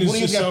 retaliation is When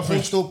you just get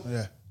selfish. punched up,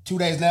 Yeah. 2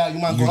 days later, you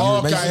man You- go,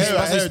 you- Okay, I hear it.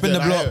 I hear it. Spin the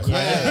then, I hear block. it.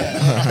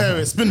 I hear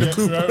it. Spin the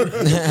coupe.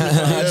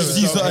 I just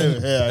see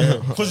something. Yeah.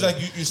 Because like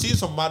you see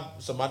some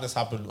madness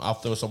happen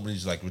after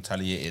somebody's like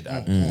retaliated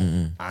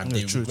and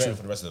they regret it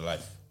for the rest of their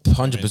life.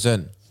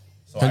 100%.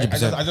 So I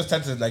 100%. just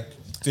tend to like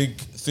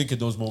think in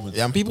those moments.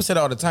 Yeah, and people say that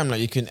all the time.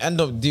 Like you can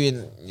end up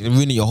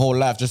ruining your whole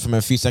life just from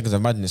a few seconds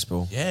of madness,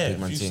 bro. Yeah, Big a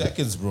man few thing.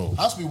 seconds, bro.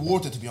 has to be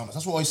worth it, to be honest.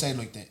 That's what I say,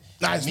 like that.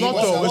 Nah, it's Me, not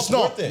myself, though. It's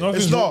not. worth it.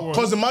 Nothing's It's not. worth it.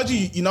 Because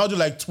imagine you now do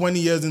like 20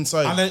 years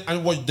inside. And then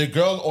and what the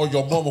girl or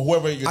your mom or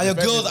whoever you're Are your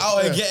defending- girls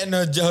out here getting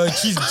her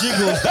cheese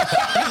jiggled?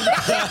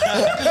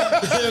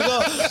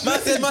 Man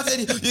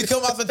said, you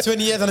come after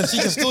 20 years and the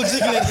cheek is still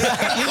jiggling.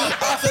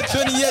 After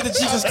 20 years, the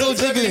cheek is still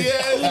jiggling.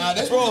 Nah,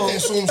 this bro,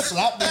 get some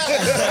slap. 10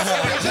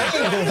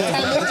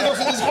 minutes ago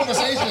for this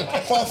conversation.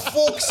 For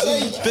fuck's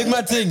sake. Big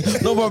man thing.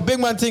 No, bro, big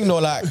man thing, no,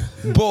 like,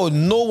 bro,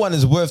 no one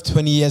is worth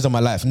 20 years of my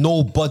life.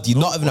 Nobody,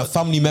 not even a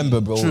family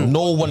member, bro.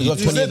 No one is worth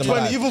You 20 said years of my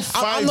 20, life. even I'm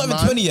five, not even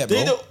man. 20 yet,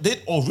 bro.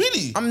 Oh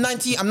really? I'm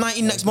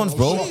 19 next month,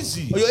 bro.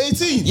 Crazy. Oh, you're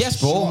 18? Yes,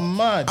 bro. You're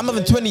mad. I'm not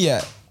even 20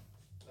 yet.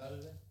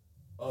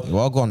 You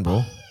are gone,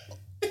 bro.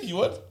 You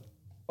what?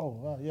 Oh,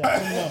 wow, yeah.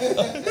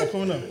 I'm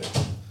coming up.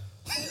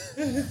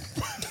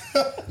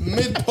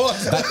 Mid-pod.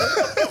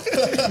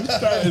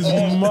 that is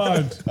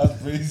mad.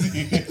 That's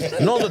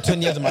crazy. No, not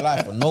 20 years of my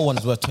life, but no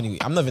one's worth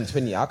 20. I'm not even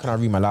 20. How can I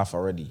read my life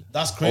already?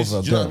 That's crazy. Over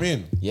a Do you know girl. what I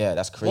mean? Yeah,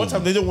 that's crazy. One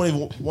time they don't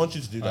want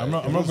you to do that. I'm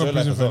not Everyone's going to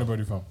there prison like for us.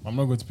 anybody, fam. I'm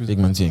not going to prison.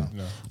 Big man thing.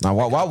 No. Now,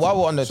 while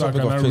we're on the So I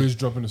topic can of I prison, risk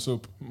dropping the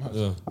soap.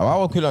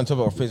 while we're quickly on the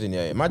topic of prison,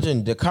 yeah,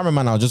 imagine the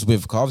cameraman I was just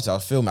with, because obviously I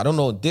was filming. I don't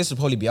know, this will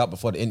probably be out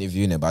before the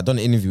interview, innit, but I done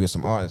an interview with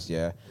some artists,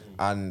 yeah,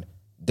 and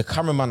the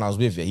cameraman I was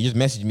with, yeah, he just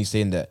messaged me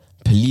saying that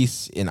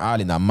police in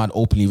Ireland are mad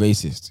openly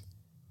racist.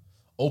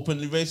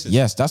 Openly racist.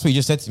 Yes, that's what he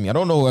just said to me. I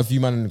don't know if you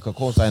man could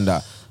co-sign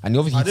that. And he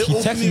Are obviously they he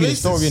texted openly me the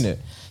story racist? in it.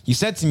 He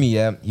said to me,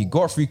 yeah, he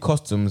got through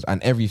customs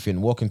and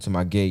everything, walking to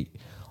my gate.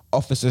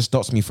 Officer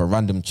stops me for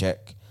random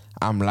check.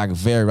 I'm like,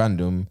 very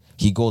random.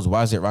 He goes,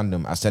 why is it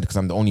random? I said, because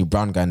I'm the only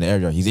brown guy in the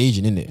area. He's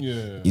Asian, innit?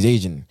 Yeah. He's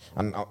Asian.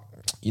 And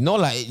you know,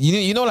 like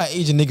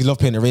Asian niggas love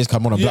playing the race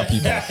card on black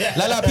people.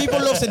 Like people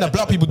love saying that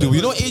black people do.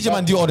 You know, Asian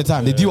man do it all the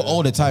time. They do it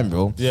all the time,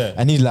 bro. Yeah.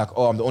 And he's like,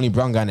 oh, I'm the only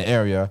brown guy in the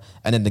area.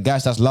 And then the guy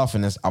starts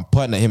laughing. And I'm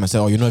pointing at him and said,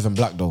 oh, you're not even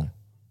black though.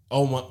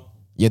 Oh my.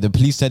 Yeah, the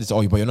police said it's,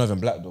 oh, but you're not even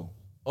black though.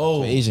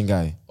 Oh. So Asian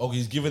guy. Oh,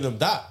 he's giving them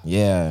that.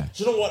 Yeah.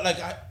 Do you know what? Like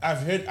I've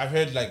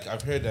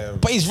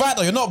heard. But he's right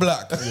though. You're not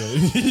black.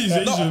 He's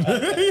Asian. Oh,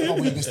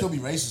 but you can still be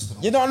racist to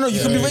them. You don't know.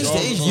 You can be racist to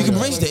Asians. You can be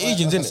racist to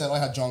Asians, Like I innit? said, I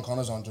had John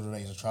Connors on the other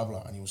day as a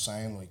traveller, and he was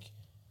saying like,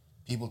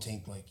 people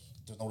think like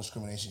there's no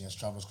discrimination against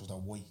travellers because they're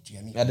white. Do you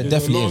get me? Yeah, there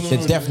definitely is.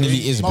 There definitely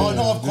is, No, bro.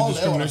 no, I've called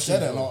it out when I discrimination,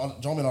 said it. Do you know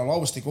what I mean? I'll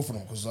always stick up for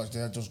them because like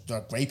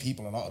they're great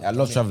people. A lot. Of them, I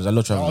love do you know travellers. what I love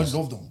mean? travellers. I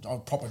love them. I'm a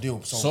proper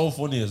deal. So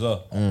funny as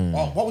well.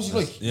 What was he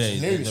like? Yeah,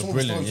 He's hilarious. they're Some of the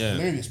brilliant, stories yeah.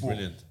 hilarious. But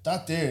Brilliant.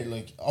 that there,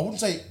 like, I wouldn't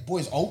say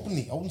boys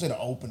openly. I wouldn't say they're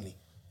openly.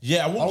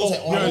 Yeah, I I won't would go.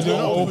 say Yeah, they're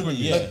not openly. openly.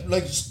 Yeah.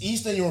 Like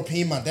Eastern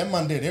European man, them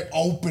man there, they're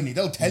openly.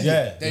 They'll tell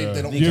Yeah, you. They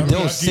don't. Yeah,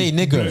 They'll say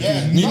nigger.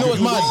 Yeah. You know what's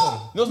No. mad?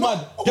 You know what's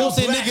mad? They'll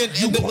say nigger.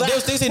 They'll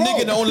say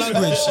nigger in their own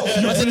language. I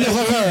said nigger.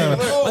 I said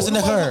What's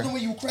nigger. happening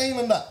with Ukraine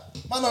and that?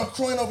 Man are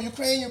crying over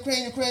Ukraine.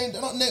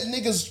 They're not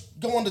niggas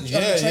go on the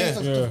Yeah, trains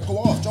to go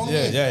off. Do you know what I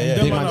mean? Yeah.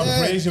 Them They man might- are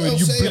praising they'll with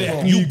you say it,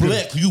 black bro.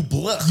 nigger. You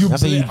black. I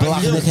say you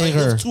black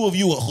nigger. Two of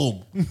you at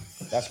home.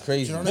 That's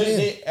crazy.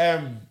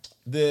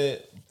 The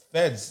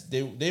feds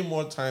they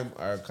more time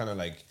are kind of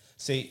like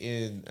say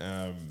you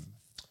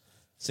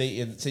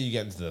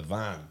get into the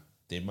van,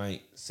 they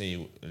might say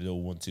a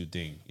little 1-2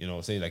 thing, you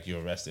know, say like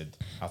you're arrested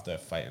after a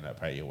fight in that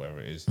party or whatever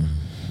it is,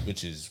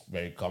 which is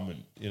very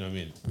common, you know what I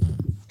mean,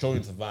 throw you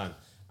into the van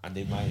and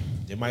they might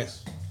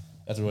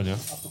that's a run, yeah.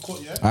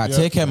 Alright,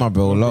 take care, my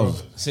bro.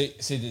 Love. Say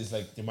this,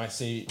 like they might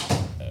say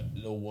a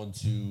little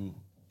 1-2,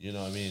 you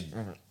know what I mean,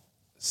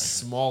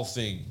 small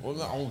thing. Well,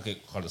 I won't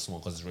call it small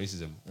because it's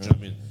racism. Do you know what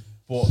I mean?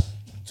 But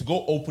to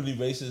go openly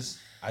racist,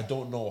 I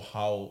don't know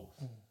how.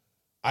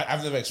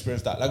 I've never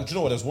experienced that. Like, do you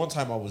know what? There's one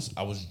time I was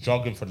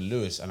jogging for the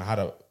Lewis and I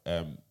had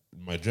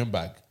my gym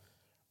bag,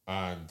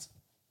 and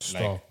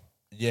Stop. like,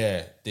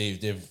 yeah,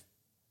 they've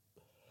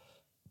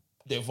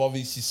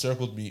obviously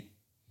circled me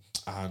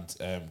and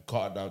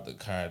caught out the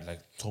card, like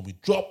told me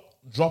drop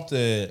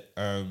the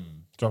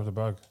Drop the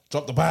bag.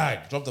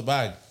 drop the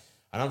bag.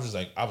 And I'm just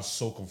like, I was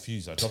so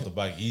confused. I dropped the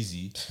bag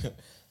easy.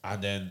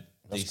 And then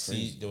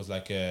there was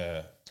like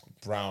a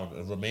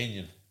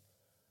Romanian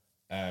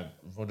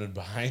running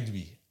behind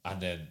me.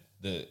 And then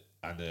the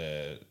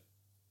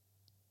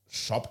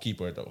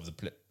shopkeeper of the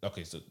place.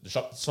 Okay, so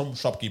some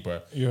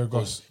shopkeeper. Yeah,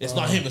 goes, it's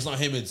not him,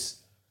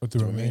 it's With the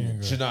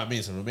Romanian do guy. you know what I mean?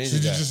 It's a Romanian So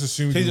you guy. just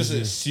assumed He it just was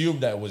you.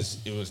 assumed that it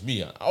was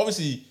me.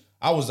 Obviously,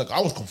 I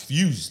was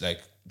confused. Like,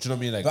 do you know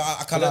what I mean? Like,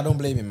 But I don't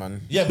blame him,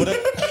 man. yeah, but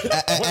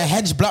A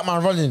hedge black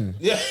man running.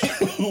 yeah.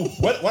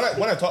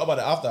 when I thought about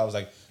it after, I was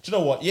like, do you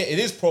know what? Yeah, it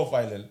is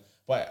profiling,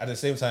 but at the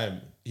same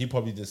time, he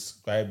probably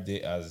described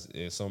it as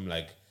some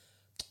like,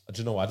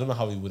 do you know? I don't know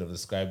how he would have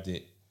described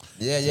it.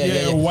 Yeah,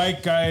 A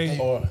white guy.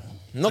 Or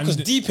No, because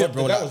And deep here, the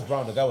bro. guy like- was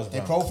brown. The guy was They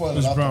brown. profile a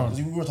It's lot brown.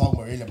 because we were talking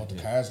about earlier about the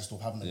cars and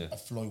stuff, having Yeah. a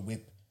Floyd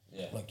whip.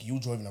 Yeah. Like you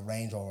driving a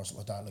Range Rover or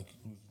something like that. Like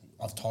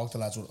I've talked to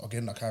lads who are getting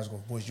in their cars and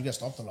go, boys, you get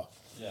stopped a lot.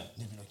 Yeah.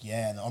 They'd be like,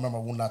 yeah. And I remember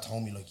one lad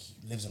told me like he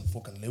lives in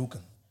fucking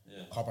Lucan.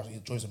 Yeah. Copper, he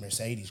drives a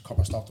Mercedes.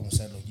 Copper stopped him and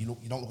said, like, you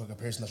don't look like a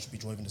person that should be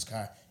driving this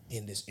car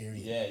in this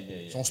area.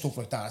 Yeah. Some stuff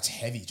like that, it's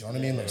heavy. Do you know what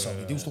I mean? Like, so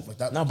they do stuff like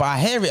that. No, but I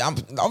hear it.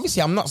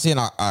 I'm not saying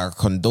I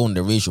condone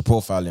the racial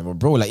profiling, but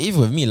bro, like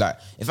even with me, like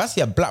if I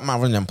see a black man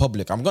running in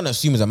public, I'm gonna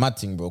assume it's a mad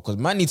thing, bro. Because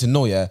man need to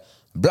know, yeah.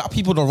 Black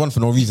people don't run for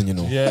no reason, you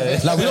know. Yeah.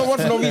 Like we don't run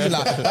for no reason.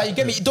 Like you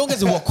get me. Don't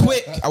get it. We're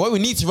quick. And when we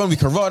need to run, we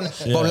can run.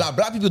 But like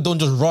black people don't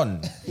just run.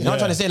 You know what I'm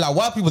trying to say? Like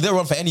white people, they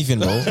run for anything,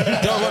 bro.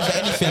 They don't run for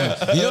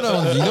anything. You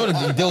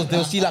know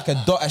they'll see like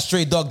a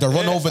stray dog, they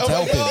run over to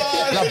help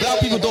him. Like black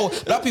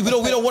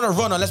people we don't want to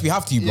run unless we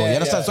have to, bro. You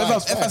understand? So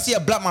if I see a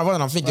black man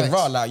running, I'm thinking,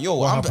 raw, like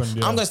yo, I'm happened,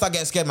 yeah. gonna start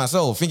getting scared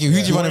myself. Thinking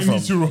who's you running Why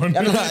from? need to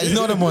run? You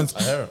know them ones.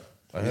 I hear it.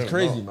 It's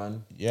crazy,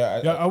 man.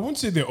 Yeah. Yeah, I wouldn't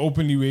say they're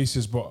openly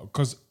racist, but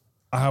because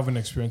I haven't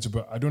experienced it,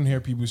 but I don't hear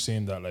people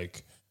saying that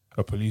like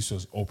a police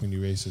was openly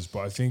racist. But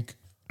I think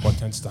what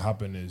tends to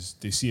happen is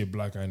they see a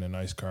black guy in a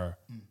nice car,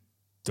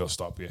 they'll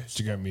stop you.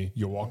 Do you get me?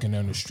 You're walking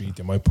down the street,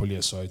 they might pull you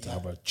aside to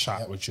have a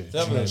chat with you. They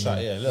have a little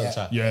chat. Yeah, a little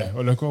chat. Yeah,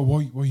 or like, oh,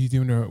 what are you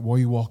doing there? Why are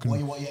you walking?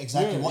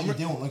 Exactly what you're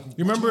doing. Like,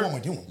 You remember? what am I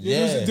doing?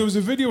 There was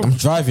a video. I'm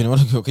driving.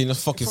 Can you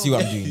just fucking see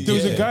what I'm doing? There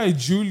was a guy,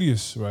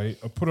 Julius, right?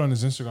 I put on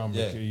his Instagram like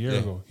Yeah, a year yeah.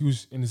 ago. He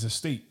was in his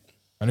estate.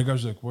 And the guy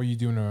was like, what are you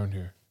doing around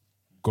here?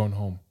 Going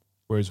home.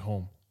 Where's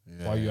home?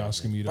 Why are you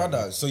asking me that?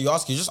 Brother, so you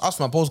just ask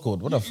my postcode.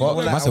 What the fuck?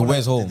 Well, I said,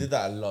 where's They home? did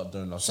that a lot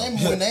during lockdown. Same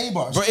with my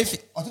neighbour. But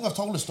if- I think I've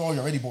told the story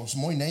already, but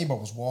my neighbour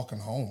was walking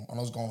home and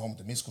I was going home with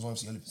the miss because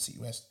obviously I live in City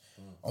West.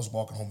 I was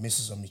walking home,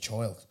 missus and my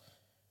child.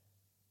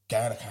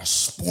 Garda car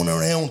spun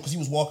around because he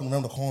was walking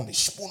around the corner. They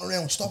spun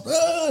around, stopped,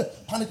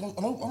 panic.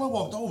 And I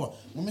walked over.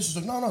 My missus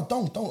was like, no,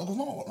 don't. I go,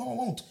 no, I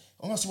won't.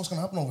 I'm gonna see what's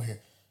gonna happen over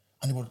here.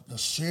 And they were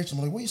searching.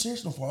 I'm like, what are you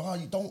searching them for? Oh,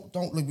 you don't.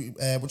 Like,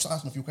 we're just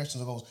asking a few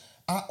questions. I goes,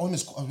 I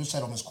just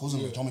said I'm his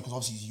cousin, like, Tommy, because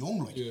obviously he's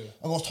young. Like,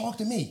 I goes, talk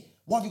to me.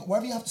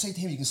 Whatever you have to say to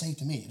him, you can say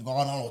to me. They go,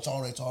 oh no, it's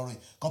all right.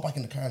 Got back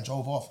in the car and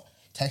drove off.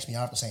 Text me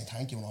after saying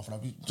thank you and all for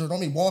that. You know what I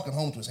mean? Walking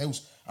home to his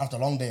house after a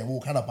long day of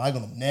work, had a bag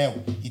on him. Now,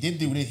 he did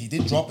do this. He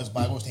did drop his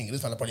bag. I was thinking,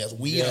 this fella probably has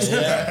weed or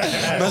something.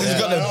 But he's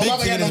got a big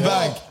thing in his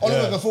bag. Only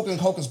like a fucking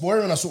Coke and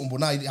spoiling or something,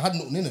 but nah, he had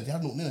nothing in it. Do you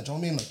know what I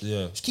mean? Like,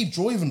 just keep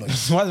driving. Like,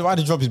 Why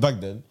did he drop his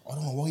bag then? I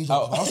don't know why he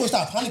dropped it. I was going to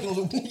start panicking. I was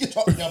like, when you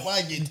drop your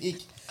bag, you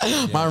dick.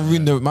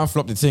 Man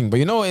flopped the thing. But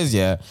you know what it is,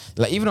 yeah?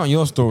 Like, even on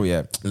your story,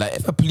 yeah? Like,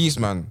 if a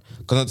policeman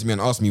comes up to me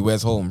and asks me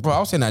where's home, bro,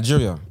 I'll say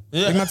Nigeria.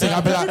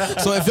 I'll be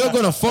like, so if you're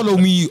gonna follow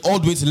me all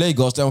the way to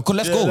Lagos, then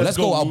let's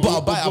go.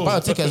 I'll buy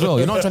a ticket as well.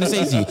 You know what I'm trying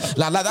to say to you?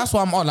 Like that's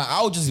why I'm on. Like,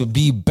 I'll just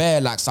be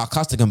bare like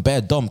sarcastic and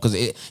bare dumb because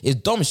it's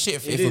dumb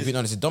shit. If we're being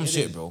honest, it's dumb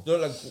shit, bro. No,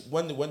 like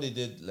when they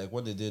did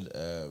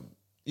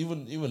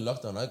even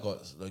lockdown, I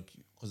got like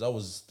because I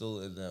was still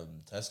in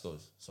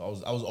Tesco's, so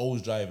I was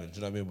always driving. Do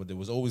you know what I mean? But there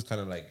was always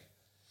kind of like,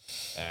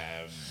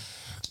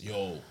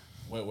 yo,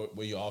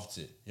 where you off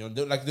to? You know,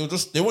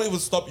 they won't even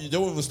stop you. They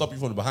won't even stop you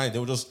from behind. They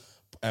will just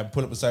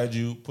pull up beside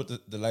you, put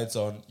the lights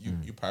on,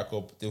 you park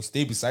up, they'll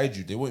stay beside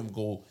you, they won't even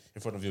go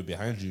in front of you or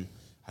behind you,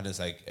 and it's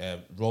like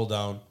roll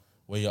down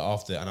where you're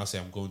after, and I'll say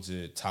I'm going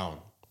to town,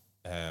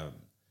 and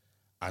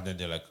then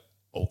they're like,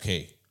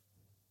 okay,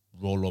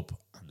 roll up,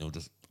 and they'll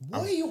just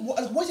why are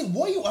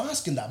you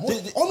asking that? I'm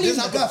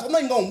not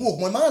even going to walk.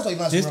 My man's not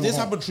even asking. This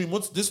happened 3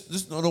 months.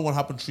 This another one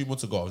happened 3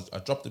 months ago. I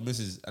dropped the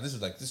missus, and this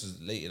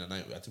was late in the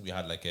night. I think we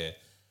had like a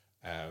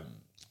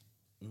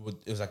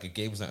it was like a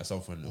games night or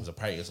something. It was a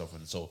party or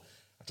something. So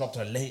I dropped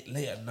her late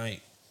at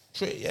night,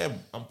 3 a.m.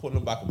 I'm putting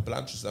him back on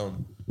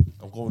Blanchardstown.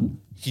 I'm going.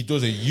 He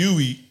does a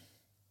U-E,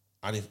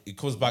 and if he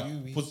comes back,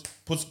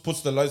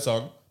 puts the lights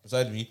on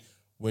beside me.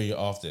 Where you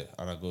after?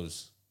 And I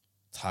goes,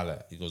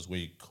 Tyler. He goes, where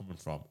you coming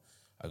from?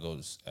 I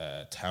goes,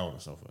 town or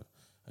something.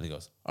 And he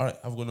goes, all right,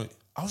 have a good night.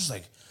 I was just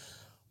like,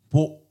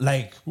 but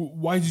like,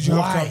 why did you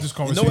have to have this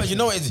conversation? You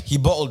know what? He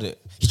bottled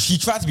it. He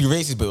tried to be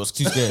racist, but he was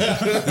too scared.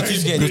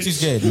 He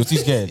was too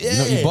scared. You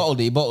know, he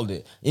bottled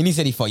it. And he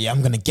said he thought, yeah,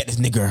 I'm gonna get this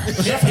nigger.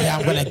 Yeah,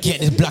 I'm gonna get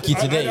this blackie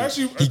today.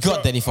 He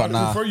got that. He thought,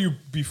 nah. I prefer you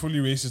be fully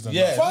racist than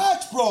that.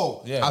 Facts,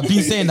 bro. Yeah. I've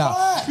been saying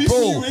that,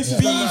 bro.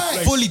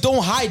 Be fully.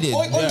 Don't hide it.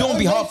 Don't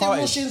be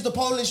half-hearted. Russians, the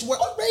Polish. I rate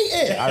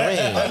it. I rate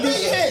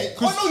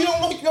it. I know you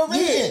don't like your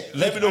rate it.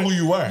 Let me know who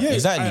you are. Yeah,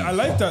 exactly. I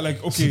like that.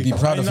 Like, okay, be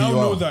proud I of now who you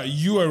know are. that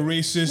you are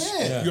racist.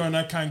 Yeah. You and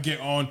I can't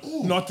get on.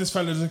 Not this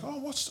fella's like,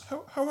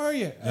 oh, how are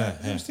you?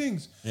 How's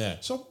things? Yeah.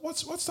 So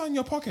what's that in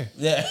your pocket?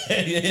 Yeah.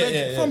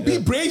 Be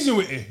brazen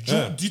with it.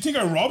 Do you think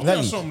I robbed you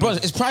or something? Bro,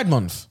 it's Pride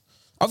Month.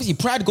 Obviously,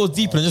 pride goes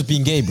deeper than just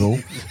being gay, bro.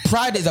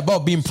 Pride is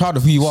about being proud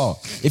of who you are.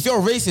 If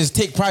you're racist,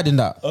 take pride in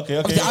that. Okay.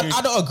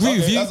 I don't agree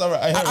with you. That's all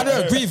right. I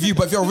don't agree with you,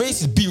 but if you're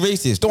racist, be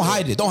racist. Don't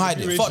hide it.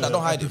 Fuck that,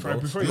 don't hide it, bro.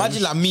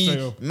 Imagine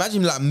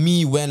like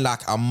me wearing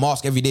like a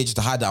mask every day just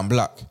to hide that I'm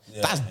black.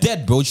 Yeah. That's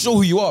dead, bro. Show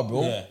who you are,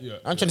 bro. Yeah.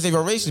 I'm trying to say if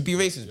you're racist, be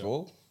racist,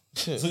 bro.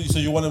 So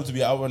you want him to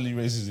be outwardly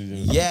racist?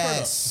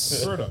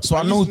 Yes. Further. So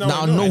I know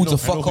now. I know who to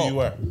fuck who you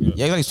up. are.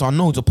 Yeah, exactly. So I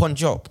know who to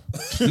punch up.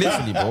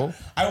 Literally, bro.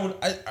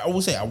 I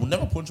would say I would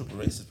never punch up a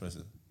racist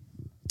person.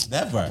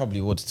 Never. Probably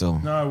would still.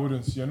 No, I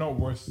wouldn't. You're not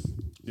worth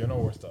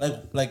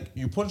that. Like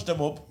you punch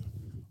them up.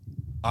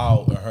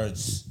 Ow, it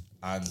hurts.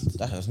 And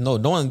That hurts. No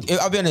one.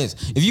 I'll be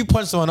honest. If you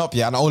punch someone up,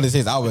 yeah, and all it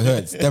says, "Ow, it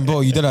hurts," then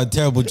bro, you did a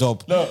terrible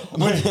job. no,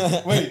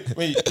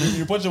 wait.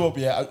 You punch him up,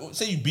 yeah.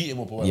 Say you beat him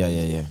up, or whatever.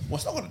 Yeah. Well,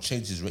 it's not gonna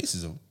change his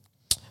racism.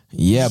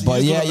 Yeah, He's but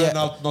gonna yeah.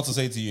 learn not to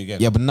say it to you again.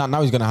 Yeah, but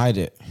now he's gonna hide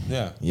it.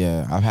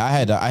 Yeah. I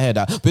heard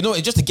that. But no,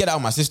 it's just to get out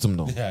of my system,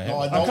 though. Yeah.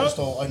 No,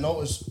 I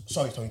noticed.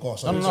 Sorry, Tony, go on.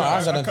 Sorry. No,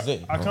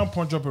 I can't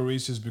punch up a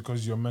racist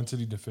because you're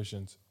mentally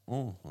deficient.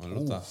 Oh, I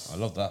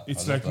love that.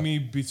 It's like me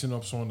beating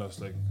up someone that's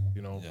like,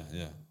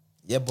 Yeah.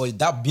 Yeah, but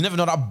that you never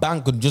know that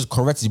bank could just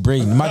correct his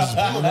brain. Imagine.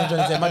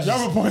 You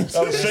have a point.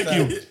 That will shake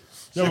you.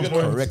 You have a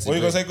point. Correct. What you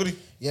gonna say, Goody?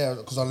 Yeah,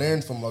 because I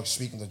learned from like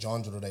speaking to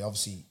John the other day.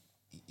 Obviously,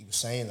 he was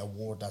saying a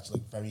word that's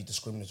like very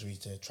discriminatory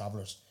to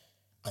travellers,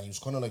 and he was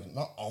kind of like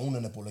not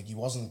owning it, but like he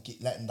wasn't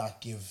letting that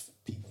give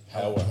people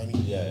power. You know what I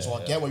mean? Yeah, so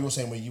I get what you were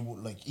saying, where you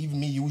would like even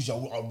me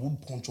usually I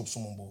would punch up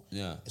someone, but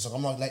it's like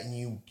I'm not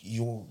letting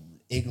your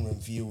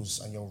ignorant views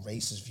and your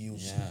racist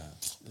views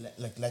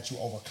let you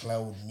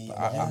overcloud me.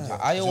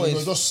 I always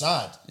you're just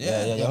sad.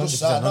 Yeah, you're just 100%,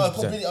 sad. No,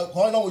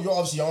 100%. I know you're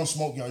obviously on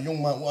smoke. You're a young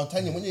man. Well, I'll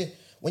tell you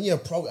when you're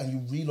pro and you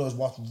realize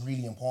what's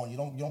really important,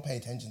 you don't pay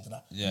attention to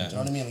that. Yeah. Do you know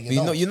what I mean?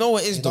 Like, you know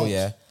what it is you though. don't.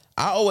 Yeah,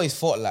 I always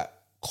thought like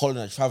calling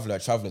a traveller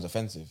is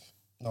offensive.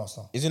 No, it's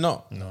not. Is it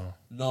not?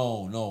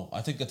 No.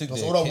 I think There's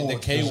the other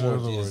K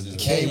words. word is The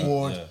K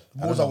word.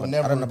 Words I would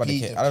never I don't know about the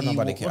repeat. K. I don't know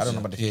about the K. I don't know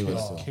about the K word.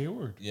 still. K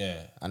word.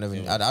 Yeah. I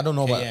don't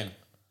know about. KN.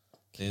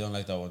 They don't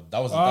like that one. That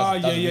was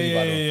That's really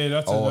bad one.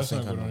 That's Oh, a I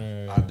think good I one.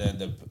 know. Yeah. And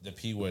then the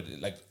P word,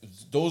 like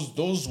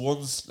those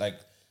ones, like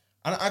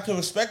And I can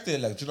respect it,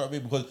 like, do you know what I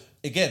mean? Because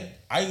again,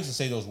 I used to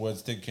say those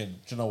words thinking,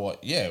 do you know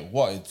what? Yeah,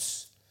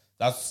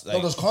 that's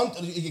like, No,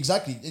 there's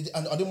exactly.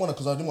 And I didn't want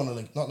to,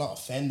 like not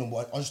offend them,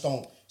 but I just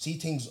don't see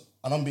things.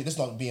 And this is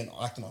not being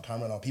acting on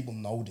camera now. People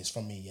know this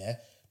from me. Yeah,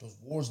 those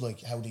words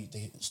like how they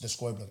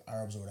describe like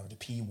Arabs or whatever, the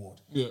P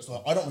word. Yeah.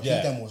 So I don't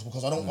repeat them words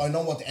because I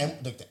know what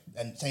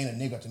and saying a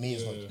nigger to me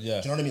is like. Yeah.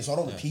 Do you know what I mean? So I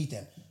don't repeat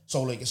them.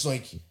 So like it's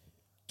like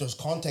there's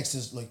context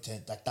is like to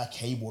like that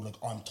K word, like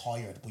I'm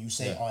tired, but you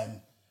say I'm.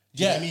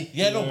 Do you know what I mean?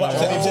 Yeah, no, but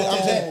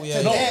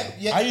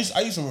I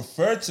used to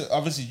refer to,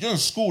 obviously you're in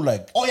school,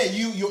 like, oh yeah,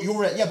 you're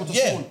right, yeah, but the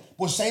school,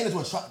 but saying it to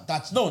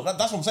that's that's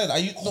what I'm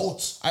saying.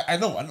 Quotes. I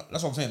know,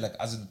 that's what I'm saying. Like,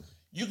 as in,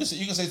 you can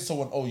say to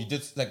someone, oh, you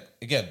did, like,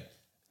 again,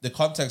 the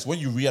context when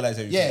you realize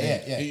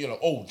everything, you're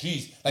like, oh,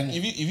 geez, like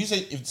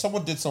if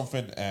someone did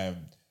something,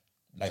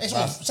 like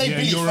say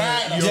Billy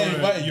Fry,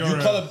 you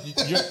call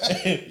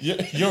him,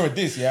 you're a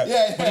this,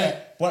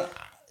 but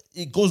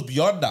it goes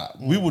beyond that.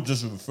 We would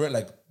just refer,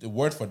 like, the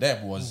word for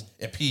them was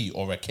a P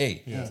or a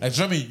K. Like, do you know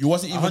what I mean? You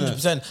wasn't even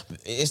 100%.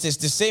 It's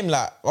the same.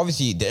 Like,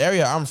 obviously, the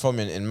area I'm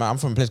from I'm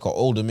from a place called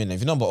Oldham. If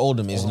you know about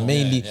Oldham, is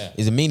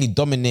mainly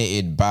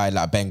dominated by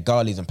like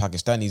Bengalis and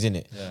Pakistanis in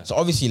it. Yeah. So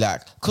obviously,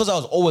 like, because I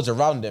was always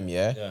around them,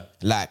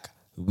 like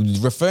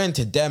referring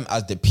to them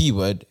as the P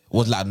word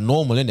was like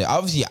normal in it.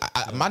 Obviously,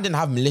 man didn't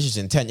have malicious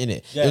intent in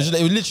it. It was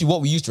literally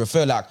what we used to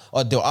refer like.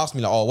 Or they'll ask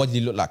me like, "Oh, what did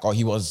he look like?" Or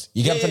he was.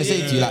 You get what I'm trying to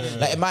say to you,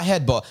 like in my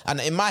head.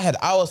 In my head,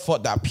 I always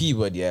thought that P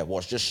word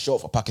was just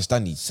short for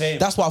Pakistani. Same.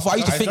 That's what I thought. I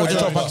used to think it was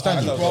just short for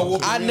Pakistani.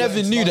 I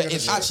never knew that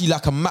it's actually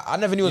like I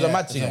never knew it was a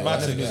mad thing. It's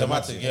a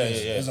mad thing.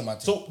 It's a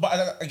mad thing. So,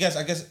 but I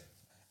guess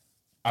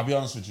I'll be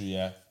honest with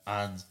you,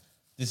 and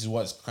this is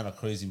what's kind of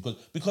crazy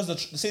because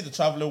the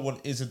Traveller one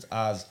isn't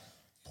as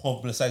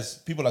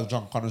publicized. People like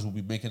John Connors will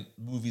be making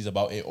movies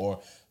about it or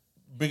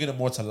bringing it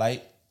more to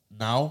light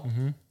now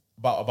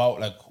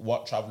about like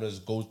what travelers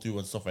go through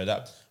and stuff like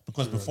that.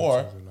 Because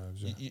before,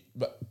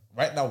 but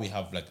right now we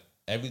have like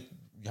you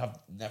have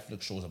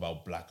Netflix shows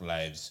about Black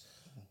lives,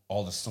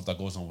 all the stuff that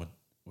goes on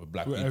with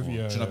Black people. Do you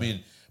know what I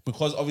mean?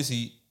 Because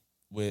obviously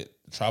with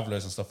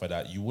travelers and stuff like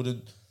that, you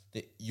wouldn't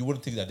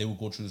think that they would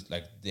go through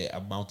like the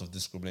amount of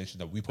discrimination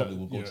that we probably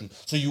would go through.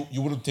 So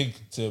you wouldn't think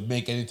to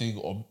make anything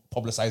or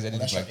publicize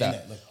anything like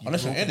that.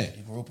 Unless you're in it.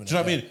 Do you know what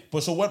I mean?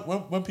 But so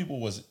when people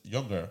was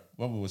younger,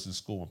 when we was in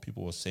school, when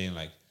people was saying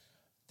like,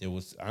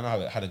 I know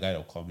I had a guy that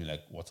would call me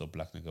like, "What's up,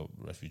 black nigga,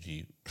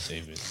 refugee,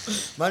 save it."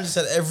 Man just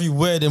said every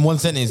word in one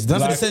sentence. The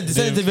sentence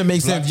didn't even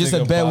make sense. You just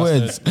said bare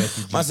words.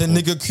 Man said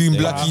nigga, coon,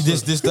 blackie,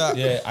 this, that.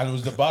 Yeah, and it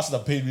was the bastard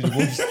that paid me the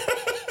most.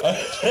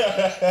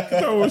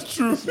 That was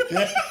true.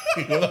 Yeah,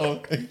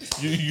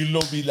 you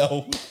know me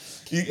now.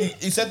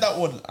 He said that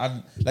one,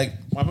 and like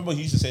I remember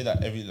he used to say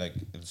that every like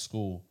in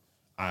school,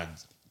 and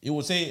he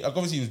would say like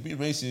obviously he was being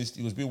racist,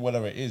 he was being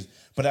whatever it is.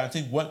 But I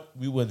think when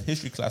we were in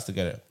history class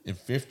together in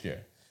 5th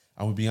year,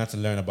 and we began to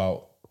learn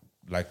about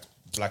like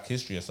Black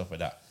history and stuff like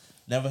that,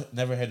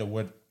 never heard a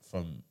word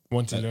from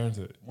once he learned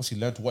it. Once he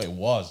learned what it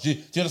was, do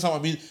you understand what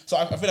I mean? So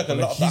I feel like a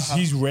lot of that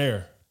he's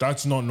rare.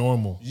 That's not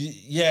normal.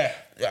 Yeah,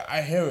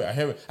 I hear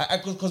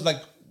it. Because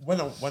like when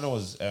I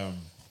was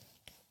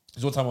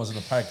there's one time I was in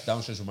the park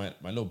downstairs with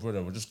my little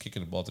brother. We're just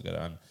kicking the ball together,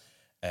 and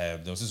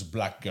there was this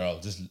black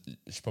girl.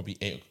 She's probably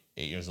 8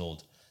 years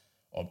old,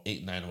 or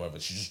 8, 9, or whatever.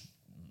 She just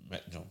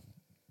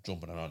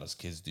jumping around as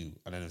kids do.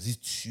 And then there's these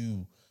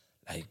two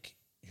like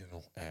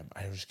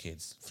Irish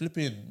kids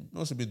flipping.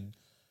 Must have been,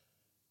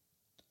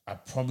 I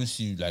promise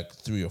you, like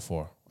 3 or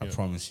 4. I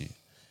promise you.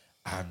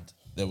 And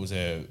there was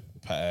a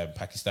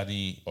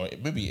Pakistani or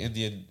maybe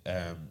Indian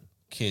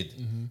kid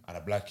and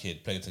a black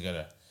kid playing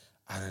together,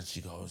 and then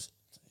she goes,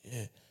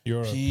 "Yeah,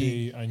 you're a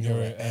P and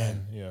you're an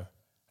N." Yeah,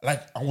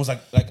 like I was like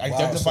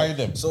identifying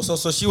them. So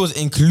she was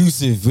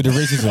inclusive with the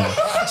racism.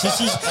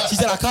 she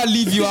said, "I can't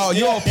leave you out.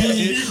 You're a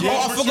P.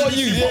 I forgot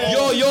you.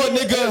 You're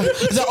nigga."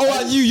 She's like,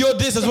 "Oh, and you're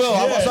this as well."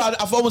 I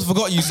almost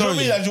forgot you. Sorry.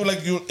 You know what I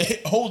mean? You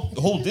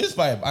hold this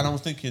vibe, and I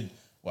was thinking,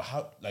 well,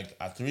 how like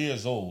at 3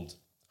 years old.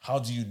 How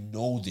do you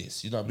know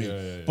this? You know what I mean?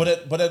 Yeah.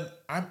 But then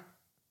I'm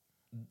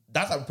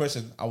that type of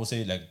person. I would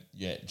say like,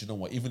 do you know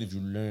what? Even if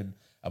you learn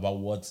about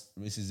what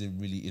racism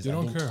really is, I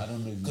don't care. I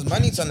don't know. Because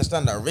man needs to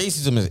understand that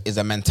racism is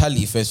a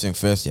mentality first thing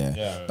first,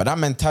 But that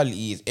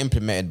mentality is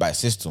implemented by a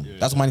system.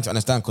 That's what man needs to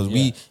understand. Because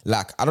we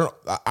like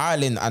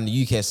Ireland and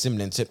the UK are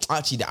similar.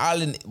 Actually, the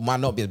Ireland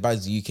might not be as bad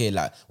as the UK.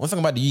 Like one thing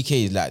about the UK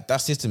is like that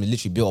system is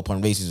literally built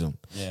upon racism.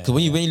 Because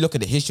when you look at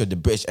the history of the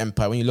British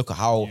Empire, when you look at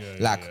how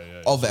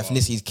other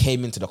ethnicities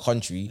came into the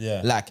country,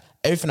 like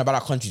everything about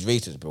our country is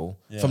racist, bro.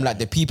 From like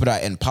the people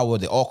that are in power,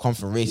 they all come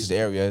from racist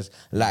areas.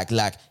 Like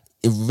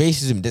if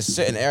racism, there's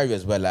certain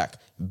areas where like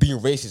being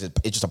racist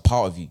is just a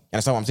part of you. You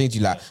understand what I'm saying to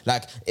you?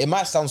 Like it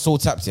might sound so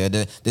tapped here.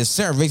 There's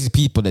certain racist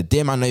people that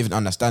they might not even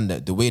understand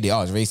that the way they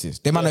are is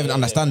racist. They might not even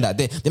understand that.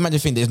 They might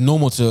just think that it's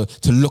normal to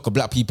look at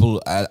black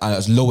people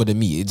as lower than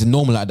me. It's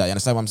normal like that. You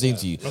understand what I'm saying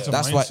to you?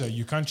 That's why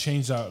you can't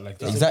change that like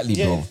that. Exactly,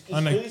 bro.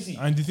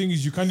 And the thing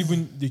is, you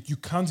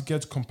can't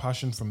get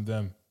compassion from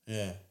them.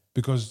 Yeah.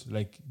 Because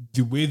like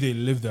the way they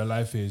live their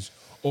life is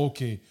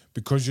okay.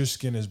 because your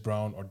skin is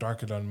brown or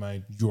darker than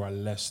mine, you are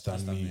less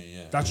than me.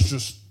 yeah. That's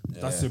just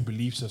that's their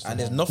belief system. And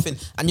there's nothing,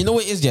 and you know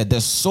what it is, yeah.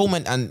 There's so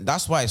many, and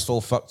that's why it's so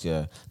fucked,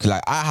 yeah. Cause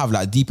like I have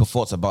like deeper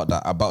thoughts about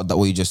that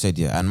what you just said,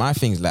 yeah. And my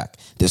thing's like,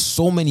 there's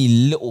so many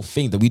little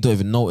things that we don't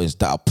even notice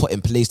that are put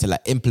in place to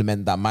like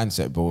implement that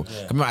mindset, bro.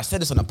 I remember I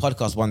said this on a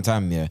podcast one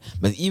time, yeah.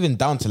 But even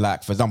down to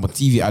like, for example,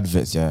 TV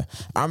adverts, yeah.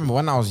 I remember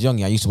when I was young,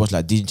 yeah, I used to watch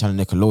like Disney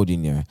Channel,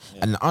 Nickelodeon, yeah.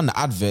 And on the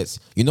adverts,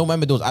 you know,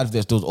 remember those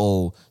adverts, those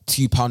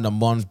 £2 a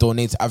month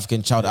donate to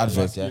African child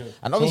adverts, yeah.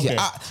 And obviously,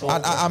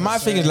 my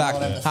thing is like,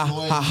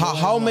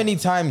 how many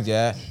times,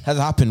 yeah, has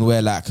it happened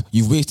where like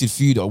you've wasted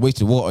food or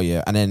wasted water,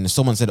 yeah, and then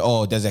someone said,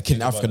 oh, there's a kid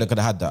in Africa that could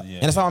have had that.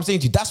 And that's what I'm saying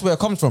to you. That's where it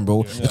comes from,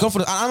 bro. It comes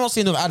from. I'm not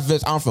saying those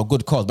adverts aren't for a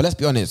good cause, but let's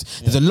be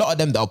honest. There's a lot of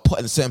them that are put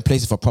in certain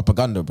places for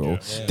propaganda, bro.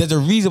 There's a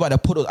reason why they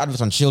put those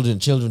adverts on children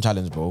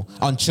channels, bro.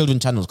 On children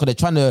channels, because they're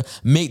trying to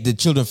make the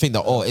children think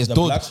that it's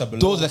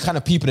those are the kind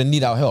of people that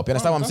need our help. You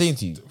understand what I'm saying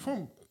to you?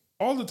 From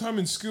all the time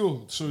in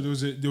school, so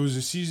there was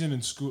a season in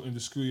the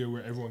school year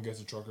where everyone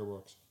gets a chocolate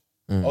box.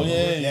 Oh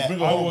yeah.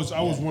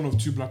 I was one of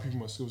 2 black people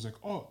in my school. I was like,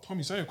 oh,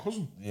 Tommy, is that your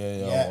cousin?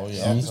 Yeah.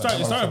 It's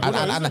not a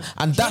brother,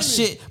 And that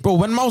shit, bro,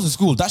 when I was in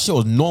school, that shit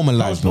was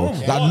normalized, bro.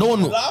 normal. Like no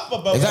one Laugh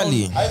about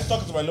exactly. I was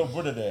talking to my little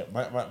brother there.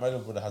 My little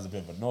brother has a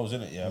bit of a nose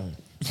in it, yeah.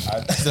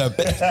 That's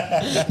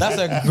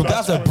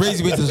a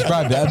crazy way to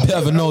describe it. A bit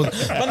of a nose.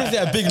 Man didn't say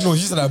a big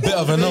nose. You said a bit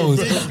of a nose.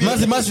 Man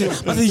said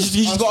he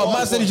just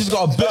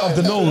got a bit of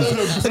the nose.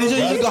 Said he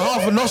just got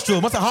half a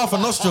nostril. Man said half a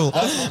nostril.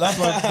 That's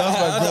my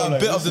bro. A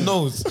bit of the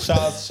nose.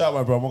 Shout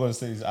my bro. I'm not gonna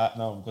say his at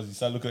now because he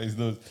started looking at his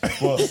nose.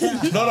 But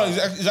no,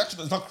 it's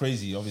actually it's not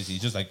crazy. Obviously,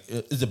 it's just like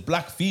it's a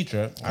black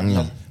feature and he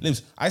has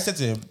lips. I said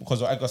to him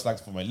because I got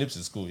slacked for my lips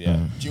in school. Yeah,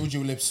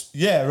 Juju lips.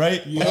 yeah,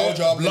 right.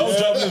 Blowjob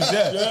lips.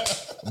 Yeah,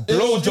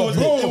 Blowjob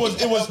lip.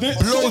 It was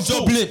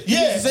Blowjob lip. You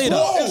Yeah, say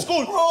that. in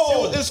school. It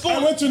was in school.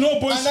 I went to no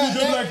boys' school.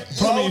 They're like,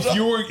 Tommy,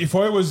 if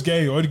I was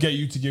gay, I'd get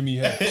you to give me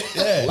head.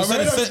 Yeah.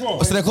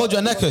 So they called you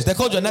a neckers. They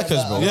called you a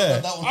neckers, bro.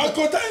 Yeah. I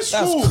got that in That's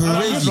school.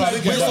 crazy.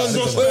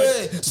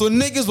 Wait, so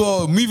niggas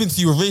were moving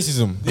to you with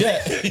racism.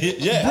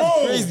 Yeah.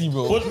 Bro. Crazy,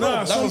 bro. But no,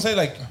 that's what I'm saying.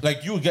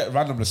 Like you would get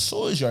randomly,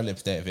 so is your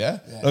lips, Dave. Yeah.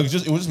 Like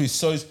it would just be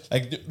so.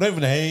 Like not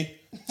even hey.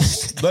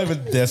 Not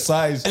even their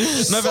size.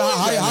 Not even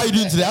how you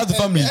doing today? How's the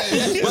family?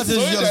 What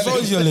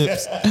is your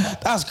lips?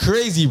 That's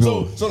crazy,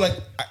 bro. So like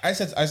I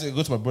said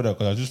go to my brother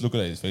because I was just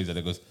looking at his face and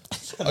he goes,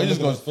 I just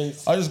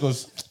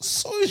goes,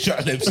 so is your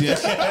lips, yeah.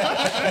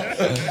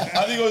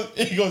 And he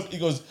goes,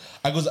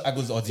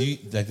 oh, do you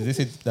like did they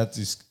say that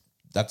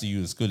to you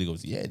in school? He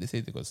goes, yeah, they say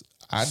it goes,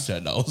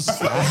 Anja knows.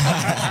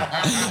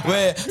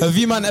 Where have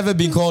you man ever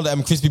been called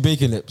crispy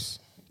bacon lips?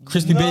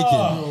 Crispy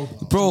bacon,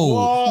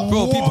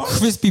 bro. People,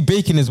 crispy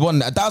bacon is one.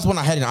 That's one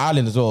I had in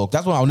Ireland as well.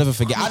 That's one I'll never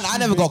forget. I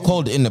never got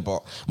called in it,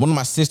 but one of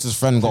my sister's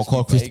friends got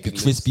called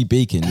crispy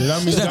bacon. Do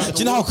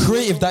you know how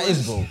creative that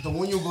is, bro? The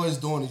one you guys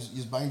doing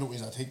is banged up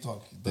is at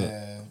TikTok.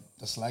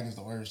 The slag is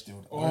the Irish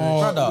dude.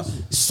 Brother,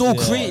 so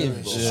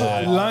creative.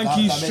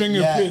 Lanky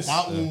stringer piss.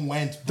 That one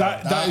went.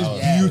 That is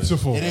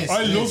beautiful. It is.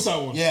 I love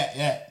that one.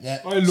 Yeah.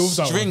 I love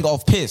that String one.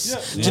 of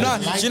piss. Do you know how?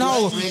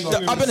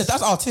 I bet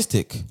that's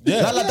artistic.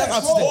 Yeah, that's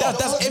artistic.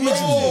 That's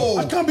imagery.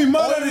 I can't be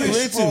mad at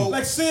it.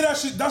 Like say that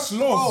shit. That's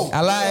love. I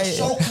like.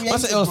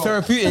 It was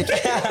therapeutic.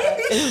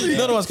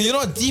 No, because you know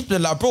what deep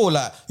like, bro,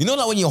 like you know,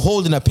 like when you're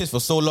holding a piss for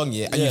so long,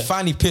 yeah, and you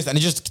finally piss and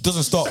it just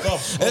doesn't stop.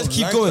 Let's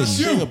keep going.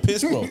 String of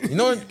piss, bro. You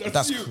know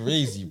that's crazy,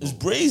 bro. It's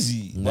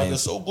brazy, but they're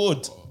so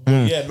good.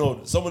 Yeah,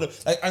 no, some of the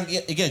like, and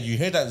again, you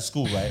hear that in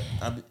school, right?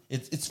 And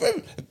it's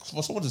very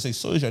for someone to say,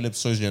 "So is your lips,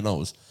 so is your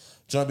nose." Do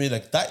you know what I mean?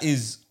 Like that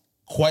is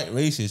quite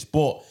racist.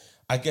 But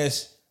I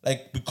guess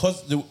like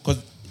because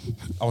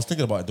I was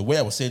thinking about it, the way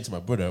I was saying to my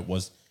brother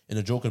was in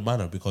a joking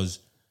manner because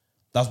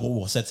that's what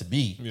was said to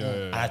me.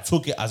 And I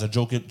took it as a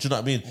joke. Do you know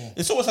what I mean?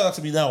 It's almost like that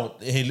to me now.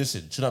 Hey,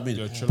 listen, do you know what I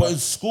mean? But in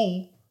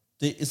school,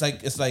 it's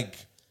like.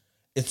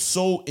 It's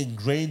so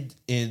ingrained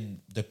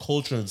in the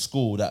culture in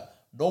school that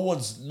no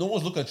one's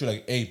looking at you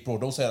like, hey, bro,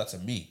 don't say that to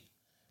me.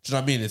 Do you know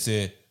what I mean? It's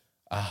you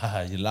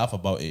laugh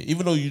about it.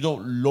 Even though you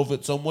don't love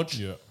it so much,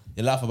 you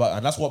laugh about it.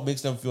 And that's what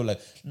makes them feel like,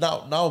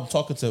 now I'm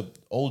talking to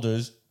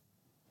elders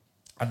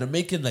and they're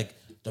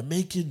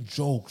making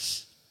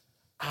jokes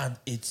and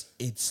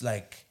it's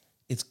like,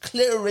 it's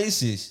clear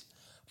racist,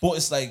 but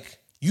it's like,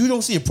 you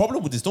don't see a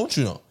problem with this, don't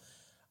you know?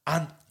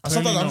 And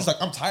sometimes I'm just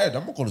like, I'm tired.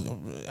 I'm not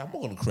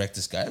gonna correct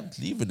this guy. I'm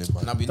leaving him,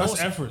 man. That's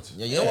effort.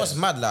 Yeah, you know what's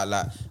mad?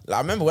 Like, I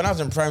remember when I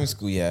was in primary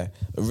school,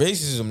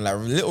 racism, like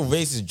little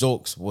racist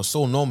jokes were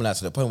so normalized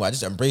to the point where I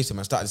just embraced them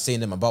and started saying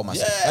them about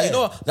myself. Yeah. Like, you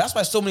know, that's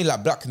why so many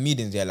like black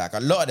comedians, like a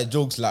lot of the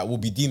jokes like will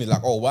be deemed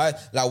like, oh, why?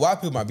 Like white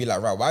people might be like,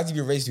 right, why is he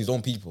being racist to his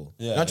own people?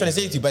 Yeah, I'm trying to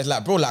say to you, but it's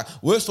like, bro, like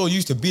we're so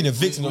used to being a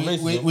victim of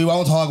racism. We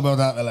won't talk about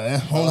that, fella. We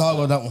won't talk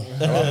about that one.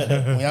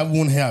 We have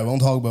one here. We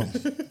won't talk about.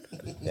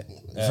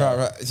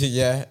 Right.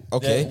 Yeah.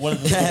 Okay. And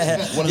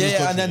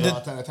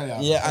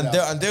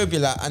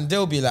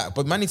they'll be like,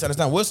 but man needs to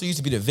understand, we're so used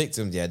to be the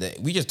victims, that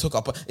we just took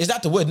up. Is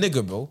that the word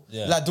nigger, bro?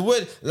 Yeah. Like the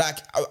word, like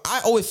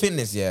I always think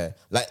this,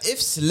 like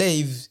if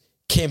slaves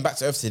came back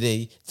to Earth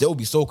today, they'll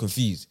be so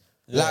confused.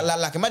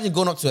 Like, imagine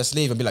going up to a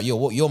slave and be like, yo,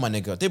 what, you're my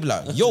nigga. They'd be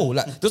like, yo,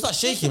 like, they'll start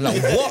shaking.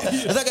 Like, what? They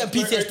start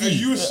getting PTSD. Are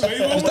you a slave?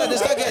 They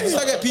start getting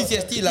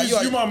PTSD. Like,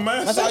 You my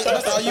man. That's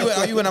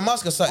how you in a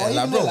mask or Or something. even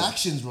Like, bro. little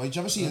actions, right? Do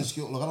you ever see in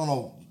skill? Like, I don't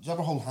know. Do you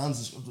ever hold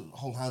hands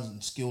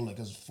in skill, like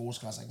as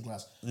first class, second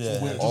class? Yeah.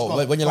 So where just Oh,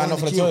 go- when you go line in up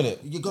for the queue. toilet.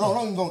 You go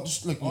around and go,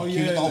 just like, Oh, you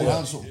yeah, get the whole yeah,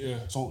 hand. So, yeah.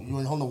 so you're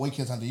in holding the white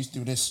kids hand. They used to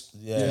do this.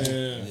 Yeah.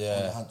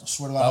 I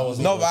swear to That God. was-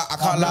 No, but I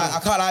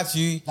can't lie to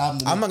you. That happened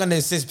to I'm me. not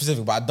gonna say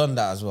specific, but I've done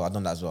that as well. I'm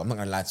not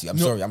gonna lie to you. I'm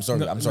sorry. I done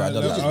that.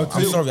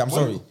 I'll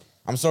tell you-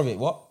 I'm sorry.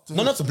 What?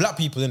 No, not to black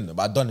people, innit?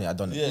 But I done it.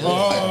 No,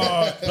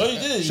 you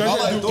didn't. Should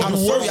I do- I'm the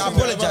sorry. worst I thing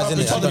that apologize,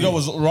 ever You innit? thought I the done girl it.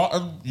 was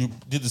rotten. You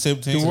did the same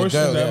thing. The worst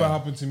girl, thing that ever yeah.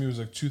 happened to me was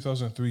like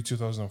 2003,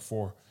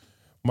 2004.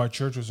 My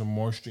church was in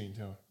Moore Street in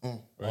town.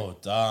 Oh,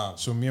 damn.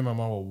 So me and my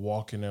mom were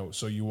walking out.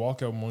 So you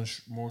walk out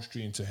Moore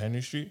Street into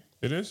Henry Street.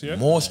 It is, yeah?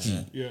 More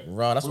Street. Yeah.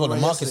 Right, that's what the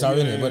Right, markets yeah, are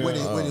in yeah, it. yeah,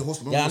 Where they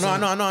host them. Yeah,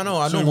 I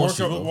know So we More walk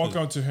Street. walk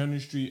out to Henry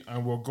Street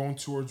and we're going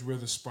towards where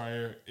the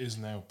Spire is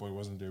now, but it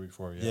wasn't there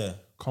before. Yeah. Yeah.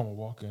 Come and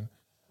walk in.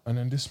 And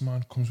then this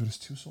man comes with his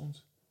two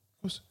sons.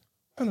 Goes,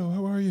 hello,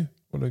 how are you?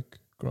 We're like,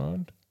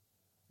 grand.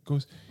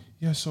 Goes,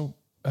 yeah, so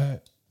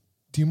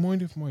do you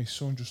mind if my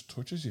son just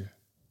touches you?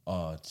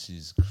 Oh,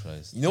 Jesus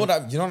Christ. You know what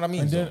I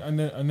mean? And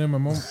though? then my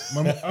mom,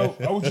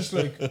 I was just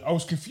like, I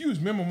was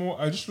confused. Me and my mom,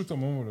 I just looked at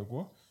my mom like,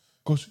 what?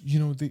 Goes, you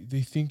know,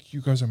 they think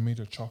you guys are made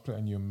of chocolate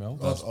and you melt.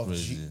 That's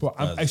crazy. But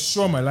I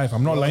saw my life.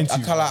 I'm not lying to I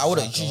you. can't lie. I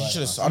would've. You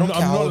should have. I don't care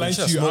I'm how not old. You lying should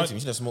to have you. smoked him. You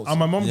should have smoked And him.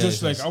 my mom Yeah,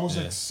 just yeah, like, I was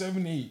yeah. like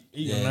 7, 8 or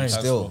Yeah, 9.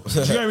 Still. Do you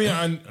know what I mean?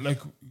 And like,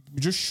 we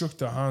just shook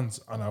the hands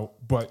and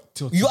but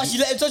till You today- actually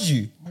let him touch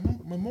you?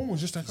 my mom was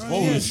just like,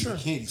 oh, yeah, sure.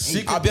 I'll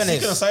be honest.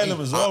 Seeking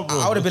asylum as well, bro.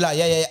 I would have been like,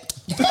 yeah.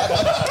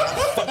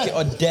 Fuck it,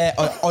 or there,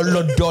 or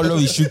Lodolo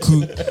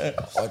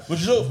Ishuku. But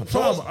you know,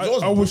 Fam,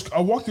 I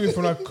walked away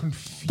from that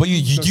confused. But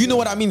you know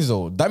what that means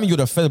though? That means you're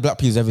the first black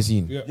he's ever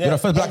seen. Yeah. You're the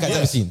first black guy's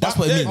ever seen. That's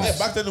what it means.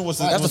 Back then it was.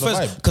 That's it the was a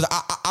first. vibe. Because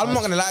I'm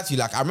not gonna lie to you.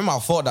 Like I remember I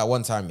thought that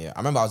one time. Yeah, I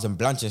remember I was in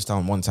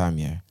Blanchardstown one time.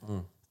 Yeah.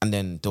 And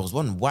then there was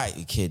one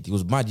white kid. He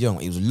was mad young.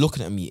 He was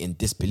looking at me in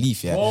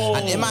disbelief. Yeah.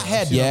 And in my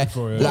head, seen that yeah,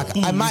 before, yeah. like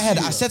in my head,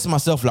 I said to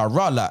myself, like,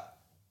 raw, like,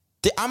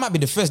 I might be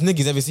the first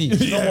niggas ever seen.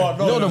 You know what?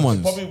 You know them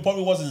ones.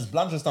 Probably wasn't his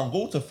Blanchardstown.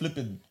 Go to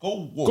flipping.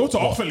 Go Go to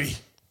Offaly.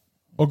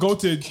 Or go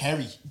to...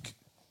 Kerry.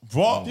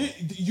 bro.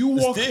 You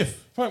walk...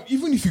 diff. Fam,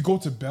 even if you go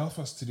to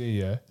Belfast today,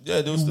 yeah?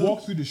 Yeah, there was you still-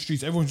 walk through the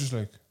streets, everyone's just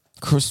like...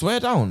 Swear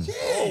down.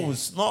 Oh,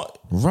 it's not.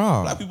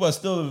 Raw. Black people are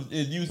still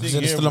a new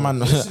thing here. Still a man.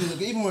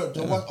 Listen, even with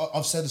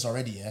I've said this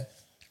already, yeah.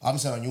 I haven't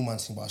said it on New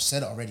Man's thing, but I've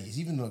said it already. It's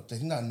even the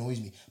thing that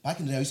annoys me. Back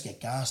in the day, I used to get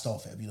gassed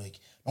off it. I'd be like,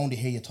 I want to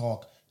hear you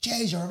talk.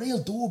 Jays, you're a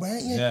real doob,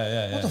 aren't you?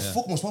 What the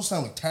fuck am I supposed to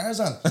sound like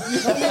Tarzan? You know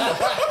what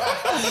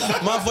I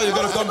mean? Man, thought you're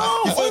gonna come.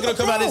 You thought you're gonna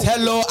come out this.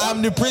 Hello,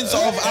 I'm the prince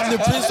of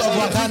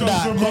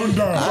Wakanda. Coming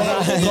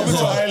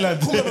to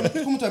Ireland.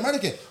 Coming to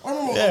America. I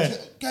remember I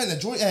was getting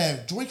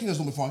a Joy Cleaners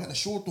done before. I got the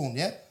short done,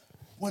 yeah?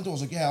 Went to, I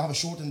was like, yeah, I have a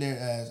short in there.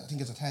 I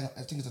think it's a 10.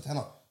 I think it's a 10.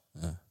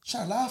 She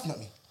started laughing at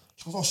me.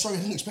 She goes, oh, sorry, I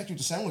didn't expect you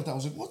to sound like that. I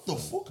was like, what the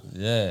fuck?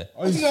 Yeah.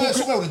 I think I had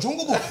something out of the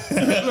Jungle Book.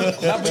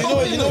 Nah,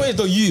 but you know what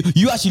though?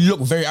 You actually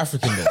look very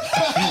African though.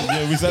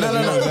 Yeah, we said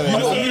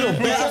it. You look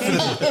bare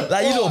African.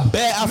 Like you look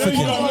bare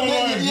African.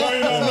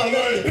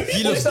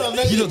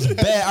 He looks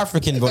bare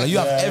African, bro. Like, you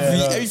have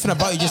everything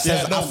about you just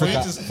says No,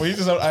 Africa. for you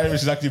to sound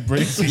Irish is actually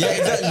breaks. Yeah,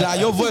 exactly. Like,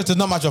 your voice does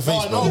not match your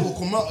face, No, bro. but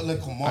come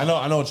on.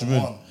 I know what you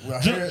mean. Come on. We're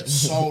here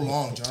so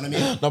long, do you know what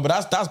I mean? No,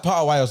 but that's part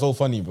of why you're so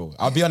funny, bro.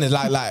 I'll be honest,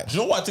 like. Do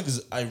you know what I think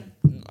is I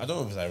don't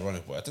know if it's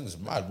ironic, but I think it's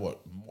mad. What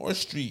Moore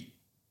Street?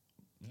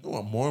 You know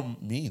what Moore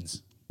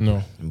means?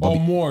 No. Oh,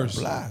 Moors.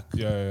 Black.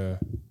 Yeah.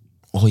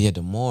 Oh yeah,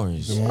 the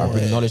Moors. I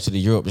bring knowledge to the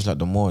Europe just like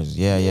the Moors.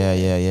 Yeah.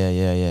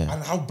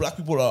 And how black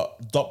people are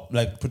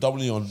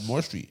predominantly on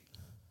Moore Street.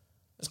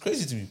 It's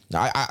crazy to me.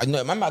 I know.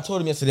 Remember I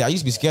told him yesterday. I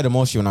used to be scared of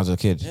Moor Street when I was a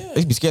kid. I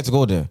used to be scared to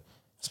go there.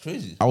 It's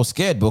crazy. I was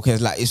scared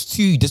because like there's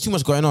too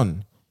much going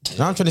on. You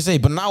know what I'm trying to say?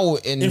 But now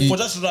For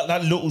just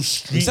that little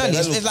street, Exactly. that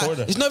It's little like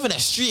corner. it's not even a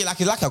street. Like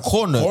it's like a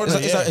corner. Corner,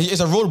 It's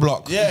a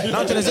roadblock. Yeah. You know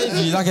what I'm trying to say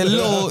to you? Like a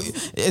little.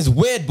 It's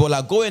weird, but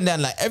like going there,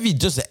 and like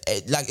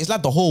it's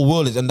like the whole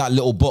world is in that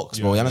little box,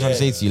 bro. You know what I'm trying to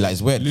say to you? Like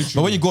it's weird.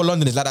 But when you go to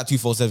London, it's like that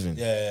 247.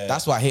 Yeah.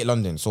 That's why I hate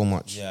London so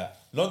much. Yeah.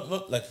 Not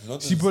like London.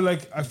 See, but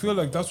like, I feel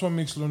like that's what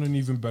makes London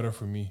even better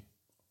for me.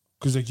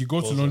 Because like, you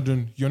go to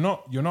London, you're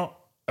not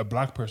a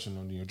black person in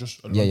London. You're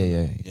just a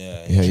Londoner.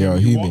 Yeah. You're a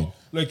You human. walk-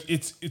 Like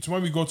it's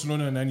when we go to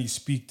London and then you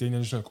speak, then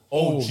you're just like,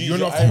 Oh, oh, geez, you're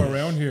not you're from Irish.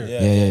 around here. Yeah.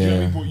 Do you know what I Yeah.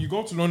 mean? But you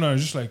go to London and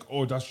it's just like,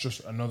 oh, that's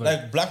just another.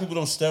 like black people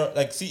don't stare.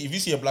 Like, see, if you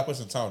see a black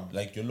person in town,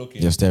 like you're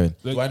looking. You're staring.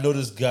 Do I know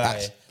this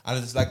guy?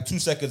 And it's like 2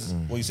 seconds.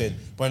 What you said,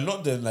 but in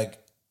London, like,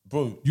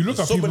 bro, You look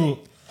there's at so people- many-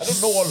 I don't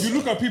know all. you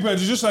look at people and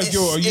it's just like,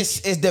 yo, are you?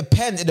 It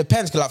depends. It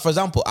depends. 'Cause like for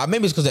example,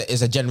 maybe it's because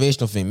it's a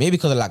generational thing. Maybe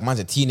because like man's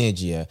a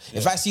teenager. Yeah.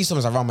 If I see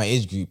someone around my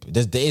age group,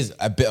 there is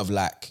a bit of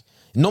like.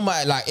 No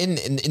matter like in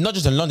not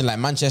just in London, like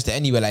Manchester,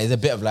 anywhere, like there's a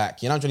bit of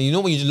like, you know what I'm trying. You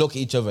know when you just look at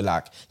each other,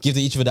 like give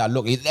each other that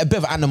look, a bit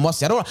of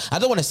animosity. I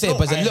don't want to say it,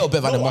 but it's a little bit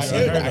of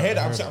animosity. I hear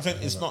that. I'm saying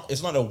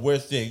it's not a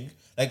weird thing.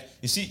 Like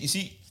you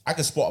see, I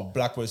can spot a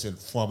black person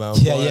from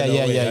Yeah.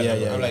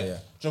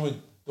 I'm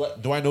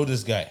like, do I know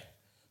this guy?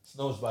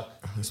 Snow's back.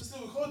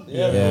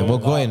 Yeah, we're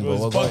going, bro.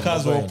 We're going.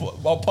 Podcast,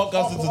 we're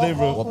podcasting today,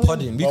 bro. We're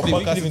podding. We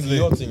can even do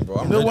your thing, bro.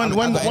 I'm ready.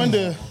 When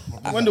the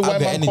I've white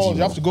got man energy, calls, you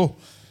bro. have to go.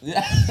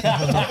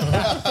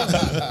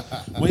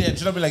 Well, yeah, do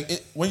you know what I mean?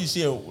 Like when you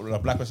see a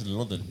black person in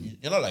London,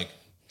 you're not like, do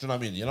you know what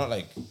I mean? You're not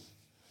like.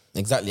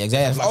 Exactly.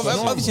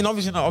 Obviously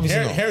not.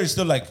 Harry's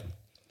still like.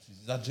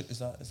 Is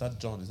that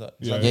John? Is that?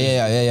 Yeah.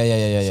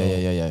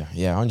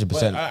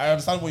 100%. I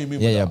understand what you mean.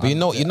 Yeah. But you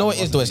know what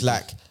it is though. It's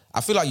like I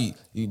feel like you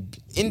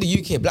in the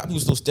UK, black people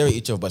still stare at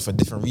each other, but for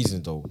different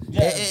reasons though.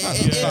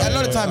 A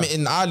lot of time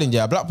in Ireland,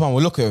 black people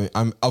will look at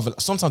you,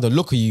 sometimes they'll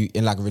look at you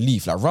in like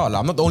relief, like right, like,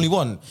 I'm not the only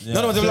one.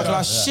 None of them look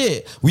like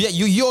shit.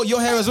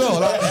 Your hair as well.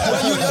 Like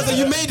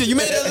you made it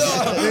as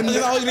well.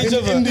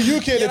 In the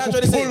UK, they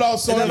could pull out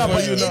something for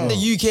you now. In the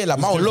UK, like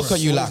man will look at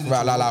you like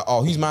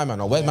oh, who's my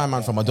man, or where's my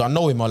man from, or do I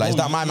know him, or like is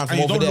that my man from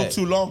over there? You don't look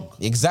too long.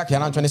 Exactly,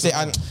 and I'm trying to say,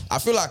 and I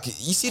feel like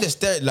you see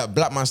the like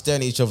black man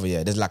staring at each other.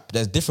 Yeah,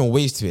 there's different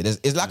ways to it.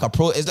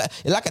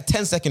 It's like a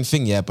 10-second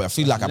thing, yeah, but I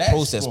feel like a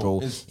process, bro.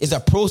 It's a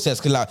process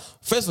because, like,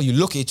 first of all, you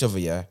look at each other,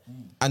 yeah,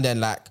 and then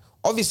like,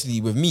 obviously,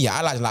 with me,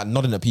 I like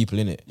nodding at people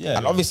in it,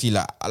 and obviously,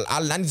 like, I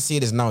need to say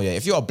this now, yeah.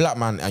 If you're a black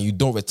man and you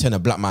don't return a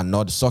black man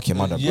nod, suck your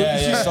mother, bro.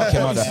 Suck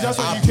your mother. That's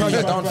what I'll you put on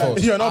your downfall.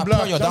 You're not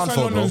black. Your That's why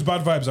downfall, bro. London's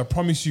bad vibes. I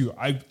promise you.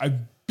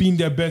 I've been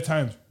there bare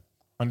times,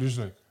 and just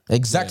like.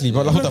 Exactly,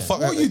 bro. Like, what the fuck?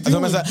 What are you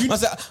doing? I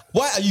said,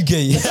 why are you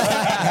gay?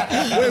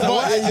 Wait,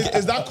 but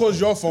is that because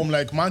you're from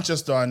like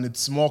Manchester and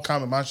it's more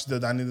calm in Manchester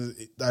than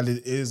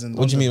it is in London?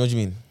 What do you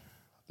mean?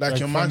 Like in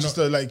from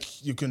Manchester,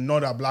 like you can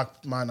nod a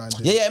black man and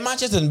Yeah, in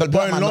Manchester, but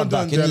black in man not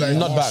London, back. they're like,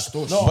 Not back.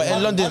 But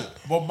in London,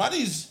 But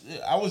Manny's,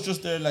 I was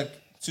just there like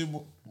a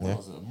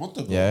month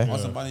ago. Yeah.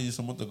 Wasn't Manny just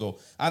a month ago?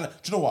 And do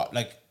you know what?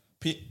 Like,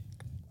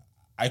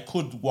 I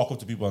could walk up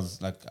to people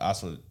and like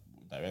ask for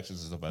directions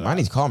and stuff like that. man,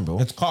 he's calm, bro.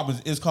 It's calm.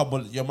 It's calm.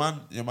 But your man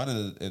in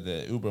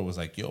the Uber was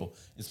like, "Yo,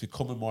 it's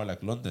becoming more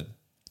like London."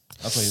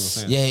 That's what he was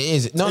saying. Yeah, it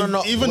is.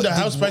 No. even the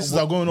house prices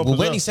are going up. But as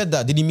when well. he said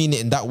that, did he mean it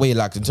in that way,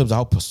 like in terms of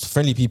how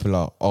friendly people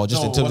are, or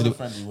just No, in it terms wasn't of?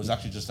 friendly. It was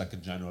actually just like a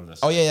general.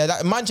 Oh yeah.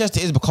 That, Manchester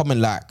is becoming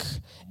like.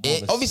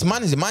 Obviously,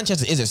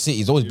 Manchester is a city.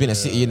 It's always been a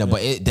city, you know.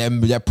 But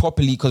they're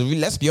properly, because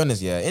let's be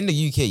honest, yeah. In the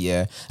UK,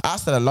 yeah,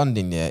 outside of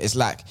London, yeah, it's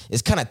like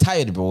it's kind of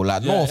tired, bro.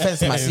 Like no offense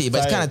to my city,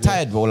 but it's kind of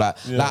tired, bro. Like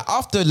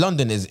after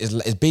London is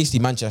basically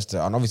Manchester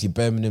and obviously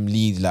Birmingham,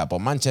 Leeds, like. But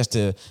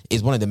Manchester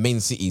is one of the main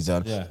cities,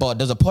 but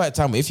there's a point of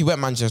time where if you went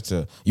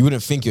Manchester, you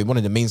wouldn't think you're one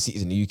of the main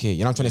cities in the UK. You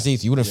know what I'm trying to say?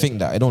 So you wouldn't think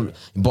that. I don't.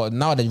 But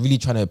now they're really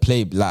trying to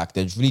play like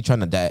they're really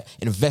trying to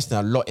invest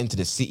a lot into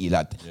the city,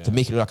 like to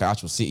make it look like an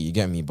actual city. You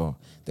get me? But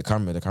the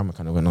camera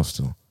kind of went off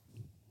still.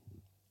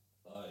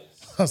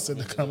 I said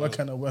the camera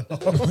kind of went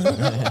off.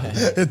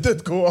 It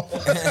did go off.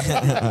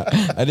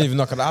 I didn't even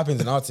know because that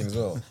happens in our thing as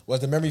well. Was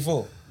the memory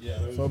full? Yeah.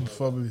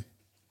 Probably.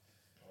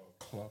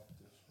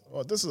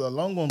 Oh, this is a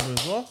long one,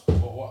 bro.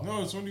 What?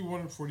 No, it's only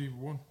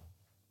 1:41.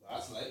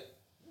 That's like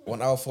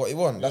 1 hour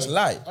 41. That's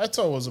light. I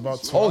thought it was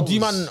about 2 Oh, hours. do you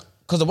man?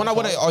 Because when I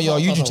went on your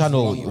YouTube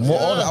channel,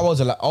 all the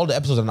hours are like all the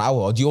episodes are an hour.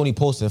 Or do you only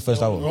post the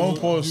first hour? Don't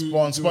post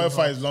on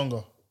Spotify is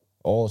longer.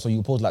 Oh, so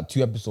you post like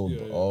 2 episodes.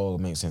 Oh,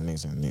 makes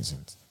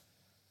sense.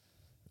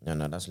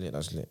 No, that's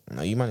lit.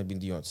 Now you might have been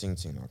doing your thing.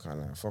 I can't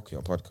lie. Fuck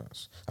your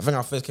podcast. I think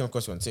I first came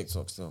across you on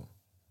TikTok still.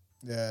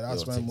 Yeah,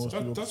 that's when most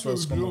people That's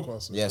first where we come blew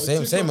across it. Yeah,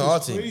 same with our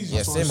thing.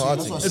 Yeah, same with our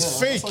thing. It's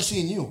fake. That's what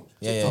seeing you.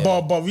 Yeah.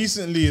 But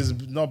recently it's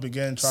not been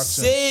getting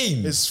traction.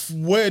 Same. It's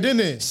weird, isn't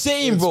it?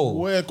 Same, It's bro.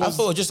 weird I 'cause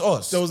thought it was just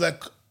us. there was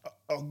like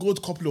a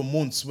good couple of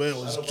months where it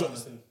was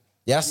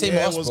Yeah, same it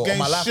with us, was bro. On getting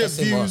my life, shit that's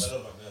same with views,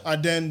 us.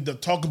 and then the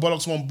Talk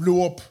Bollocks one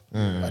blew up,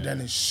 and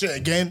then it's shit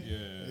again.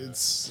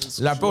 It's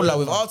Like, bro, like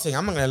with our thing,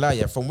 I'm not gonna lie,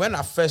 yeah. From when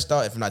I first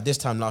started, from like this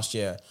time last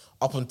year,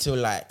 up until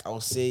like I'll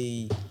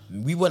say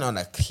we went on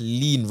a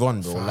clean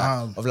run, bro.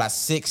 Like, of like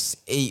 6,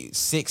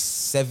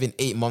 7,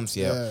 8 months,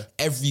 yeah.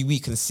 Every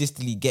week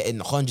consistently getting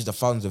hundreds of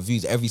thousands of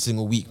views every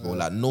single week, bro.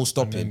 Like no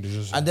stopping.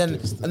 And then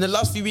the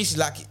last few weeks,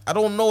 like I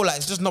don't know, like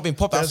it's just not been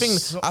popping.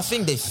 I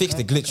think they fixed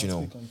the glitch, you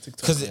know.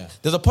 Because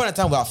there's a point in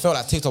time where I felt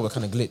like TikTok was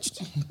kind of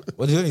glitched.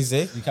 What did you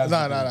say?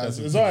 Nah.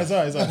 It's alright.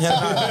 There's a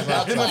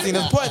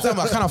point in time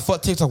where I kind of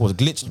thought TikTok was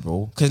glitched,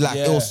 bro. Because like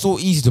it was so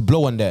easy to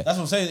blow on there. That's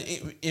what I'm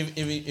saying. If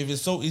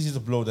it's so easy to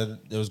blow, then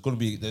there's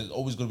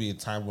always gonna be a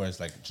time where it's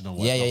like, do you know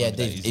what? Yeah. It's not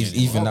They gonna be that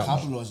easy even anymore. that.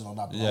 Capitalizing on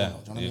that. Yeah, Do you know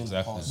what I mean?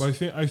 exactly. Because-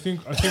 But I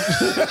think.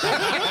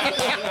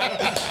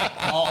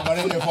 Oh, but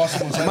ain't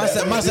impossible.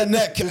 Man said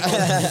neck.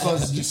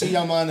 Because you see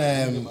your man,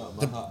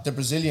 the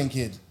Brazilian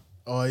kid.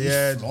 Oh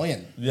yeah, He's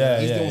flying.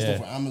 Yeah, He's yeah, doing yeah.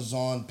 stuff for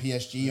Amazon,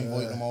 PSG,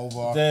 inviting him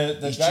over.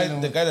 The He's guy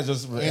chilling. that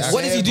just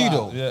What does he do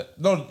though? Yeah,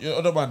 no, your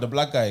other man, the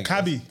black guy,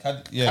 Cabby.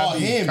 Yeah, Oh,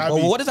 him.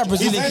 Cabby. But what is that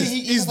Brazilian?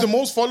 He's the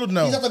most followed He's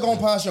now. after going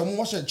past you.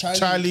 What's it?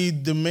 Charlie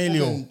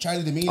D'Amelio.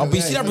 Charlie D'Amelio. Oh, but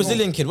you see yeah, that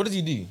Brazilian kid? What does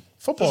he do?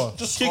 Football.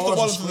 Just kick the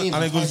ball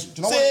and it goes,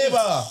 Do you know what it is?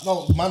 Saber!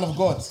 No, man of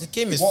God. The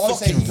game is What I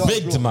say, fucking he does,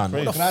 rigged, bro. man.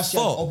 What the Gracias,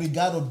 fuck?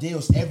 obrigado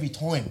Deus every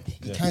time.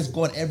 He thanks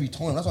God every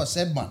time. That's what I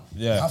said, man.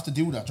 Yeah. You have to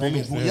do that. Do you know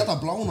what I mean? You have to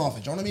blow off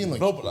it. Do you know what I mean? Like,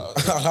 No,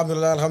 but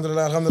Alhamdulillah,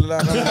 alhamdulillah, alhamdulillah,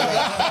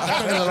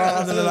 alhamdulillah,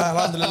 alhamdulillah,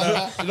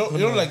 alhamdulillah. you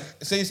know, like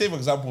say for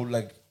example,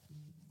 like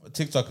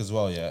TikTok as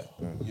well. Yeah,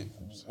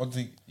 one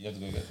thing you have to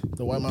go get.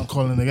 The white man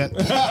calling again.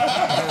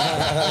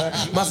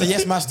 Master,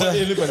 yes, master.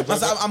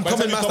 Master, I'm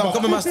coming, master. I'm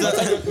coming, master.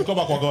 Come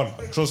back, we're gone.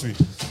 Trust me.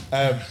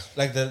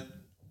 Like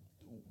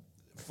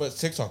for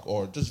TikTok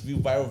or just view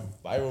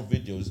viral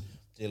videos,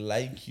 they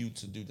like you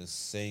to do the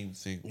same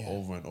thing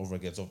over and over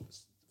again. So,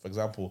 for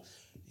example,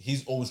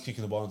 he's always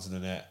kicking the ball into the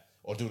net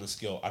or doing a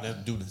skill and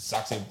then doing the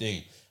exact same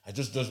thing. I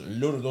just does a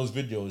load of those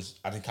videos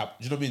and then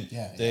you know what I mean?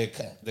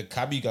 The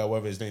Kabi guy,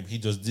 whatever his name, he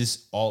does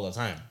this all the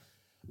time.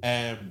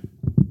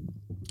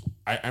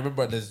 I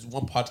remember there's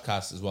one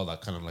podcast as well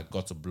that kind of like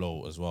got to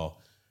blow as well.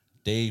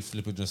 They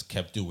flipping just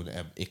kept doing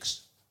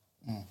X.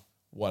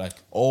 What like?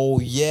 Oh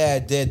yeah,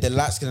 the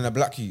light skin and the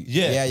black you.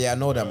 Yeah. yeah. I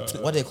know them.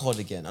 What are they called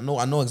again? I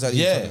know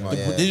exactly. What you're talking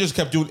about, They just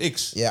kept doing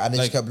X. yeah, and they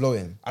like, just kept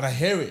blowing. and I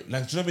hear it.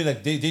 Like, do you know what I mean?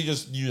 Like they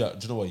just knew that.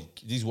 Do you know what?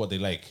 This is what they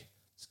like.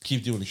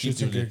 Keep doing it. Keep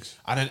Shooting doing it. gigs.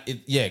 And then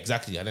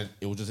exactly. And then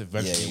it will just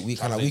eventually.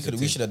 Yeah,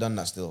 we should have done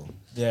that still.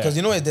 Yeah. Because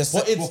you know what? There's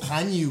But well,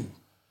 can you?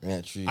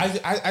 yeah, true. I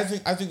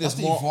think there's That's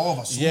the more. evolve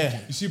at some Yeah.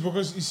 point. You see,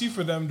 because you see,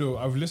 for them though,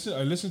 I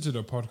listened to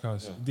the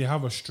podcast. They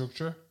have a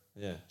structure.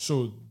 Yeah.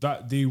 So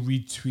that they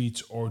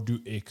retweet or do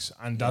X,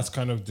 and that's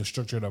kind of the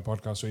structure of the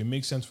podcast. So it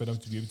makes sense for them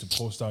to be able to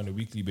post that on a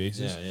weekly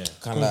basis. Yeah.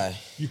 Can't lie.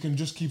 You can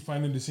just keep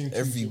finding the same tweets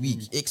Every week,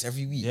 X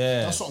every week.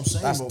 Yeah. That's what I'm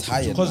saying. That's bro.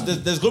 tired.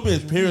 Because there's gonna be a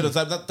period of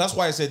time. That's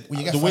why I said When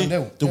you get the way found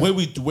out, the yeah.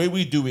 way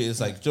we do it is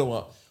like, do you know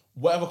what?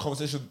 Whatever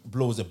conversation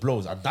blows, it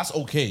blows, and that's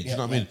okay. Do you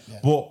know what I mean? yeah.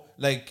 But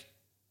like,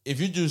 if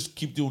you just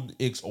keep doing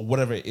X or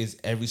whatever it is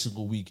every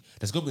single week,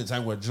 there's gonna be a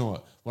time where, do you know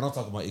what? We're not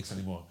talking about X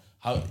anymore.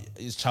 How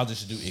it's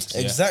childish to do X.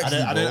 Yeah? Exactly,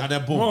 And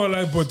then boom. More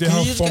like, but they Can you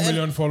have just 4 get-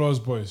 million followers,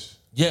 boys.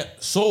 Yeah,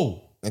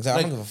 so Exactly, I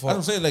Like, don't give a fuck.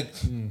 I'm saying like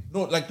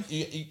no, like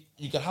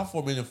you can have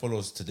 4 million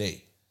followers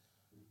today,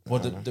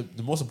 but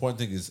the most important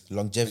thing is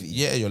Longevity.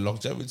 Yeah, your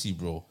longevity,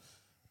 bro.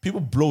 People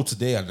blow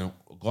today and they're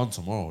gone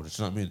tomorrow. Do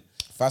you know what I mean?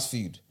 Fast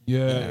food.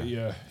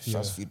 Yeah.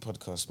 Fast food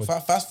podcast.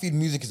 Fast food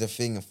music is a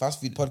thing, and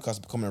fast food podcast is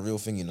becoming a real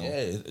thing. You know,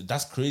 Yeah,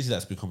 that's crazy.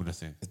 That's becoming a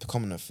thing. it's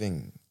becoming a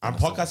thing. And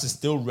podcast is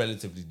still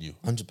relatively new.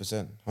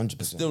 100%,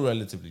 100%. Still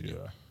relatively new.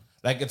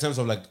 Like in terms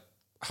of like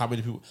how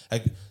many people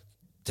like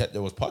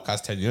there was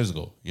podcast 10 years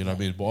ago. You know what I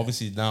mean? But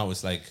obviously now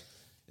it's like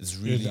it's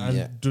really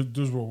And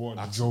those were what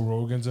Joe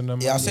Rogans and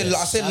them. Yeah, I said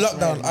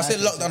lockdown. I said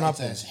lockdown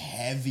happened. It's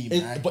heavy,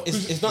 man. but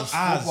it's not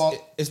football.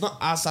 it's not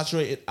as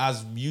saturated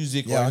as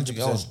music Yeah, or anything 100%.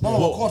 else. No,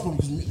 But- of course, bro,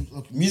 because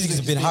look, Music's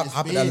been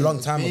happening a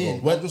long time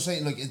ago. I'm just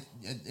saying, like,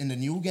 in the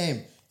new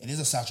game, it is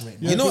a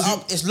saturated. You know,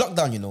 it's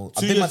lockdown. You know,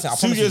 Two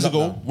years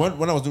ago,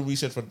 when I was doing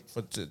research when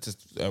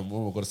we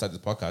were going to start this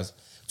podcast,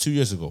 2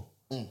 years ago,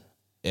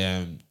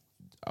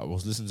 I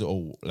was listening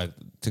to like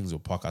things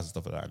with podcasts and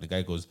stuff like that, and the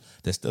guy goes,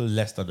 "There's still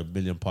less than 1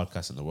 million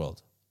podcasts in the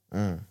world."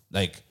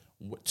 Like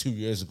 2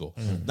 years ago.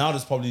 Now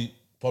there's probably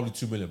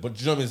 2 million, but do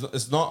you know what I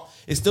mean?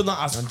 It's still not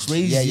as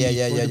crazy.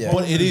 Yeah.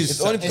 But it is.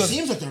 It's only It because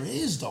seems like there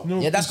is, though.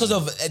 yeah, that's because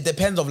of it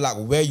depends of like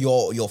where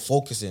you're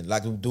focusing.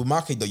 Like the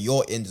market that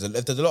you're in.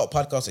 If there's a lot of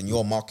podcasts in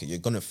your market, you're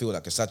gonna feel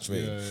like it's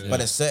saturated. But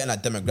there's certain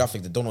like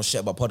demographics that don't know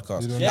shit about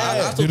podcasts. don't Like, know.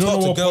 I still They don't talk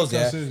know to what girls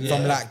podcast yeah, is,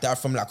 from like that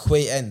from like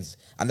queer ends,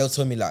 and they'll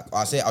tell me like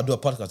I'll do a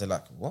podcast. They're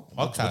like, what?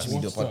 What do you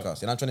mean do a What's that?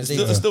 podcast? You know what I'm trying to say?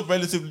 It's still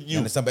relatively You new.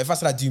 understand? But if I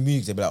said I do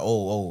music, they'd be like,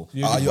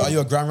 are you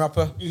a grand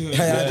rapper? Yeah, you know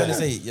what I'm trying to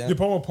say. Yeah. The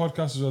problem with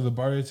podcasts is that the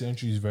barrier to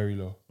entry is very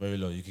low. Very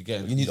low. You could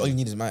get. All you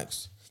need is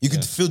mics. You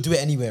could still do it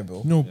anywhere,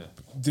 bro. No,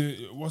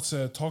 what's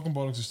Talking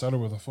Bollocks is started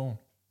with a phone.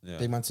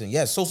 Big man thing.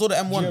 Yeah, so the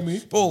M1. Do you get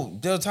me? Bro,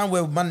 there was a time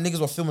where niggas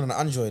were filming on an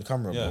Android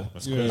camera, Yeah, bro.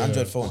 that's crazy.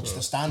 Android phone. It's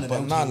the standing But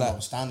out, not thing, like- though,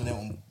 standing out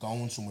and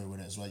going somewhere with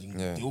it as well. You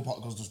can do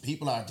because there's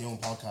people that are doing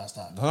podcasts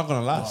that They're not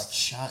gonna last. are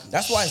chatting.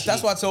 That's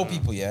why I tell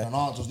people, They're yeah.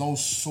 not. There's no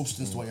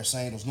substance to what you're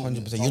saying. There's no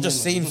 100%. You're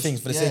just saying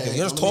things for the sake of it.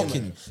 You're just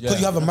talking. Because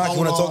you have a mic, you going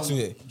want to talk on- to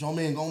it. Do you know what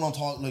I mean? Going on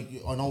talk like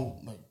I know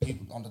like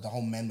people on the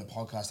whole men with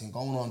podcasting,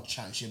 going on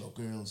chatting shit about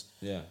girls.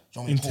 Yeah. Do you know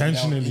what I mean?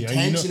 Intentionally. Talking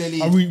down-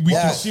 intentionally. And we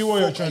Yeah. can see what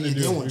you're trying to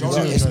do. doing? We Do can you see know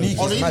what what you're I trying mean? to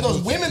do. Or even mad those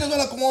sneaky. women as well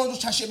that come on and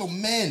just chat shit about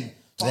men.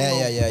 Talking Yeah,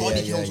 about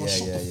body yeah, counts or yeah,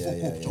 shut the yeah, fuck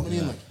yeah, up. Do you know what I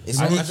mean? Like, It's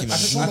I sneaky, man.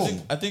 Shut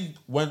up. I think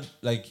when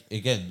like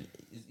again,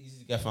 it's easy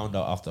to get found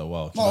out after a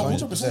while. Do No, you know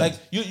what I mean? 100%. Like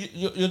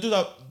you do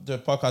the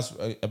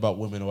podcast about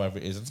women or whatever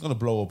it is, it's gonna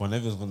blow up and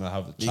everyone's gonna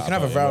have. A You chat can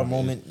have a about it, viral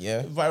whatever it is. moment,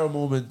 yeah. Viral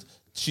moment.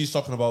 She's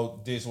talking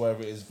about this,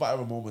 whatever it is.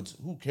 Viral moment.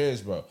 Who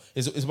cares, bro?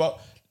 It's about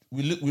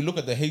we look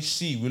at the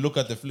HC. We look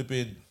at the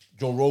flipping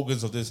Joe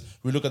Rogans of this.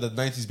 We look at the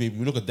 90s baby.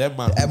 We look at them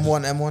man.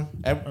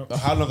 M1.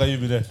 How long have you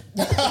been there?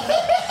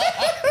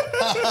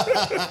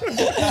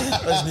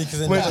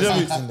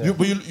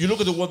 But you look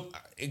at the one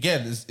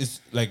again. It's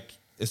like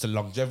it's the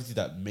longevity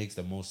that makes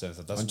the most sense.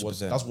 That's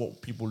 100%.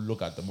 what people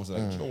look at the most.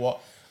 Like, you know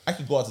what? I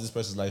could go out to this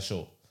person's live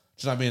show.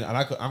 Do you know what I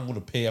mean? And I'm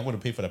gonna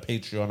pay for the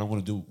Patreon. I'm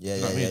gonna do. Yeah,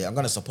 you know what I mean? I'm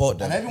gonna support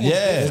them. And everyone's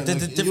Yeah.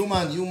 different.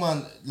 Like, you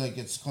man, like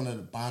it's kind of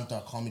the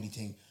banter comedy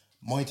thing.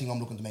 My thing, I'm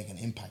looking to make an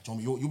impact. You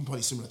know, you're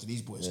probably similar to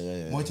these boys.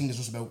 My thing is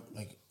just about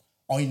like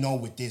I know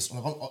with this.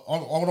 Like I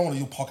don't want to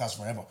do podcasts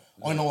forever.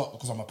 I know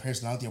because I'm a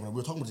personality. But we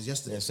were talking about this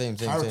yesterday. Same.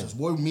 Characters.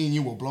 Why me and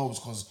you will blow is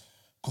because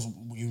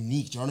we're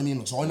unique. Do you know what I mean?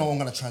 Like, so I know I'm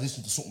gonna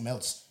transition to something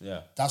else.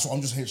 Yeah. That's what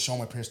I'm just here to show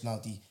my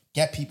personality.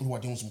 Get people who are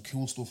doing some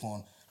cool stuff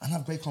on. And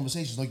have great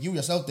conversations like you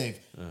yourself, Dave.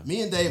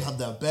 Me and Dave have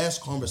the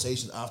best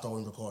conversations after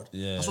we record.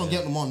 That's why I'm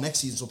getting them on next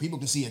season so people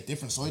can see a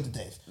different side of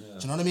Dave. Do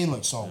you know what I mean?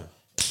 Like so,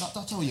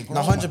 that's how you grow.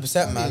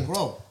 100%, man.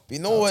 Grow. But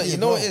you know what? You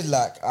know what it is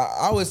like.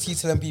 I always keep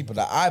telling people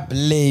that I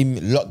blame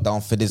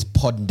lockdown for this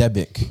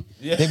pandemic.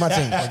 Big man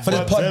thing for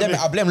this pandemic.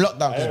 I blame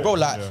lockdown because, bro,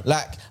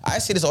 like I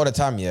say this all the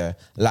time. Yeah,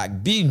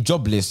 like being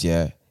jobless.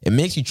 Yeah. It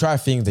makes you try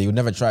things that you would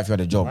never try if you had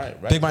a job.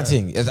 Big man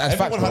thing. It's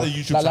fact, Everyone had a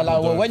YouTube like,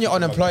 channel, when you're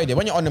unemployed,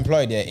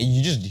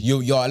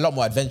 you're a lot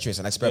more adventurous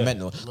and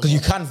experimental because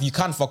you can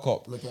fuck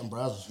up. Look at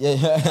Brazos. Yeah,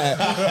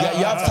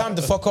 you have time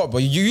to fuck up, but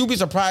you'll be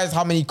surprised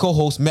how many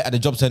co-hosts met at the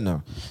job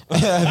center.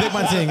 Big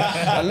man thing.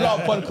 A lot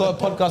of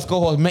podcast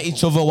co-hosts met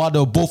each other while they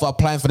were both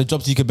applying for the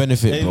jobs you could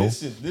benefit, bro.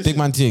 Listen, Big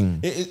man thing.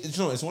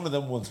 It's one of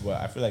them ones where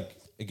I feel like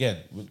again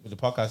with the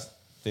podcast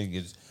thing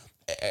is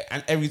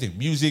and everything,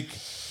 music,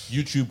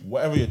 YouTube,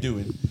 whatever you're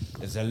doing,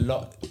 there's a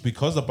lot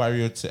because the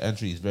barrier to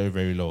entry is very,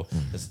 very low.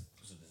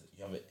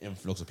 You have an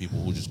influx of people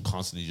who just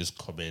constantly just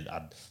come in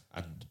and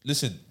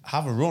listen,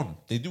 have a run.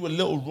 They do a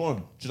little run.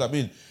 Do you know what I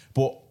mean?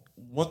 But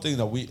one thing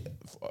that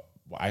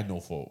what I know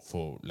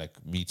for like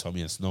me,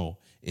 Tommy, and Snow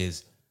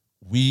is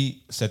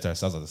we said to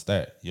ourselves at the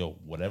start, yo,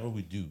 whatever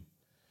we do,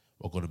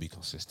 we're gonna be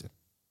consistent.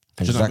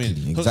 Do you know what I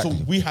mean? Exactly.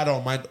 So we had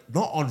our mind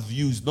not on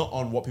views, not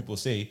on what people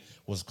say,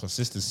 was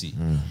consistency.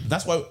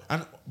 That's why,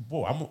 and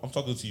bro, I'm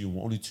talking to you.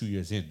 We're only 2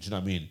 years in. Do you know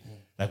what I mean?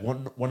 Like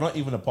we're not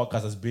even a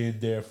podcast that's been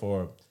there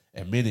for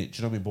a minute. Do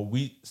you know what I mean? But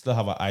we still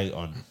have an eye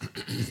on.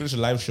 We finish a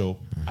live show,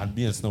 and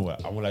me and Snow, I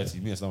won't lie to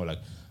you. Me and Snow were like,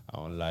 I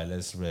won't lie,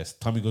 let's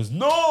rest. Tommy goes,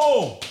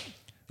 no.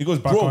 He goes,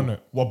 Back bro, on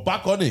it. we're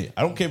back on it.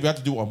 I don't care if we have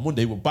to do it on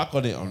Monday. We're back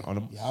on it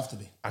on You have to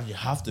be. and you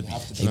have to be.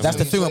 That's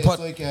the thing with It's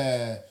like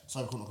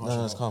sorry, I couldn't cross No,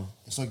 you, it's bro. calm.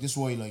 It's like this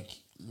way, like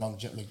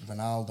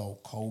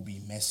Ronaldo, Kobe,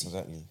 Messi.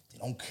 Exactly. They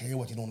don't care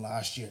what they done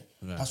last year.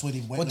 That's why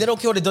they went. But they don't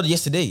care what they did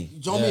yesterday. Do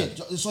you know what I mean?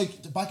 It's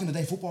like back in the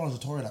day, footballers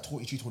retired at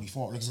 33,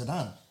 34. Like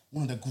Zidane,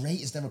 one of the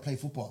greatest ever played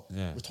football.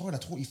 Yeah. Retired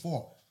at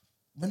 24.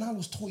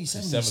 Ronaldo's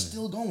 27. 27. He's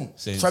still going.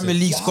 Premier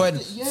League scored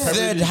Yeah.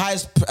 third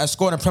highest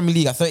score in the Premier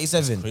League at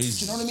 37. Do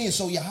you know what I mean?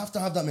 So you have to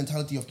have that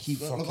mentality of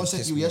keep. Like I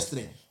said to you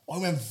yesterday, I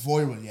went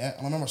viral, yeah,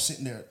 and I remember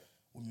sitting there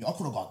with me. I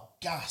could have got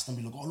gassed and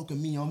be like, "Oh, look at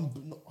me!"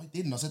 I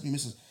didn't. I said to me,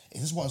 "Missus,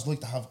 is this what it's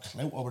like to have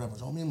clout or whatever?" Do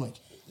you know what I mean? Like,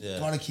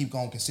 gotta keep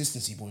going.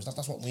 Consistency, boys.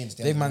 That's what wins.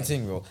 Big man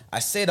thing, bro. I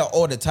say that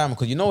all the time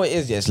because you know what it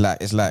is. Yeah,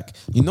 it's like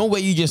you know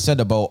what you just said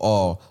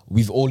about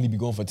we've only been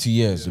going for 2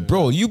 years,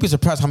 bro. You'd be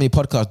surprised how many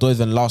podcasts don't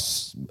even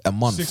last a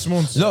month. 6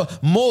 months. No,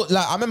 more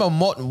like I remember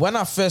when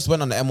I first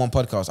went on the M1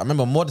 podcast. I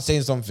remember Mod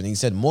saying something. He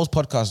said most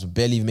podcasts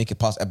barely even make it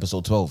past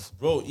episode 12.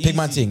 Bro, big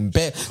man easy. thing.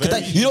 Because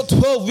Very you know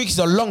 12 weeks is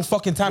a long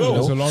fucking time. Bro, you know,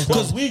 it's a long time.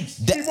 'Cause 12 weeks,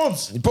 that- 3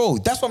 months. bro.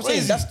 That's what I'm saying.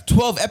 Crazy. That's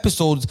 12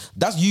 episodes.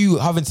 That's you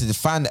having to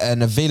find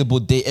an available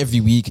day every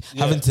week,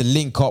 having to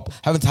link up,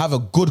 having to have a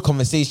good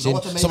conversation. You know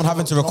what's amazing Someone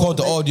having to about- record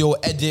the you know audio,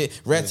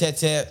 edit,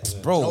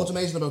 bro. You know what's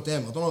amazing about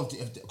them? I don't know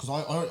if because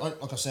I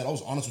like I said, I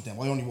was honest with them.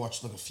 I only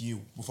watched like a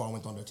few before I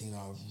went on their thing. And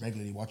I was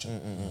regularly watching.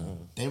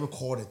 They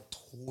recorded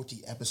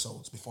 40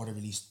 episodes before they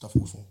released the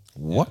first one.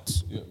 What?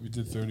 Yeah, we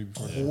did 30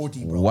 before.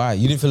 40, bro. Why?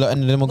 You didn't feel like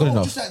any of them were good No,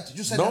 enough?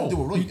 just said No. they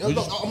were right.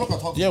 Look, I'm not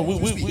gonna talk. Yeah, to you.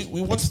 Just we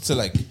speak. wanted to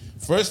like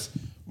first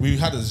we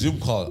had a Zoom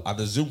call and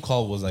the Zoom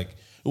call was like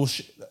it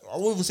was I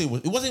won't even say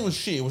it wasn't even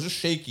shit, it was just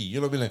shaky. You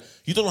know what I mean? Like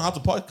you don't know how to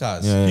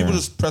podcast. Yeah, People yeah.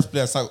 just press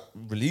play and start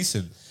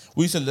releasing.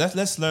 We said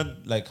let's learn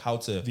like how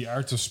to The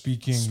art of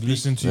speaking,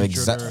 listen to each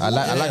Exactly. other. I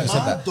like you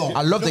said that.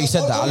 I love that you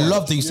said that. I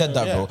love that you said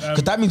that, bro.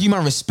 Because that means you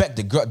man respect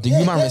the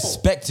you man yeah,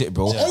 respect it,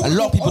 bro. I A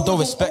lot of people would've don't done-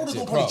 respect I would've it,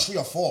 done bro. probably 3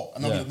 or 4,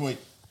 and I'll be like, wait.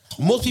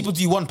 Most people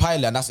do one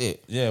pilot and that's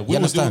it. Yeah, you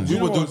understand? we You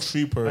know were doing what?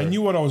 3 per I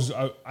knew what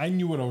I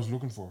knew what I was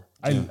looking for.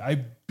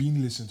 I've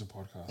been listening to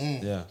podcasts. Yeah. Do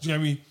you know what I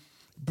mean?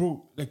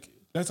 Bro, like,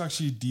 let's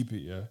actually deep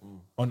it, yeah?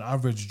 On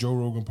average, Joe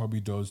Rogan probably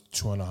does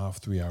 2.5,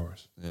 3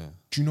 hours. Yeah.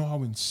 Do you know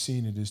how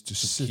insane it is to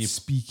sit keep-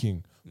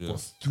 speaking for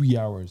 3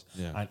 hours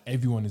Yeah. and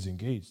everyone is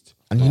engaged?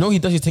 And you know he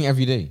does his thing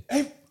every day.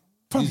 Hey,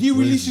 he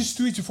releases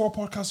 3 to 4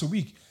 podcasts a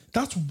week.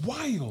 That's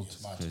wild.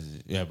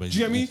 Yeah, but Do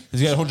you get me?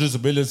 He's got hundreds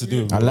of billions to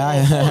do. I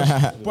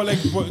lie. But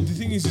the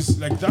thing is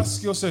like that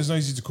skill set is not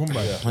easy to come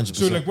by. 100%.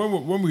 So like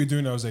when we were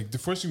doing it, I was like, the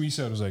first thing we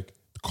said was like,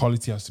 the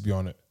quality has to be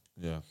on it.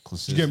 Yeah, Do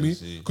you get me?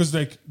 consistency. Because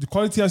like the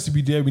quality has to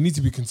be there. We need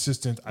to be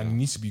consistent and it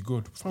needs to be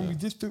good. Fam, we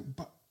just do,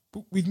 but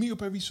we'd meet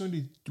up every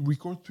Sunday to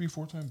record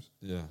 3-4 times.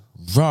 Yeah.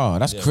 Bro,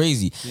 that's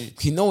crazy.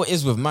 You know what it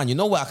is with man? You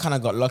know what I kind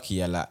of got lucky,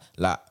 yeah?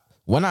 Like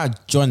when I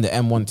joined the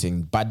M1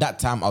 thing, by that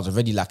time I was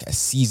already like a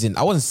season.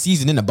 I wasn't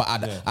seasoned in it, but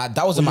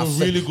that wasn't my.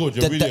 You're really good.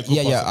 You're really a good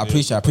yeah.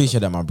 person. I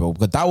appreciate that, man, bro.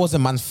 Because that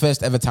wasn't my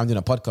first ever time doing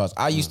a podcast.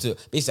 I used to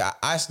basically.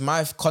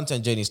 My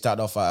content journey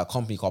started off at a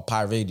company called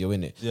Pi Radio,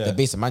 innit? Yeah. They're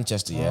based in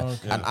Manchester,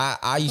 and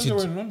I used They were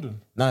to. in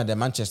London. No, they're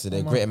Manchester.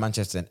 They're Greater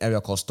Manchester, an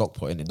area called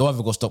Stockport. Innit? Don't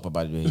ever go Stockport,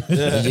 by the way.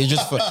 It's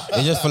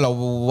just full of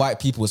white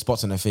people with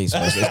spots on their face.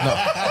 Bro. It's not.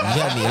 You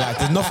get me? Like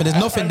there's nothing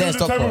there in The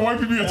type of Stockport. white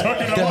people you're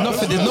talking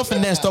about. There's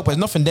nothing there in Stockport. There's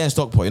nothing there in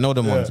Stockport. You know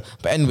them ones.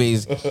 But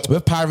anyways,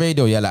 with Pi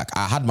Radio, like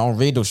I had my own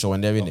radio show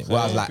in there, innit? Where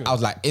I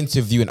was like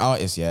interviewing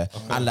artists,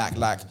 and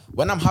like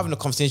when I'm having a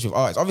conversation with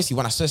artists, obviously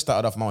when I first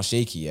started off, I was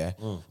shaky,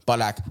 But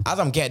like as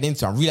I'm getting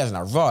into it, I'm realizing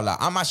like raw, like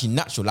I'm actually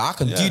natural. Like I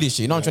can do this shit.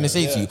 You know what I'm trying to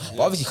say to you?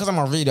 But obviously because I'm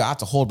on radio, I have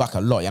to hold back a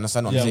lot. You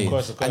understand what I'm saying? Of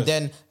course. And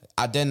then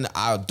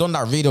I done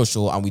that radio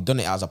show and we done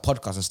it as a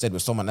podcast instead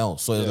with someone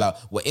else. So it's like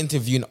we're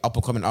interviewing up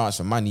and coming artists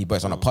for money, but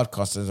it's on a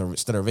podcast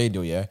instead of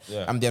radio,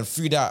 And then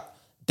through that,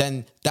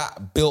 then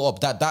that built up,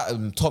 that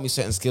taught me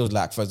certain skills.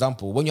 Like, for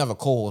example, when you have a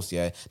co-host,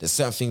 there's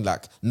certain thing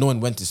like knowing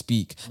when to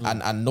speak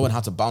and knowing how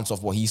to bounce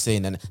off what he's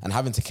saying and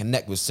having to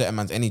connect with certain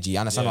man's energy. You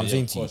understand what I'm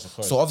saying to you?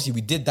 So obviously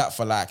we did that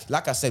for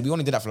like I said, we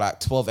only did that for like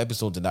 12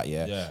 episodes in that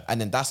year. And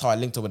then that's how I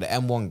linked up with the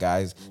M1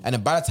 guys. And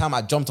then by the time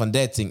I jumped on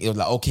their thing, it was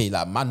like, okay,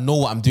 like man know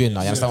what I'm doing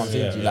now. You understand what I'm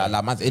saying to you?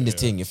 Like man's in this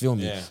thing, you feel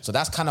me? So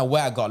that's kind of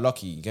where I got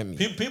lucky, you get me?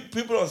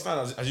 People don't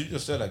understand, as you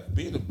just said, like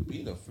being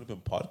a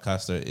flipping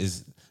podcaster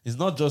is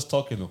not just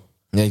talking though.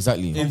 Yeah,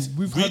 exactly. It's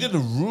reading the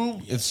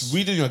room. It's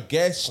reading your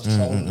guests.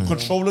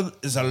 Controlling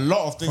is a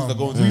lot of things that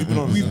go into it.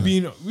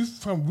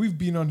 We've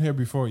been on here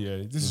before. Yeah,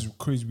 this is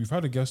crazy. We've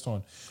had a guest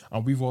on,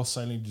 and we've all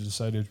silently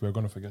decided we're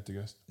gonna forget the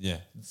guest. Yeah,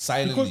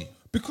 silently.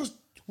 Because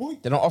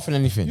what? They're not offering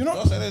anything. You know,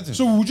 Don't say anything.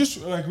 so we just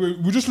like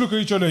we just look at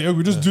each other. Yeah,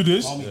 we just do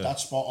this. I mean,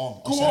 that's spot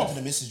on. Go I said off. to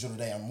the missus the other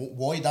day, and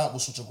why that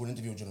was such a good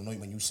interview the other night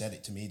when you said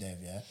it to me, Dave,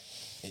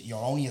 you're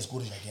only as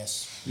good as your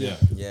guests. Yeah.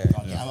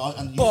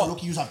 And you're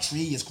lucky you have 3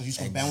 years because you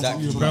can bounce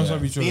off each Bounce other.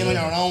 off each other. Being on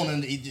your own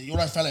and your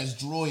other fella is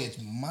dry, it's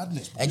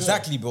madness. Bro.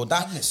 Exactly, bro.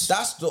 Madness.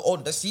 That's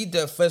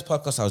the first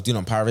podcast I was doing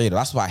on Pi Radio.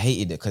 That's why I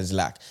hated it because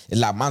it's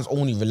like man's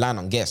only relying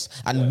on guests,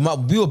 and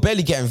we were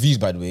barely getting views,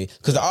 by the way,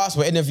 because the artists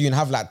we're interviewing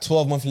have like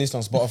 12-month lists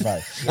on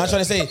Spotify. I'm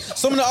trying to say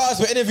some of the artists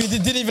we're interviewing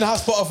didn't even have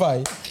Spotify.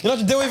 You know,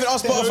 they weren't even on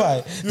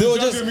Spotify. They were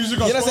just, music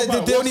on you know,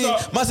 Spotify. they only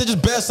What's that? man said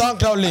just bare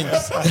SoundCloud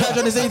links. You know what I'm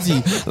trying to say to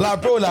you,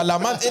 like bro, like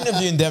man's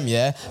interviewing them,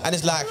 and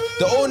it's like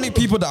the only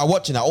people that are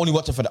watching are only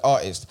watching for the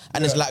artist,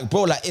 and it's like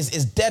bro, like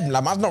it's dead.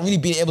 Like man's not really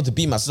being able to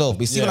be myself.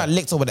 But you see when I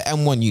linked up with the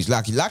M1 news,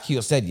 like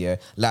you said,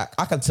 like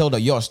I can tell that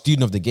you're a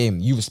student of the game,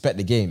 you respect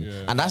the game,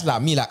 and that's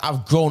like me. Like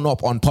I've grown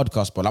up on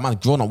podcasts, bro. Like man,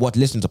 grown up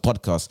listening to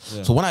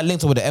podcasts. So when I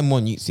linked up with the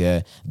M1 news,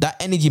 that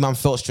energy man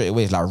felt straight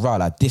away. It's like rah,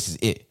 like this is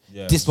it.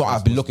 This is what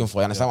I've been looking for.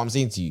 You understand what I'm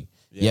saying to you?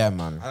 Yeah,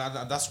 man.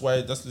 And that's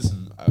why.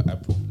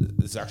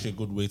 It's actually a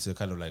good way to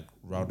kind of like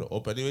round it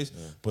up, anyways.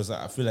 But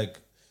I feel like.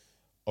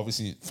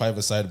 Obviously, 5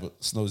 aside,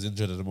 but Snow's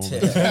injured at the moment.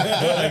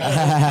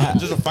 Like,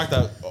 just the fact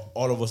that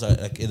all of us are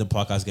like in the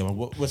podcast game, and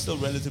we're still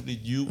relatively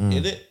new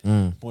in it,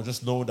 but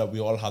just know that we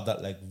all have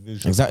that like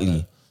vision.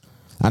 Exactly.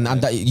 And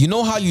that, you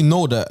know how you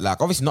know that, like,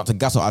 obviously not to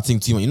gas out our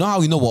thing too much. You know how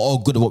we know we're all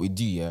good at what we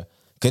do,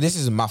 Because this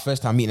is my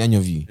first time meeting any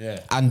of you.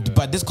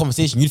 By this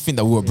conversation, you'd think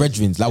that we were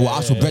brethren. Like, we're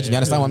actual brethren. You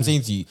understand what I'm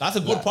saying to you? That's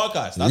a good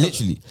podcast.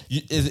 Literally.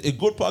 A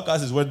good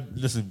podcast is when,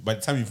 listen, by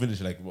the time you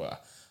finish, like, wow.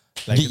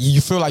 Like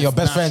you feel like your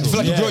best friends. You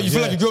feel like you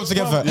feel like you grew up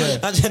together.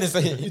 I'm trying to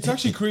say. It's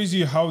actually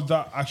crazy how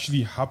that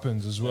actually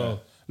happens as well.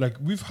 Like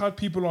we've had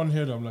people on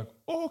here that I'm like,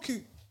 oh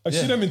okay. I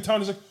see them in town.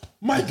 It's like,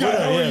 my God,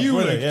 how are you?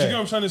 Like, do you get what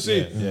I'm trying to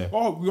say?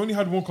 Oh, we only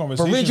had one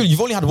conversation. But Rachel,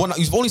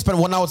 you've only spent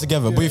 1 hour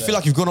together, but you feel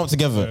like you've grown up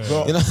together.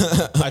 Bro, you know?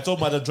 I told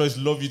Madam Joyce,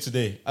 love you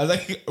today. I was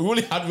like, we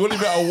only met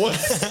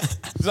once.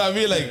 You know what I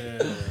mean? Like,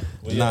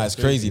 nah, it's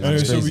crazy, man.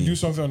 Anyway, It's so crazy. we do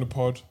something on the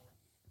pod.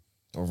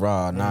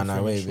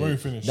 Nah, wait. When we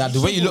finish. Nah,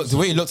 the way you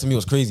looked at me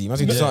was crazy.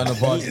 Must be something on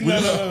the pod.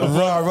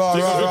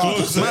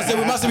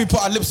 Must we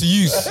put our lips to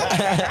use.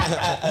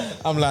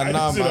 I'm like,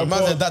 nah, man.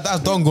 Man said that's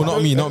Dongo,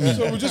 not me.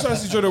 So we just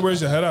asked each other,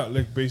 where's your head at?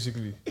 Like,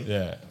 basically.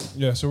 Yeah,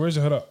 so where's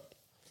your head at?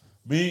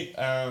 Me,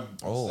 I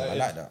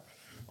like that.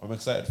 I'm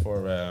excited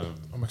for.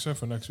 I'm excited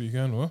for next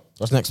weekend, what?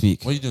 What's next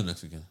week? What are you doing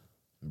next weekend?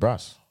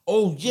 Brass.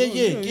 Oh,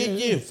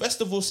 yeah.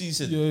 Festival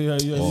season.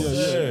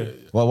 Yeah.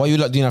 Well, what are you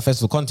like doing at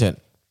festival content?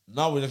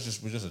 No, we're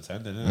just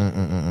attending.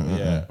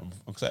 Yeah, I'm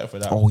excited for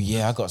that. Oh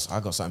yeah, I got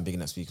something big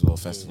next week as well.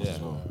 Festival as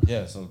well.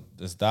 Yeah, so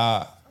there's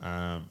that.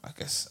 I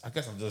guess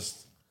I'm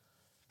just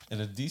in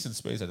a decent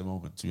space at the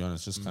moment. To be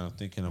honest, just kind of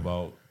thinking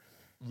about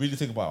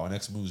our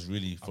next moves.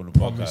 Really for the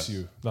Promise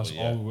podcast.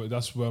 you.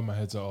 That's where my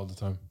head's at all the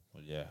time.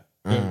 But yeah.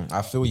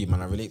 I feel you, man.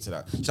 I relate to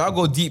that. Shall I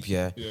go deep,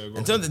 Yeah,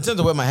 in terms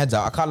of where my head's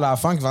at, I can't lie.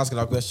 Thank you for asking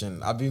that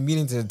question. I've been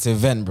meaning to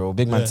vent, bro.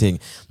 Big man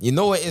thing. You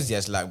know what it is,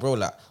 yes? Like, bro,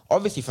 like,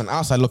 obviously from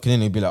outside looking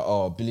in, it'd be like,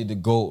 oh, Billy the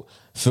GOAT,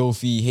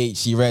 filthy,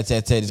 HC, red,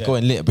 it's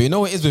going lit. But you know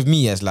what it is with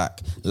me, yes?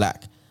 Like,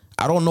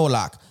 I don't know,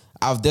 like,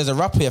 there's a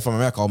rapper here from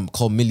America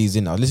called Millie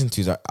Zin. I was listening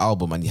to his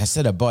album and he has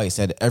said a bar. He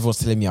said, everyone's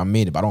telling me I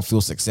made it, but I don't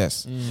feel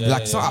success.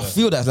 I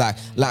feel that's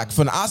like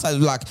from the outside,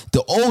 like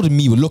the old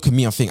me would look at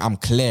me and think I'm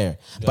clear.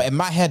 But in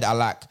my head,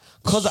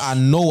 because I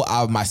know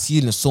my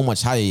ceiling is so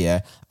much higher,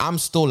 yeah, I'm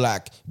still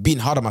like being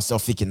hard on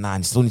myself, thinking, nah,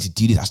 I still need to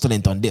do this. I still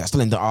ain't done this. I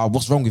still ain't done.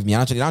 What's wrong with me?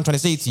 I'm trying to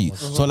say to you.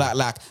 So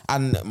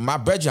and my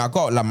brethren, I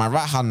got like my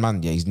right hand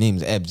man. Yeah, his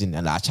name's Ebbs,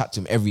 and I chat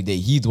to him every day.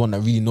 He's the one that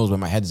really knows where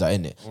my heads are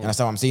in it, and that's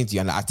what I'm saying to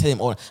you. And I tell him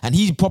all, and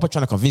he's proper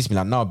trying to convince me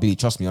like, nah, Billy,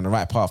 trust me, on the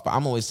right path. But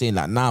I'm always saying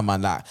like, nah,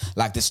 man,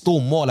 like there's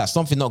still more, like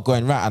something not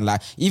going right. And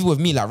like even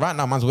with me, like right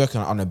now, man's working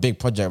on a big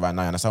project right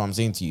now, and that's what I'm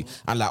saying to you.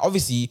 And like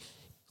obviously,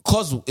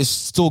 because it's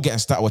still getting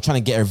started, we're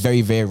trying to get it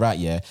very, very right,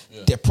 yeah.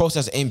 The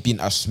process ain't been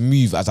as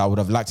smooth as I would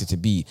have liked it to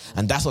be.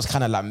 And that's what's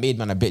kind of like made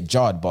man a bit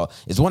jarred. But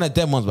it's one of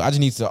them ones where I just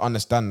need to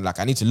understand, like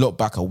I need to look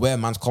back at where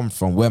man's come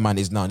from, where man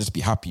is now, and just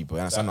be happy, bro.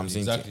 You understand what I'm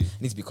saying? Exactly. I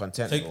need to be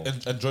content,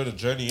 bro. Enjoy the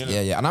journey,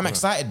 innit? Yeah. And I'm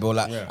excited, bro.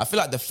 Like I feel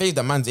like the phase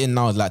that man's in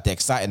now is like the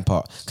exciting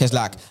part. Cause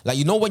like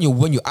you know when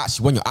you're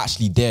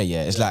actually there,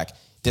 yeah, it's like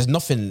there's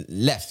nothing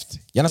left.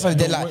 You understand?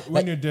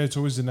 When you're there, it's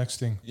always the next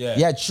thing.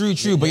 Yeah, true.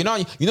 But you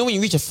know when you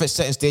reach a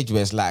certain stage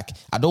where it's like,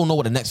 I don't know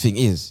what the next thing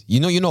is.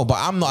 You know, but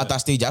I'm not at that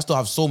stage. I still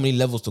have so many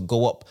levels to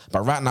go up.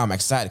 But right now I'm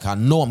excited because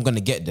I know I'm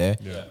gonna get there.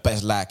 Yeah. But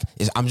it's like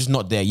I'm just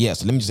not there yet.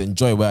 So let me just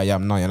enjoy where I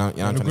am now. You know what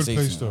I'm trying to say? In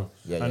a good place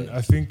though. And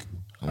I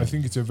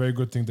think it's a very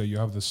good thing that you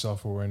have the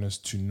self-awareness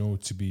to know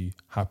to be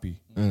happy.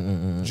 Do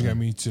you get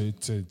me?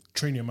 To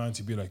train your mind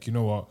to be like, you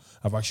know what?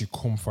 I've actually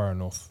come far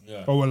enough.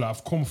 Yeah. Oh well,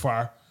 I've come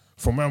far.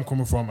 From where I'm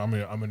coming from, I'm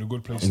in a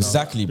good place.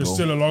 Exactly, now. bro. There's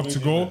still a lot to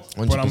go,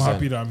 100%. but I'm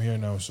happy that I'm here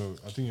now. So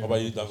I think. How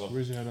about you, Dago?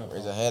 Where's your head at?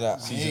 Where's your head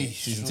at?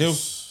 Season 2.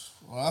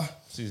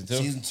 What? Season 2.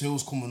 Season 2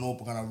 is coming up.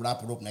 We're gonna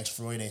wrap it up next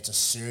Friday. It's a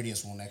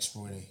serious one next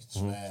Friday.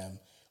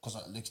 Because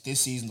like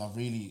this season, I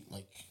really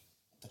like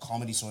the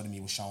comedy side of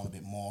me was shown a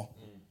bit more.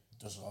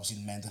 There's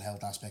obviously the mental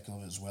health aspect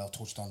of it as well.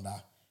 Touched on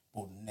that.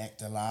 But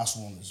the last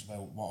one is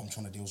about what I'm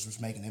trying to do is just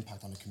make an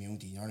impact on the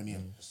community. You know what I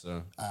mean?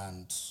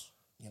 And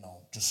you know,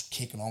 just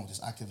kicking on with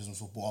this activism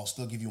stuff, but I'll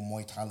still give you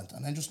my talent.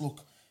 And then just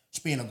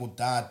being a good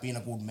dad, being a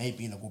good mate,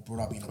 being a good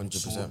brother, being a good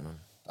son. Man.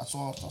 That's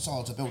all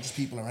it's about, just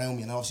people around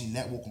me. And obviously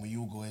networking with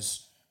you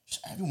guys,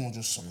 just everyone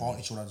just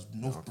supporting each other. There's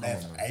enough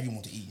bread for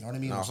everyone to eat, you know what I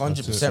mean?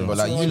 100%, but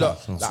like you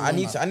lot, I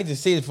need to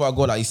say this before I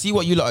go, like you see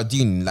what you lot are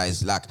doing, like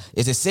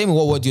it's the same with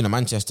what we're doing in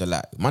Manchester.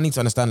 Like man need to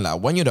understand, like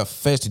when you're the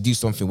first to do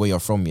something where you're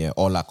from, yeah,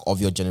 or like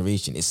of your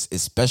generation, it's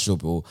special,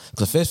 bro.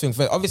 Because first thing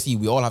first, obviously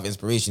we all have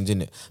inspirations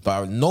in it,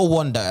 but no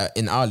one that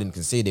in Ireland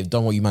can say they've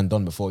done what you man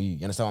done before you.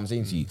 You understand what I'm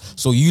saying to you?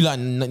 So you like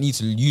need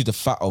to use the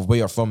fact of where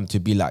you're from to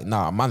be like,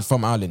 nah, man's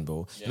from Ireland,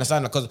 bro. You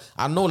understand? Because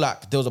I know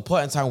like there was a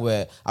point in time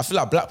where I feel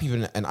like black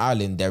people in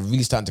Ireland, they're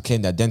really starting to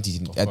claim their identity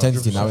now,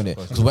 innit?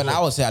 Because when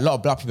I was saying a lot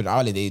of black people in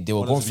Ireland, they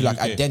were going through like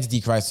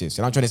identity crisis.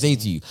 And I'm trying to say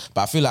to you,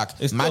 but I feel like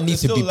man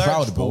needs to be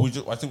proud, bro.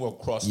 I think we're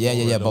crossed.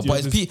 Yeah. But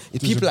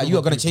it's people like you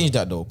are going to change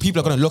that though.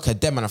 People are going to look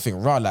at them and I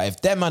think, right, like if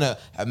them man are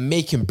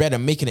making bread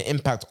and making an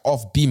impact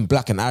of being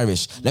black and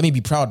Irish, let me be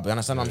proud, bro.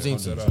 Understand what I'm saying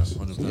to you?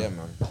 Yeah,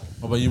 man.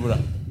 What about you,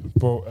 brother?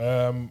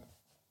 Bro,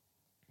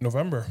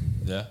 November.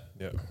 Yeah.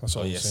 That's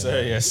all. Yes,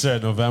 sir.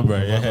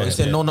 November. Yeah. You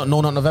said no, not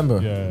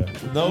November. Yeah.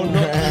 No,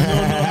 November.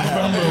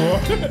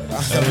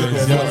 What?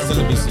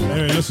 Celibacy.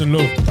 Anyway, listen,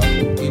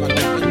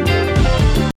 look.